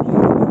ball.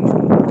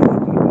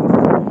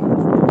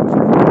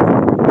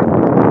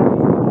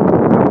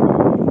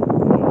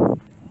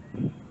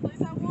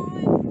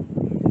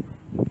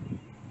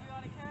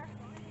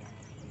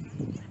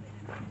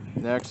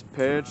 Next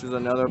pitch is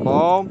another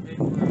ball.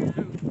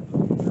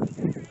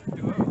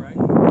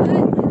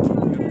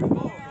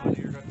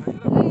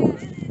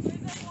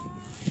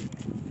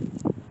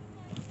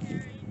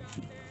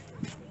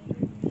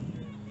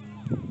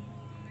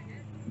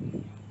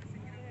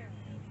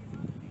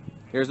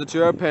 Here's the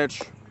 2-0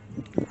 pitch.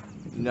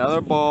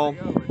 Another ball.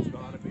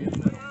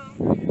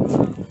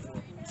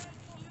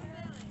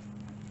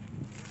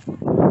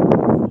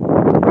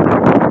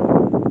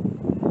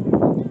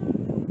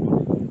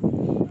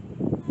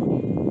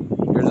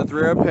 Here's a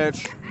 3-0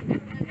 pitch.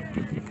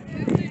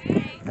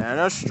 And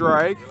a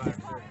strike.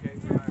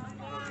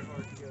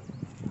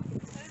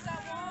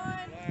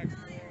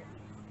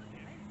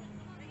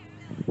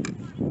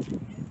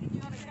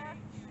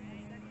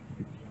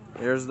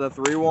 Here's the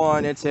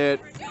 3-1. It's hit.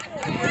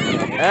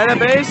 And a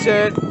base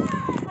hit.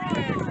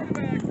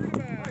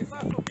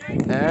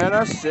 And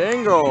a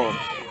single.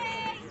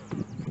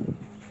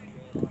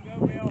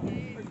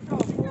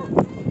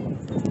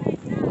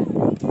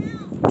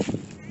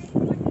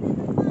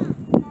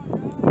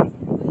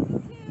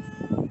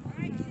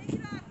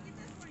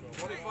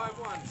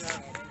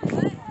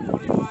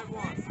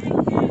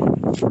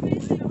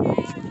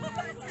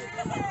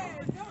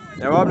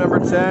 Now up number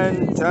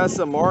 10,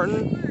 Tessa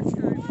Martin.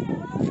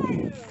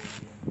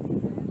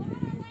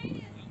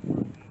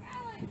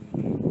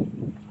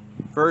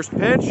 First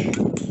pitch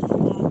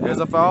is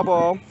a foul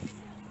ball.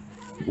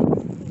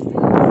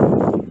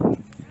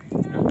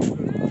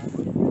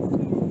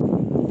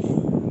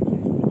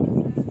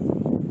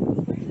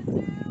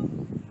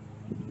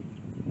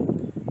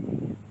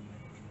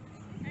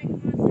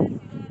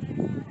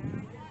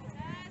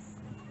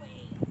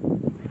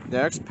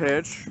 Next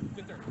pitch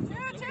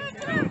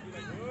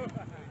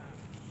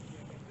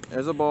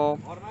is a ball.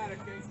 Automatic.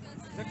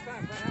 Next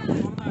time that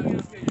happens,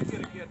 automatic. Okay, you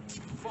get it, kid.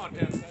 Come on,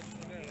 Ted.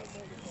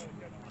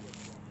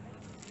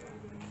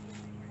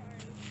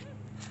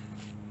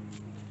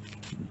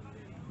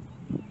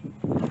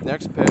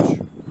 Next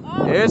pitch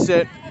is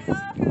hit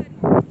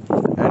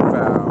and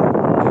foul.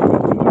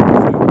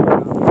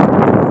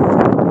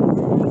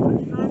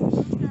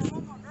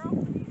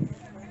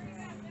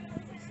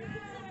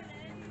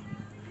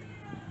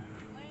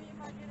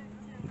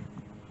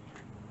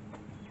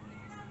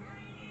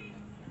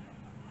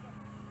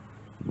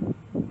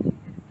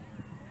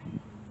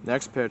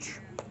 Next pitch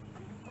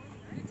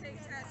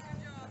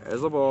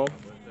is a ball.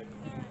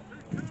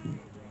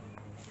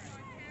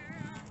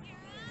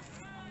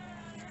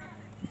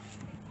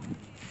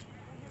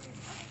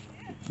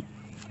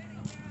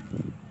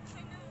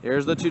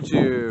 Here's the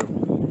 2-2.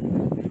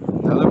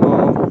 Another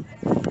ball.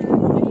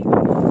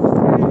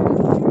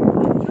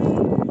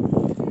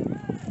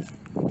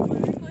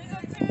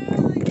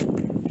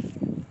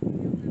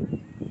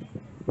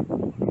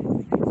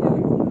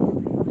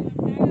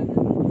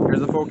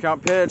 Here's the full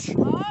count pitch.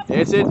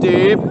 It's it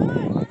deep.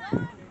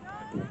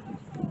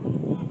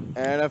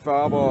 And a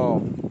foul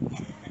ball.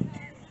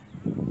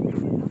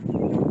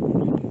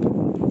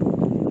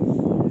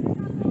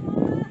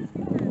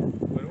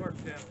 Good work,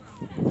 Tim.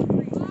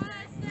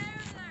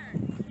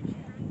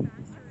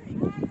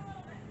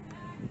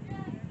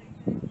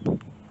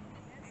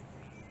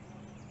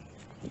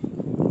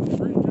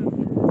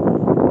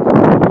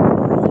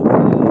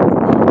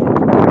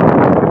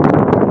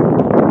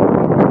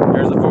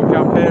 Here's the full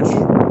count pitch.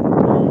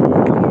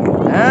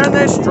 And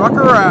they struck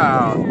her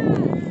out.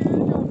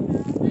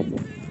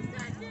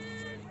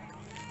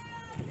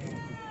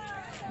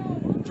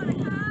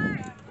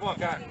 Come on,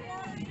 guy.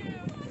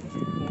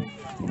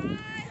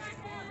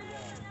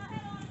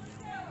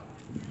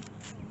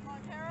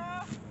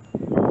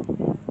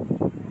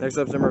 Next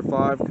up's number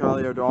 5,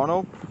 Kylie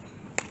O'Donnell.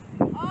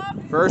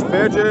 First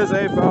pitch is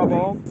a foul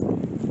ball.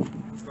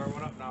 Square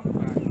one up now.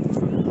 Back.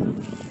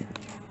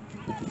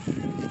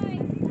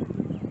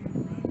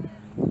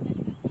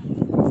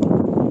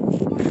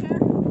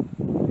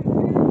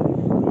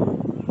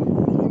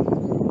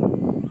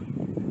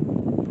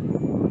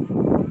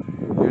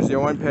 Here's the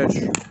 0-1 pitch.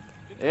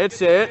 It's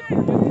hit.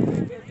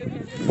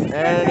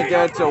 And it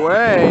gets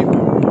away.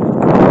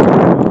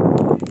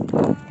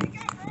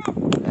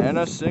 And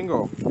a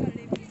single.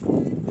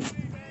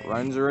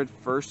 Runs are at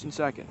first and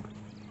second.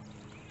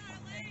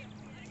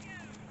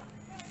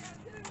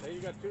 Hey,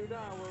 you got 2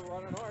 down. We're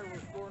running hard. We're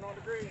scoring on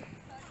the green.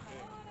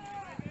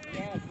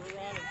 Yeah, we're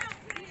running.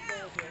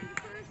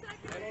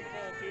 Head on the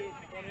ball, too.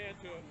 One hand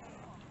to it.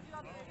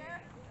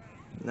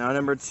 Now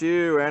number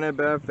 2,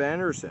 Annabeth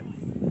Anderson.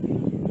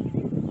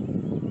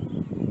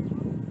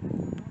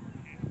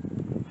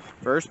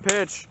 First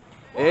pitch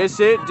is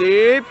hit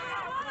deep.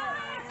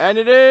 And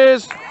it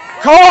is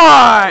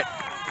caught!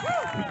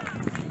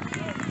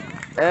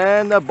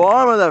 And the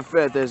bottom of the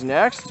 5th is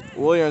next.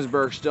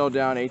 Williamsburg still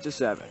down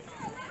 8-7.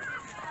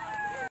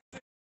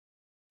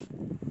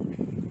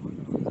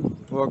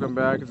 Welcome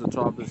back. It's the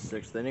top of the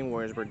 6th inning.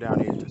 Williamsburg down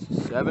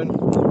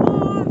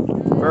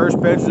 8-7. First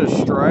pitch is a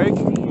strike.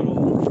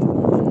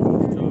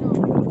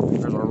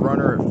 There's a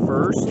runner at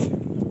first.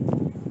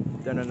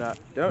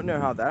 Don't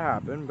know how that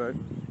happened, but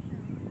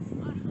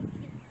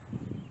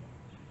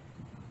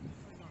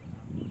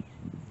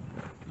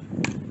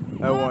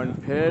 0-1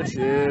 pitch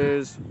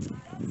is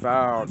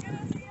fouled.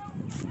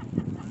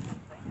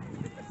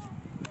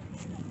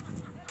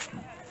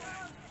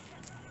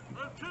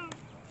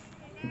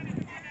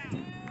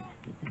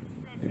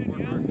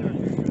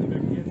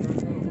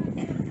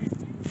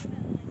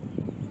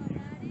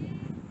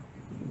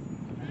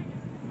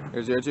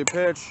 Here's the 0-2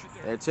 pitch.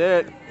 It's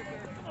hit.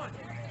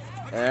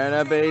 And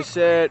a base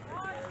hit.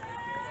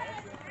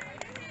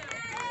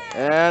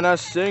 And a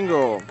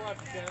single.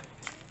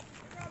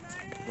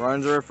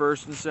 Runs are at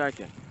first and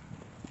second.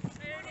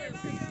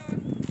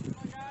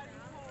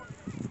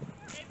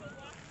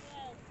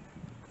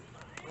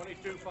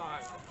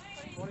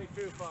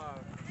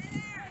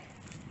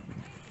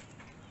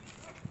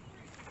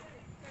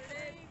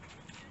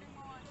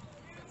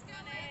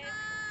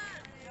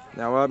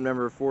 Now up,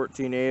 number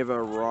 14,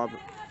 Ava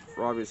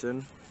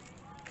Robinson.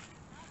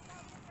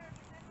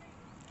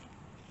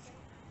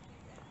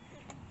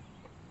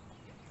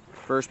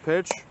 First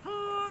pitch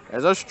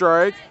as a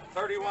strike.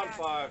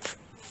 31-5.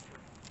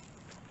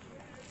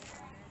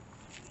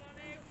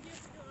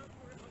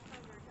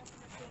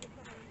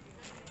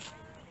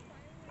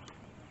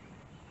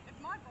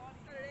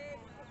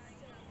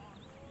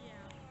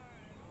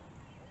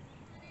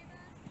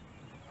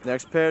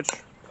 Next pitch.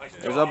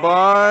 There's a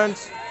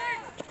bunt.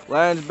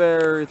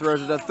 Lansbury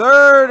throws it to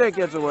third. It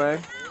gets away.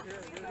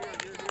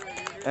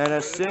 And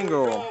a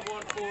single.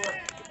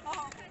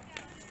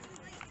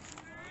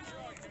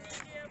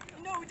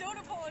 No, don't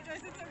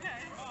apologize. It's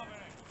okay.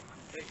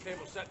 Hey,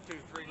 table set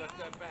 2-3. Let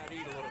that bat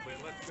eat a little bit.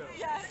 Let's go.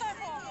 Yes, I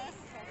promise.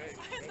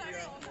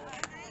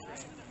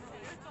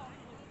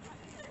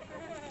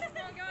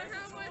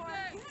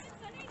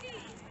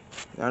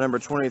 I Now number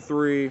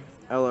 23,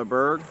 Ella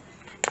Berg.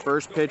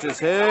 First pitch is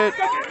hit.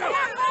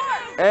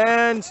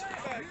 And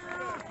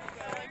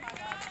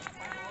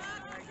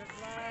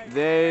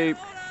they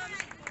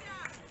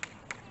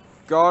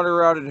got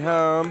her out at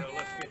home.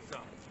 Let's get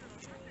some.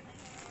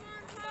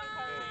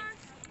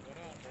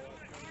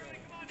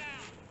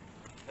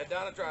 Head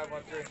down and drive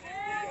 1-3.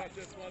 Got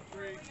this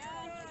 1-3.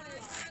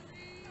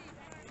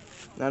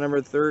 Now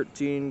number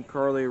 13,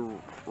 Carly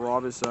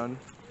Robinson.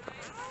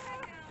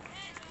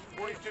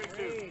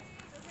 42-2.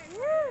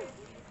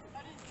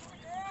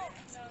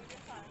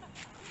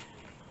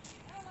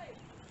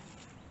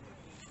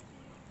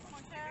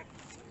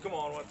 Come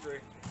on, 1-3.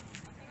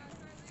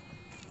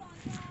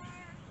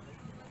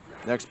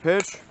 Next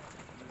pitch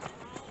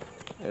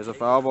is a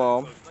foul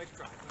ball. Nice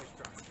try, nice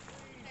try.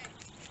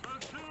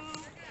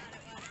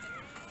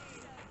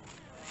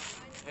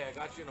 Hey, I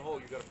got you in the hole.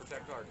 You got to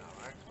protect hard now,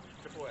 all right?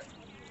 Chip away.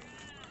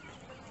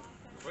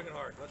 Swing it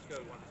hard. Let's go,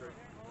 1-3.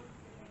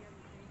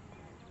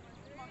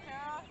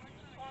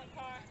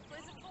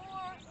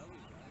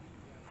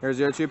 Here's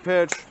the 0-2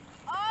 pitch.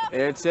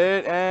 It's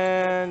hit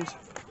and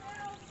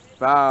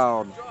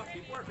fouled. Good job.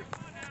 Keep working.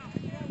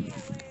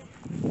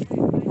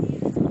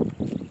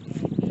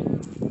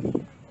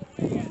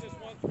 Got this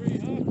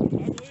 1-3, huh?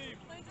 I believe.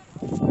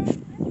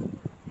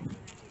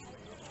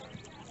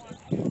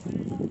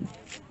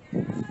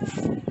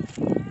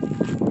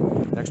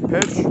 Next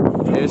pitch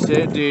is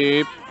hit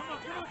deep.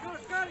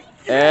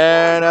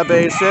 And a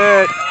base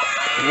hit.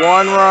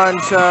 One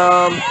runs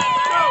home.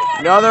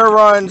 Another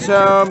runs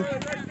home.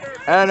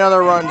 And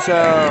another runs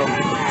home.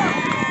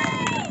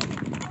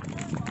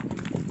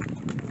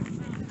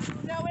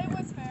 No, it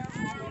was fair.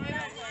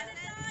 Yes, it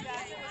was fair.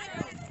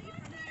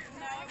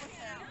 No, it was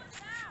fair.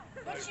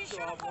 But she should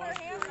have put her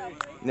hands up.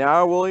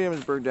 Now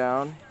Williamsburg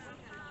down.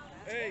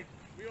 Hey,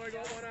 we only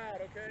got one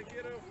out, okay,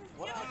 kiddo?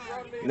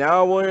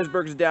 Now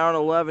Williamsburg's down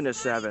 11-7.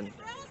 It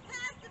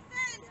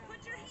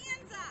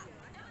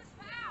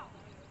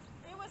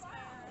was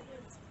fair.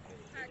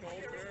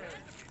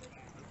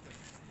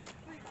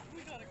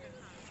 We got a good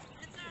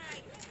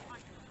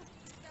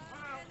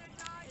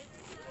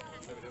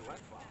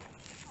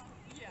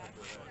Yeah.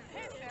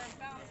 Hit fair,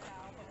 bounce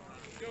foul.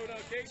 Go now,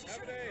 Kate.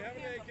 Have a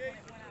day, Kate.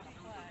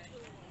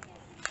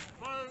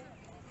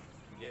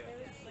 Yeah.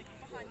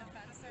 Behind the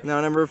fence there.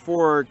 Now number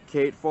 4,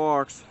 Kate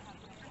Fox.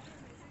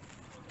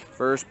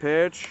 First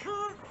pitch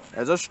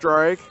as a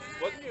strike.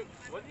 Wasn't you,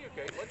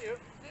 Kate? Wasn't you?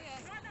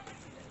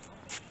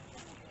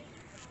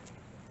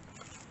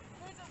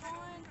 There's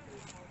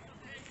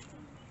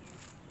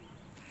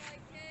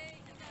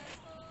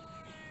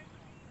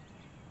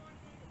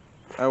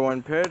a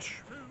one. 0-1 pitch.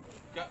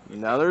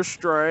 Another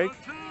strike.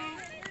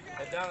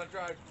 Head down and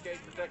drive, Kate.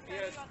 Protect the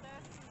edge.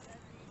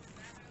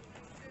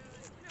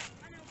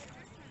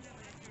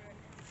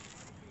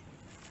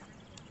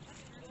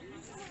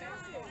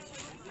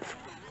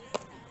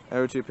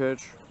 0-2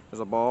 pitch is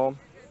a ball.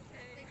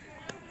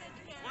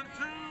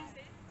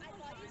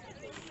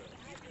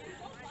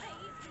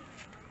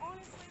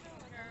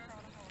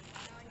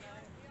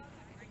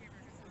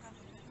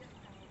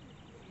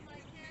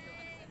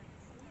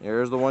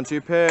 Here's the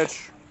 1-2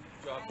 pitch.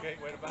 Good job,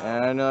 Kate. Way to bounce.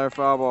 And another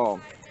foul ball.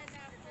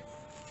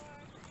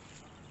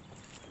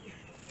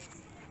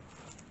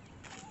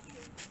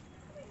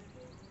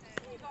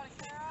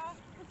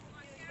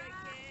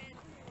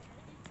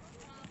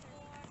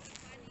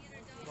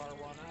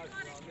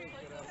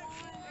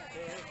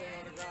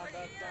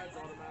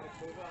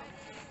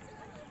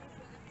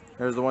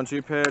 Here's the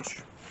 1-2 pitch.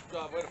 Good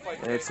job. Way to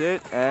fight, Kate. It's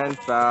hit and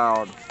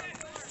fouled.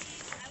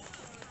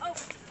 Charlie,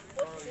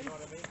 you know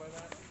what I mean by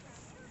that?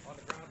 On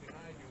the ground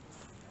behind you.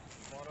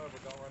 Come on over.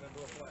 Don't run into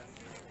a flag.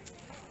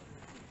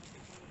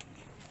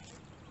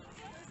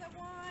 There's a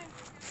one.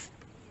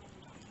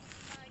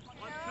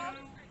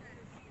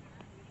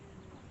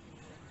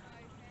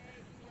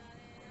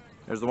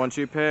 There's the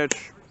 1-2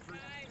 pitch.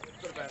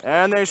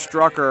 And they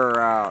struck her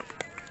out.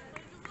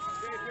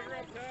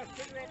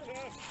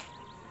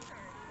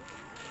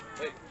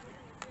 Hey,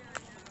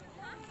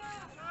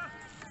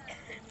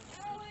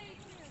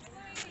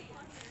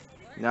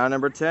 Now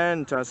number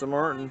 10, Tessa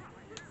Martin.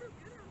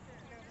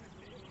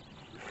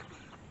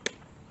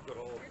 good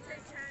hold.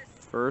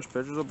 First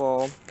pitch is a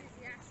ball.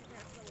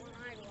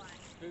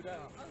 Two down.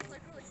 Please,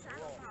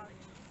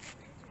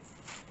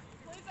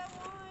 I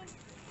won.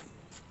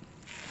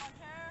 Come on,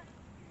 Tara.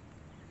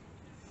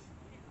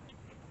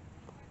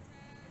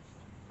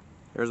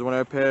 Here's the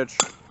 1-0 pitch.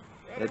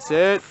 That's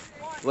it.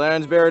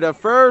 Lennon's buried up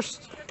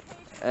first,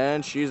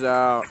 and she's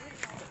out.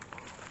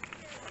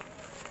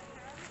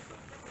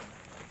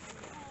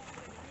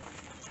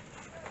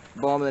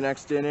 Ball in the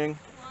next inning.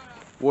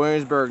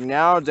 Williamsburg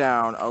now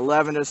down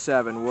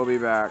 11-7. We'll be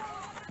back.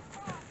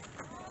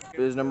 This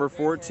is number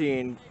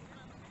 14,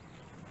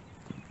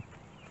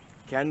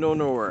 Kendel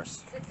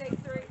Norris.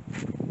 683.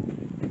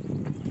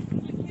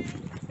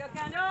 Let's go,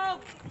 Kendel.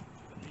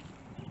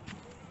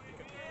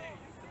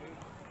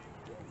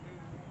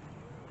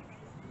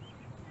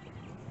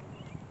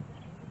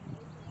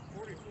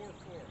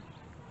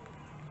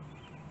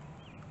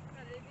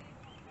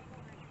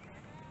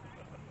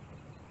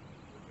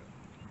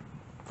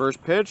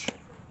 First pitch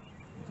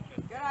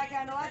Good eye,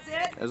 Kendel. That's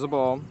it. is a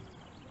ball.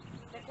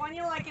 Pick one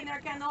you like in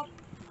there, Kendel.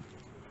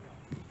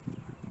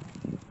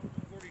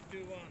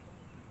 42-1.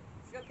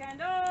 Let's go,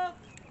 Kendel.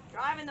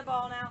 Driving the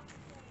ball now.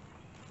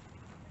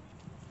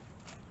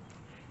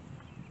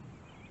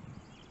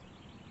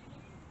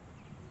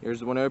 Here's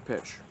the 1-0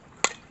 pitch.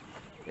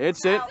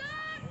 It's it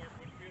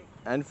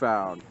and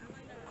fouled.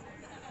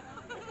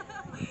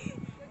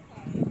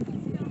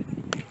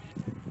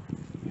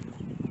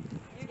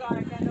 You got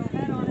it, Kendel.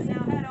 Head on it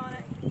now. Head on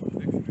it.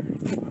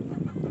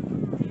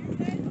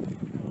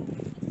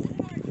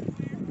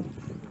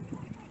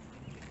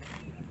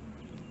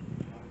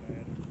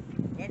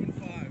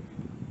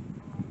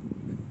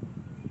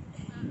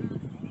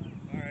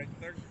 All right,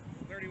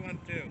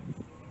 31-2.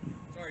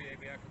 Sorry,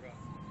 AB, I forgot.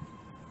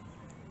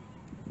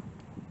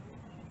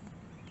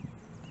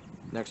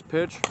 Next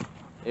pitch.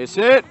 It's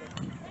it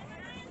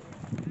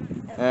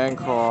and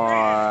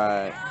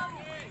caught.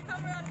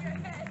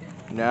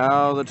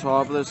 Now the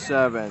top of the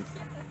 7th.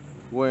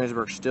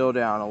 Williamsburg still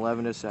down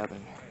 11-7.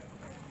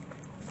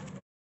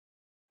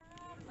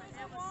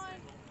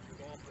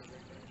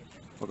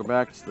 Welcome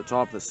back. It's the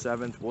top of the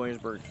 7th.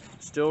 Williamsburg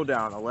still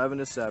down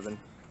 11-7.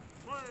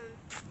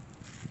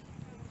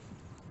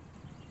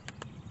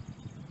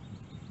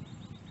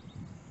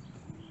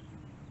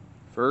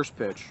 First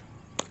pitch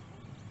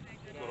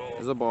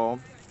is a ball.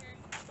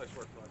 Nice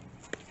work, bud.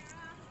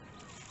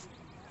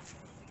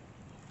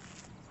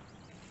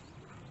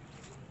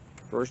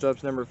 First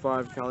up's number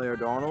 5, Kelly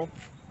O'Donnell.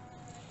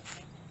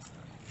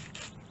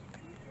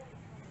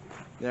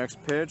 Next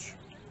pitch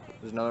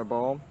is another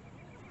ball.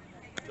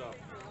 Good job.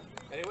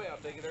 Anyway, I'll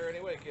take it there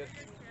anyway, kid.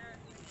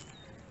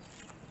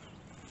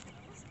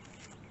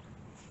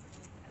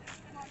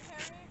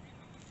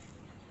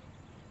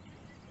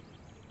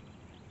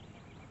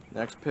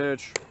 Next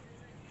pitch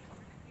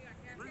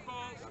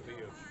Not to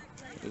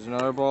you. is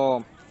another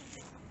ball.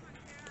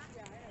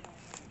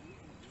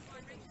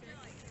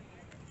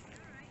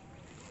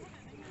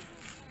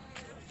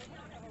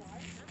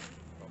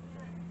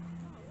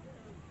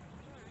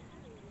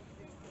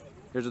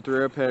 Here's a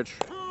 3-0 pitch.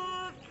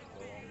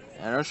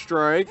 And a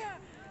strike.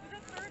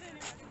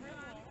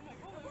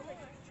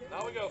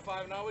 Now we go,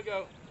 5. Now we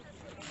go.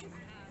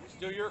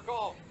 Still your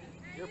call.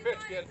 Your pitch,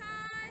 kid.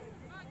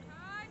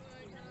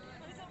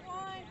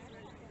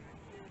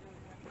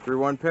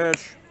 3-1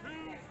 pitch.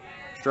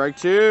 Strike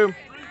 2.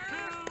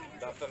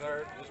 Nothing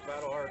there. Just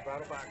battle hard.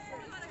 Battle back.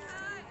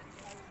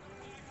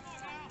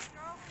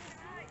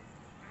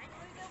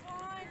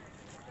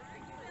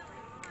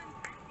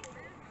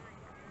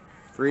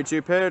 Three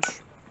 2 pitch.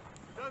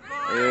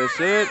 Is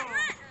it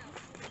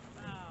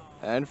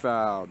and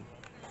fouled.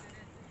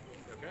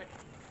 Okay.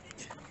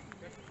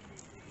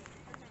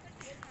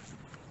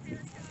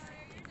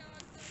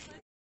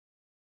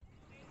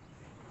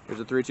 Here's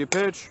a 3-2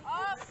 pitch.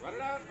 Run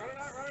it out. Run it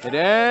out. Run it out.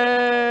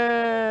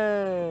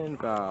 It and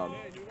fouled.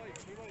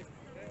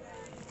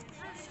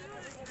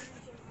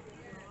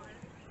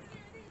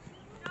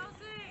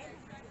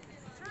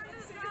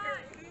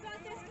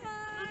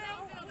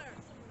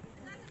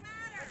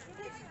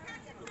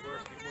 Good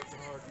work. Keep working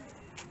hard.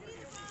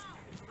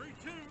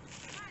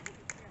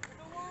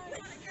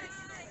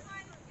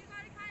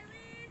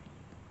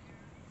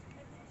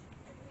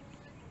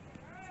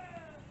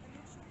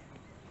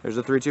 Here's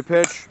a 3-2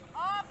 pitch.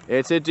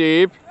 It's hit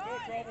deep.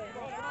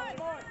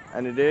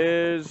 And it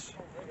is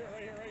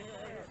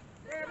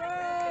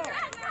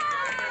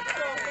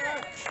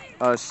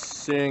a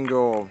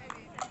single.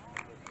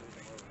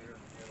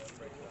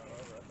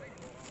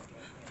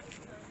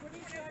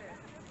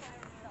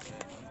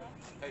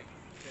 Hey,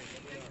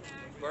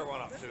 square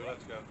one up, 2.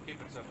 Let's go.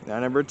 Keep it simple. Now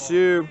number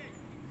 2,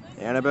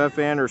 Annabeth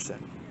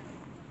Anderson.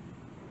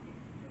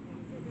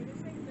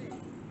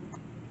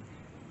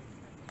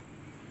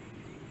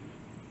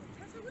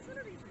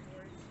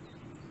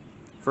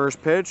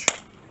 First pitch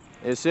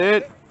is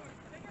hit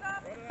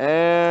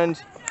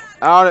and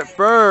out at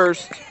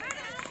first.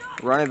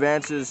 Run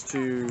advances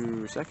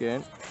to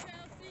second.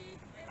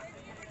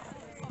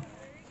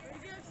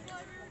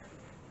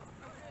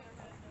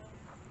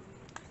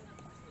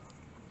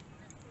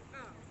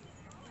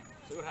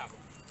 See what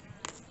happens.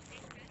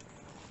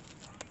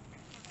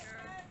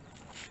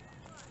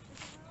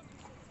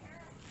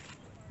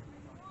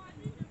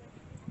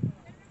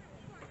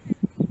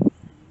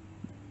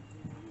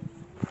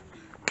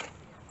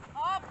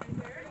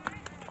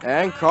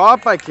 And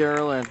caught by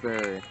Carol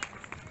Lansbury.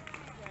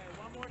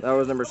 That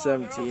was number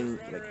 17,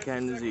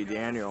 Mackenzie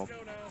Daniel.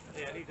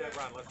 Yeah, I need that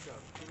run. Let's go.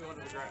 Keep going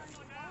to the grass.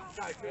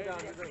 Guys, go down.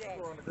 You're going to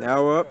score on the grass.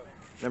 Now up,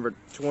 number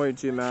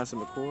 22, Massa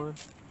McCoy.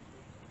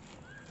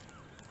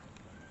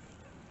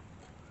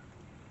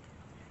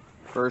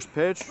 First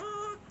pitch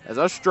as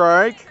a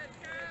strike.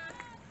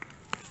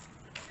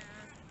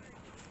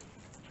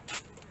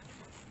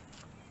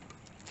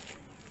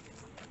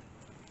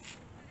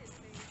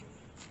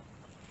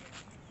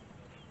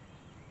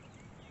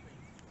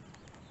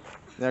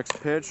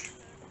 Next pitch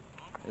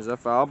is a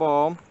foul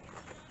ball.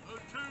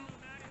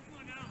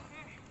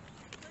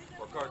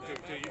 Work hard,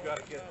 2-2. You got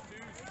to get it.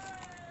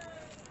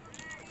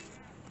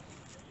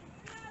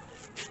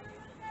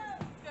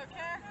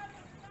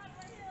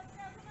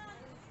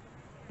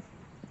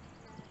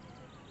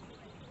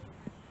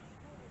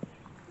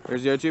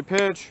 Here's the 0-2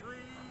 pitch.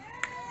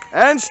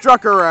 And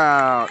struck her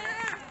out.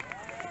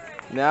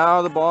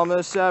 Now the bottom of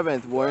the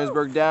 7th.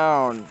 Williamsburg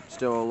down.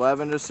 Still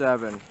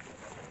 11-7.